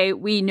 okay,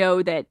 we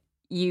know that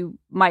you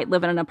might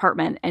live in an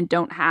apartment and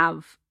don't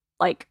have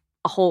like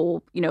a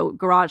whole,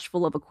 garage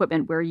full of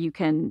equipment where you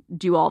can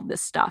do all of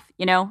this stuff,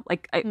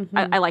 like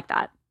I like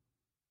that.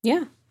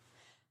 Yeah.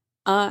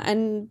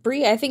 And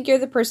Brie, I think you're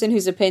the person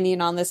whose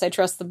opinion on this I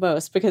trust the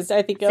most, because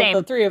I think Same.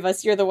 of the three of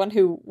us, you're the one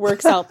who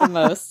works out the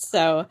most.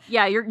 So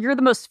yeah, you're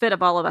the most fit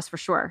of all of us for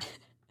sure.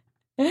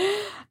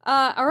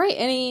 All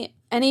right.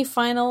 Any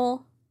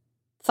final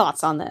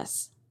thoughts on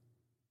this?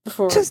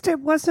 Just,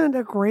 it wasn't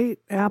a great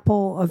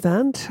Apple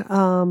event. It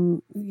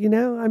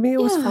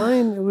was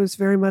fine. It was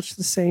very much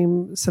the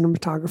same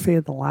cinematography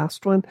of the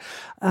last one.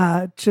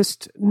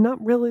 Just not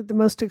really the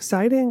most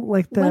exciting,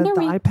 like the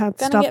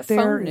iPad stuff get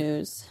there. Phone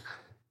news?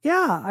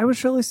 Yeah, I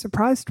was really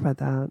surprised by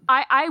that.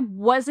 I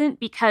wasn't,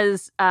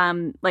 because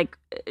like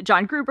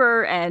John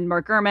Gruber and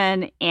Mark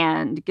Gurman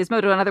and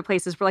Gizmodo and other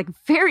places were like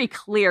very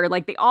clear.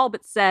 Like they all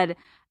but said,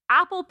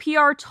 Apple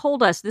PR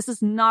told us this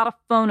is not a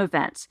phone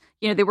event.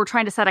 They were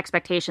trying to set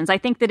expectations. I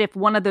think that if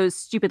one of those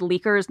stupid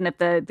leakers and if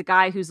the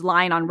guy who's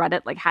lying on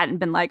Reddit like hadn't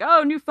been like,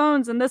 oh, new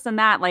phones and this and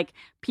that, like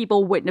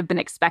people wouldn't have been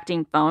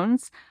expecting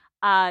phones.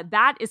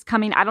 That is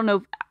coming. I don't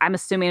know. I'm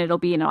assuming it'll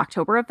be an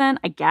October event.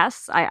 I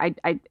guess. I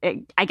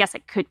guess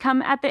it could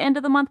come at the end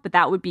of the month, but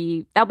that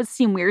would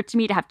seem weird to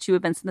me to have two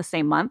events in the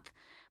same month.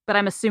 But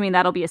I'm assuming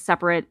that'll be a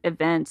separate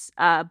event.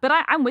 But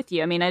I'm with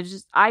you. I mean, I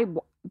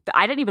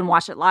didn't even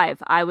watch it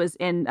live. I was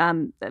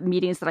in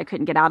meetings that I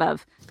couldn't get out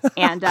of.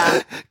 And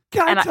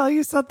can I tell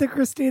you something,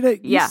 Christina?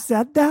 You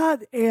said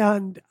that,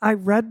 and I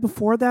read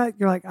before that,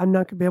 you're like, I'm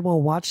not going to be able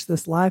to watch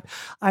this live.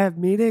 I have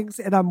meetings,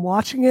 and I'm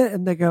watching it,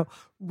 and they go,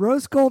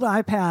 rose gold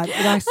iPad.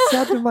 And I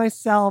said to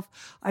myself,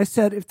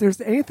 if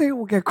there's anything that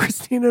will get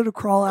Christina to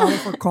crawl out of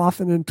her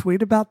coffin and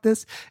tweet about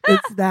this,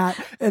 it's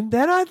that. And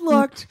then I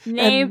looked,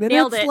 and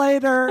minutes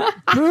later,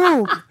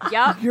 boom,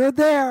 you're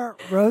there,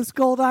 rose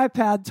gold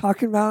iPad,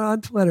 talking about it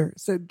on Twitter.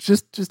 So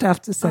just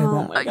have to say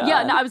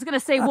that. I was going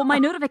to say, well, my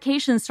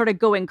notifications started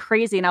going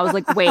crazy, and I was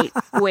like,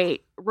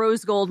 wait,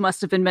 rose gold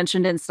must have been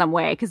mentioned in some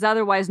way, because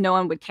otherwise no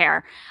one would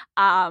care.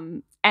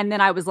 And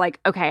then I was like,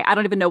 okay, I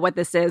don't even know what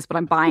this is, but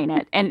I'm buying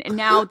it. And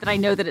now that I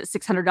know that it's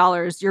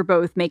 $600, you're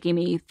both making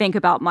me think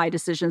about my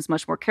decisions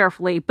much more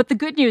carefully. But the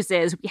good news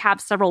is we have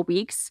several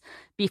weeks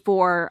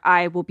before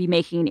I will be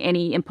making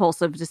any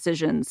impulsive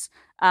decisions.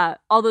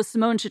 Although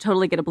Simone should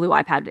totally get a blue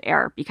iPad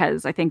Air,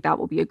 because I think that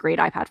will be a great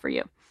iPad for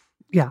you.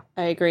 Yeah.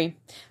 I agree.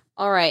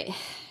 All right.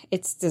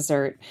 It's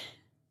dessert.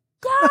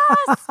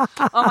 Yes!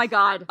 Oh my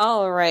God.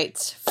 All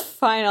right.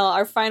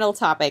 Our final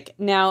topic.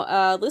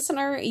 Now,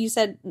 listener, you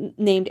said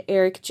named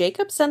Eric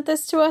Jacobs sent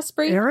this to us,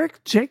 Brie?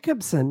 Eric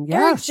Jacobson,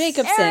 yes. Eric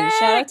Jacobson.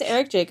 Shout out to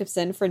Eric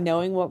Jacobson for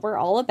knowing what we're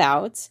all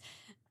about.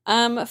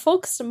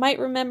 Folks might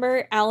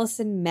remember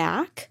Allison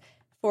Mack,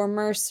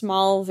 former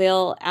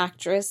Smallville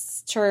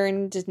actress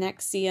turned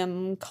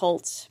NXIVM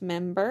cult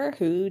member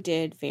who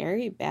did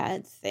very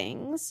bad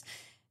things.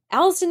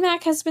 Allison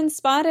Mack has been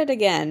spotted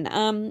again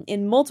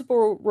in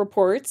multiple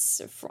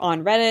reports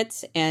on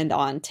Reddit and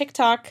on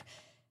TikTok.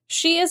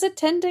 She is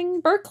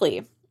attending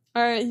Berkeley,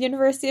 or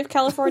University of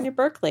California,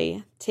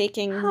 Berkeley,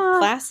 taking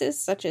classes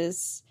such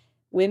as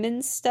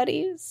women's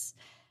studies.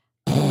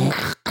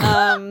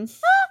 And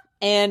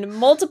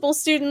multiple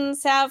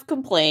students have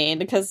complained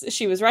because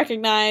she was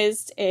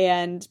recognized,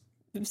 and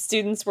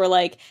students were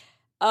like,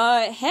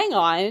 hang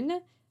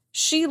on,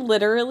 she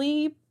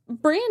literally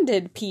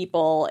branded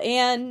people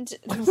and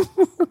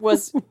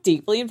was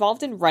deeply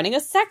involved in running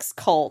a sex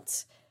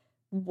cult.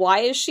 Why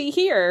is she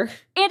here?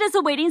 And is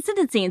awaiting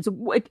sentencing.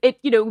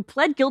 It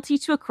pled guilty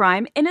to a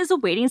crime and is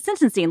awaiting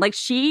sentencing.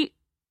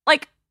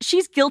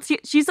 She's guilty.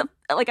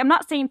 I'm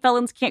not saying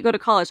felons can't go to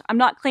college. I'm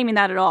not claiming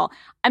that at all.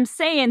 I'm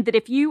saying that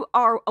if you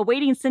are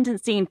awaiting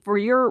sentencing for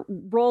your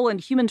role in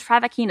human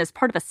trafficking as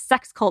part of a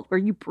sex cult where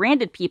you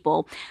branded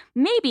people,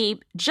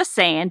 maybe, just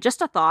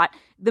a thought,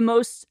 the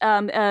most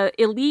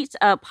elite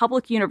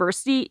public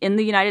university in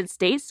the United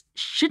States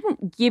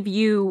shouldn't give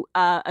you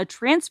a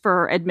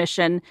transfer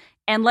admission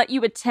and let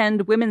you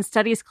attend women's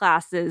studies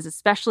classes,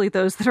 especially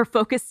those that are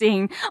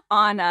focusing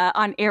on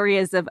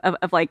areas of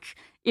like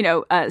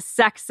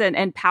sex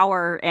and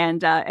power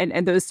and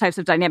those types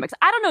of dynamics.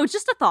 I don't know.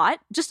 Just a thought.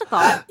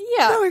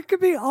 Yeah. No, it could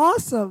be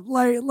awesome.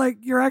 Like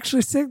you're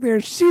actually sitting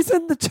there. She's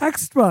in the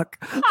textbook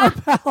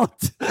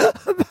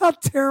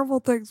about terrible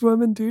things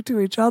women do to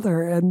each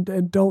other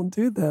and don't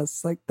do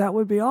this. Like that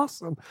would be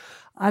awesome.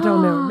 I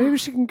don't know. Maybe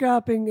she can go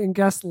up and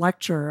guest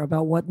lecture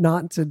about what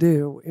not to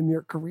do in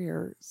your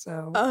career.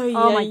 So,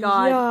 oh my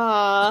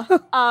God.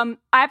 Yeah.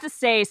 I have to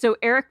say, so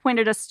Eric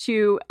pointed us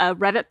to a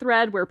Reddit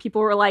thread where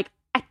people were like,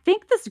 I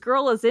think this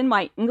girl is in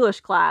my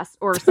English class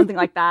or something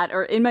like that,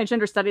 or in my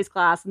gender studies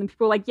class. And then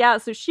people were like, yeah,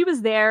 so she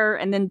was there.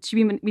 And then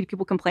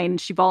people complained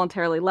and she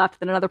voluntarily left.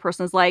 Then another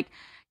person was like,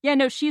 yeah,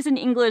 no, she's in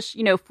English,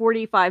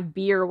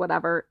 45B or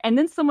whatever. And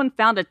then someone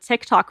found a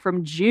TikTok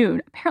from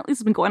June. Apparently, this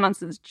has been going on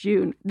since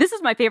June. This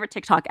is my favorite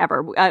TikTok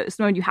ever.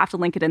 Simone, you have to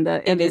link it in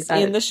the in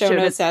the show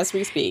notes as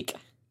we speak.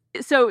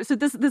 So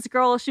this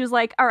girl, she was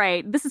like, all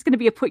right, this is going to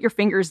be a put your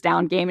fingers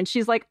down game. And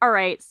she's like, all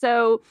right,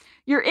 so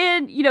you're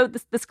in,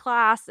 this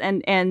class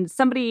and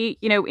somebody,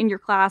 in your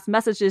class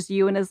messages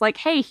you and is like,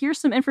 hey, here's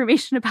some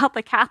information about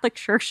the Catholic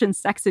Church and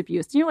sex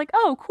abuse. And you're like,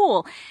 oh,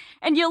 cool.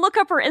 And you look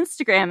up her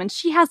Instagram and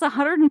she has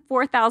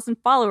 104,000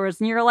 followers.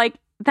 And you're like,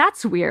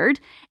 that's weird.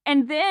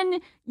 And then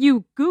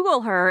you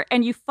Google her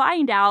and you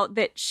find out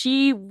that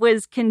she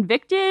was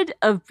convicted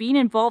of being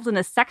involved in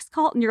a sex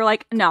cult. And you're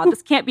like, no,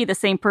 this can't be the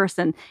same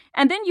person.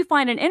 And then you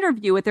find an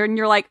interview with her and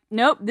you're like,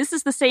 nope, this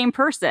is the same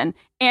person.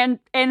 And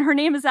her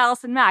name is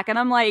Allison Mack. And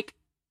I'm like,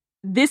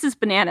 this is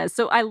bananas.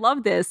 So I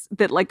love this,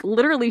 that like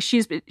literally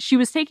she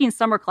was taking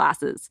summer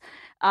classes.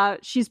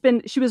 She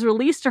was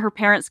released to her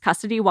parents'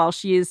 custody while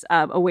she's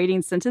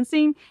awaiting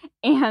sentencing.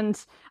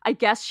 And I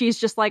guess she's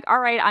just like, all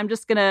right, I'm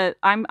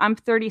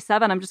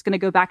 37. I'm just going to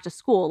go back to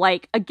school.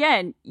 Like,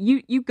 again,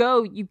 you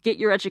get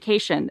your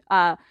education.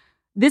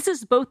 This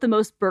is both the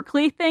most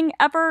Berkeley thing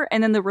ever,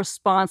 and then the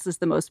response is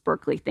the most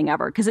Berkeley thing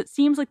ever. Because it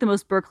seems like the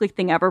most Berkeley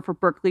thing ever for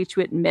Berkeley to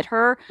admit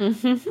her,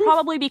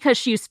 probably because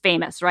she's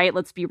famous, right?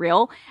 Let's be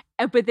real.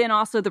 But then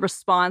also the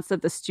response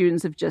of the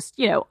students of just,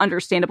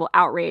 understandable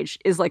outrage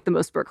is like the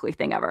most Berkeley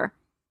thing ever.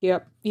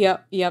 Yep.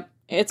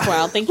 It's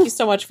wild. Thank you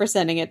so much for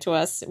sending it to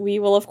us. We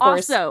will, of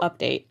course,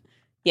 update.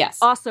 Yes.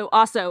 Also,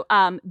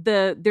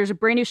 there's a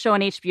brand new show on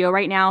HBO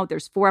right now.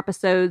 There's 4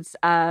 episodes.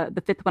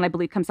 The 5th one, I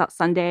believe, comes out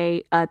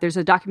Sunday. There's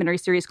a documentary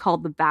series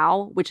called The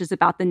Vow, which is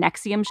about the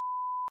NXIVM.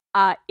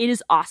 It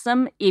is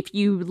awesome. If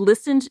you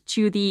listened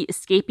to the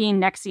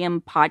Escaping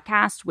NXIVM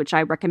podcast, which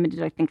I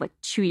recommended, I think, like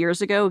 2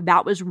 years ago,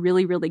 that was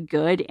really, really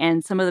good.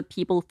 And some of the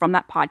people from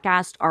that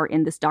podcast are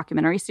in this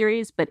documentary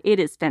series, but it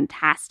is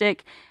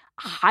fantastic.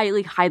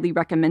 Highly, highly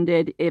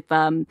recommended if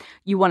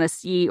you want to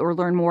see or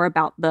learn more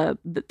about the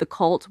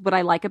cult. What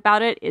I like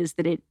about it is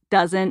that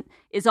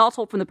it's all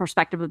told from the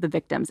perspective of the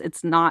victims.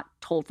 It's not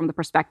told from the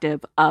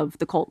perspective of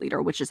the cult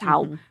leader, which is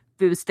how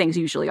those things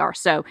usually are.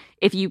 So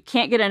if you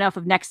can't get enough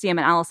of NXIVM and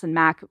Allison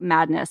Mack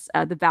madness,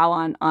 The Vow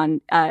on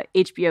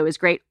HBO is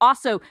great.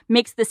 Also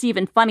makes this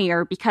even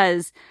funnier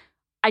because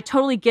I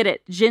totally get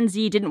it. Gen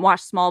Z didn't watch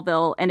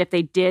Smallville, and if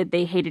they did,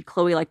 they hated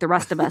Chloe like the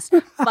rest of us.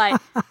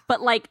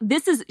 But like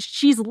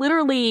she's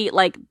literally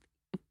like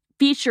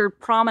featured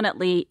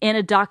prominently in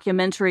a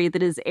documentary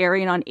that is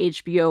airing on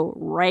HBO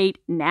right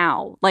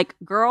now. Like,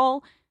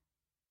 girl,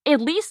 at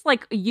least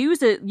like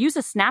use a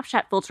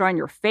Snapchat filter on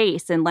your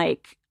face and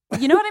like,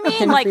 you know what I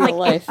mean? Like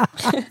life.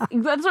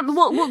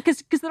 well,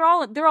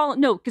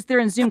 because they're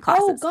in Zoom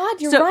classes. Oh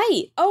God, you're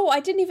right. Oh,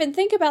 I didn't even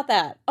think about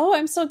that. Oh,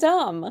 I'm so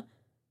dumb.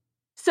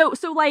 So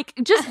like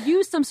just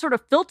use some sort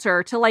of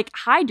filter to like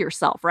hide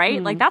yourself,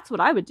 right? Like that's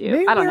what I would do.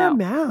 Maybe I don't know. a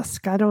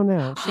mask. I don't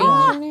know.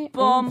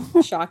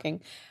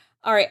 Shocking.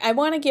 All right, I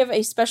want to give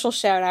a special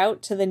shout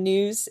out to the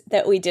news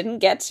that we didn't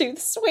get to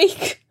this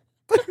week.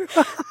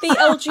 The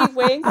LG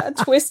Wing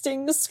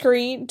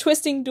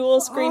twisting dual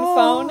screen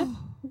phone.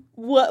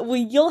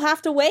 You'll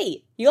have to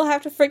wait. You'll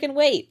have to freaking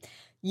wait.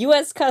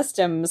 U.S.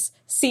 Customs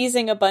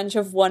seizing a bunch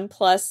of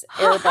OnePlus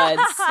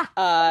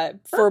earbuds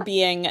for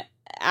being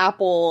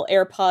Apple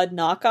AirPod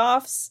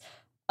knockoffs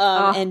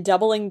and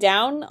doubling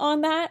down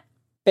on that.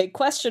 Big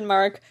question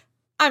mark.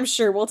 I'm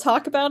sure we'll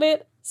talk about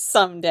it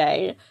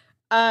someday.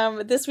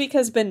 This week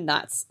has been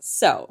nuts.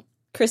 So,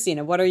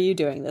 Christina, what are you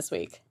doing this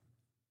week?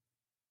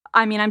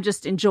 I mean, I'm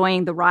just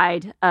enjoying the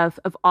ride of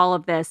all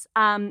of this.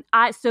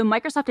 So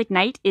Microsoft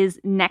Ignite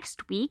is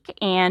next week,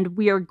 and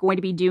we are going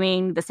to be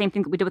doing the same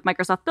thing that we did with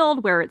Microsoft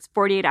Build, where it's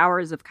 48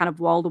 hours of kind of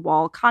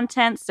wall-to-wall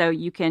content. So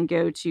you can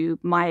go to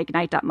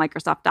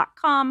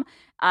myignite.microsoft.com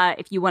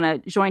if you want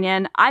to join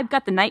in. I've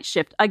got the night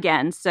shift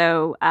again.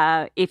 So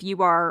if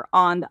you are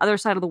on the other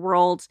side of the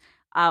world,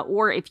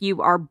 or if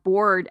you are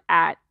bored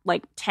at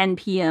like 10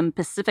 p.m.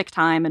 Pacific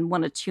time and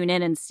want to tune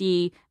in and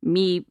see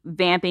me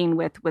vamping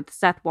with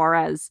Seth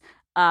Juarez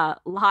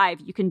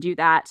live, you can do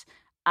that.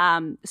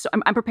 So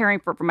I'm preparing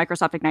for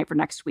Microsoft Ignite for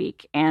next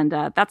week, and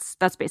that's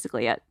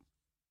basically it.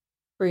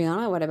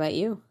 Brianna, what about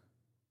you?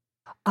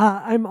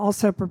 I'm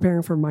also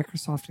preparing for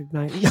Microsoft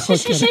Ignite.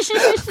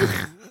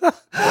 No,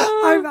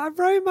 I'm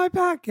running my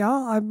pack,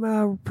 y'all.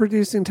 I'm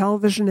producing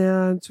television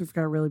ads. We've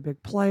got a really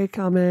big play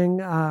coming.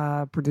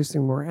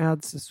 Producing more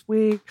ads this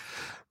week.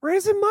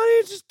 Raising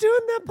money, just doing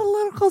that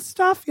political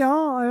stuff,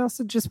 y'all. I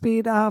also just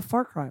beat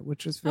Far Cry,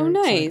 which is very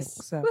nice.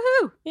 Exciting,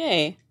 so. Woohoo!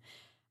 Yay.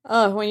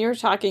 When you were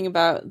talking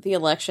about the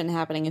election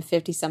happening in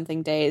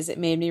 50-something days, it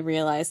made me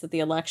realize that the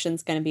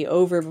election's going to be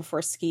over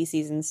before ski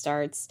season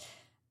starts.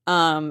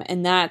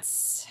 And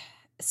that's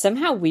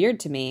somehow weird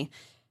to me.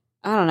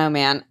 I don't know,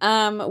 man.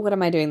 What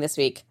am I doing this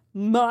week?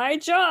 My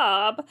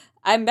job!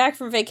 I'm back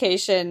from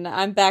vacation.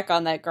 I'm back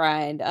on that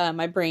grind.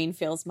 My brain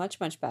feels much,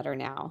 much better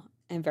now.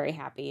 I'm very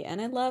happy.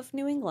 And I love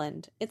New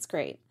England. It's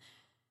great.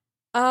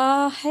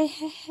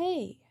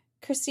 Hey.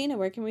 Christina,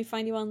 where can we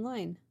find you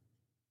online?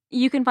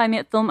 You can find me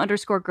at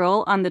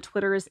film_girl on the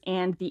Twitters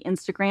and the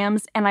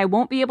Instagrams. And I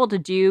won't be able to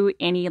do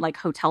any like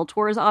hotel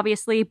tours,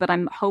 obviously, but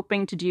I'm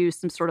hoping to do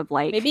some sort of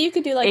like... Maybe you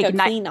could do like a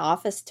clean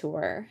office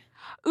tour.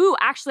 Ooh,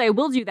 actually, I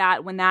will do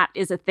that when that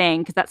is a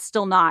thing, because that's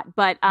still not.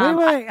 But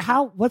wait.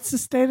 What's the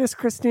status,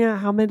 Christina?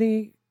 How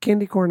many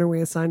candy corn are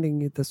we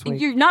assigning you this week?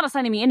 You're not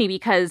assigning me any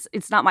because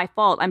it's not my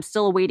fault. I'm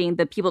still awaiting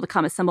the people to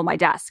come assemble my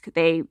desk.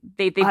 They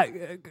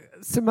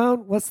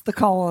Simone, what's the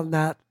call on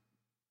that?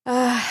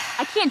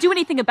 I can't do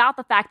anything about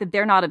the fact that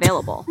they're not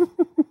available.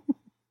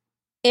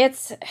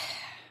 It's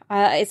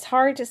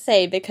hard to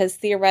say because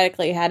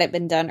theoretically, had it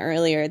been done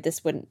earlier,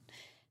 this would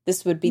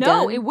be done.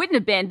 No, it wouldn't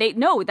have been.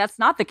 No, that's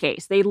not the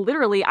case. They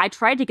literally, I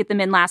tried to get them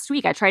in last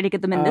week. I tried to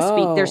get them in this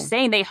week. They're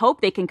saying they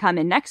hope they can come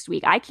in next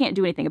week. I can't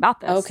do anything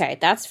about this. Okay,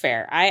 that's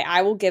fair.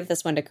 I will give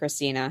this one to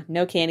Christina.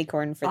 No candy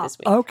corn for this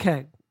week.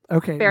 Okay.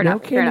 Fair no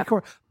enough, candy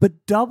corn,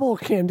 but double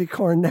candy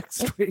corn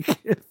next week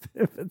if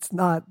it's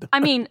not done.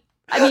 I mean,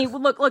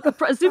 look.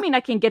 Assuming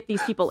I can get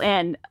these people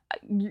in,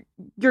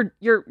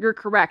 you're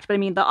correct. But I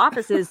mean, the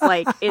office is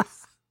like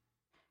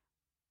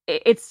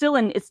it's still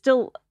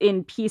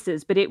in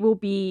pieces, but it will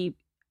be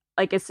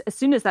like as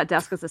soon as that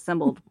desk is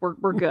assembled,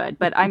 we're good.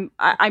 But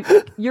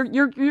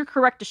you're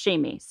correct to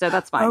shame me, so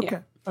that's fine. Okay.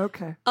 Yeah.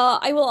 Okay.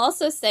 I will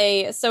also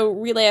say, so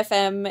Relay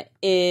FM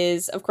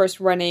is, of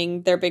course,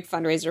 running their big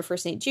fundraiser for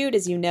St. Jude.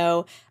 As you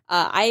know,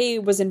 I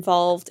was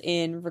involved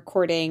in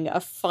recording a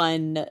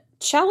fun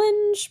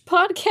challenge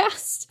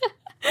podcast.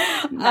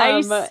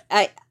 Nice.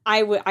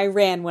 I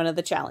ran one of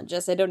the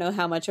challenges. I don't know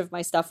how much of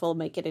my stuff will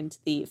make it into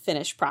the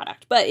finished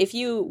product. But if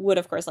you would,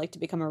 of course, like to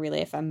become a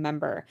Relay FM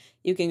member,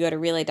 you can go to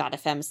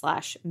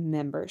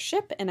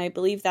relay.fm/membership. And I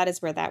believe that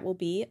is where that will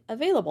be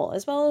available,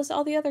 as well as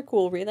all the other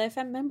cool Relay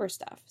FM member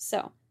stuff.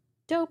 So,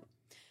 dope.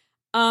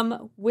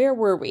 Where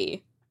were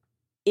we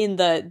in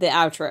the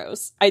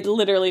outros? I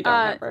literally don't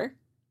remember.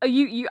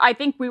 I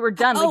think we were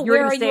done. Oh,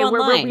 where are you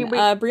online?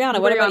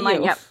 Brianna, what about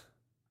you? Yep.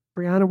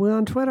 Brianna, we're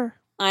on Twitter.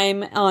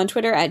 I'm on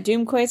Twitter at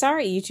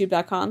DoomQuasar,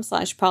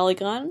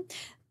 youtube.com/Polygon.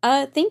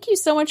 Thank you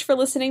so much for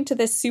listening to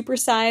this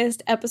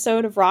supersized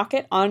episode of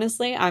Rocket.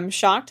 Honestly, I'm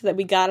shocked that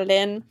we got it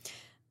in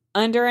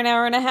under an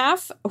hour and a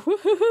half.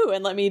 Woo-hoo-hoo.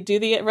 And let me do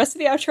the rest of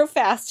the outro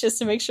fast just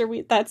to make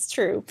sure that's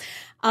true.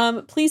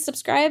 Please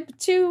subscribe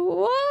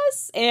to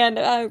us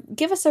and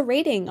give us a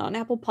rating on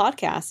Apple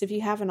Podcasts if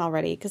you haven't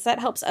already, because that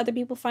helps other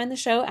people find the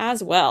show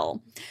as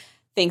well.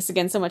 Thanks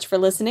again so much for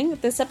listening.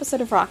 This episode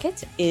of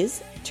Rocket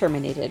is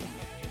terminated.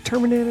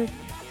 Terminated.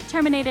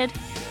 Terminated.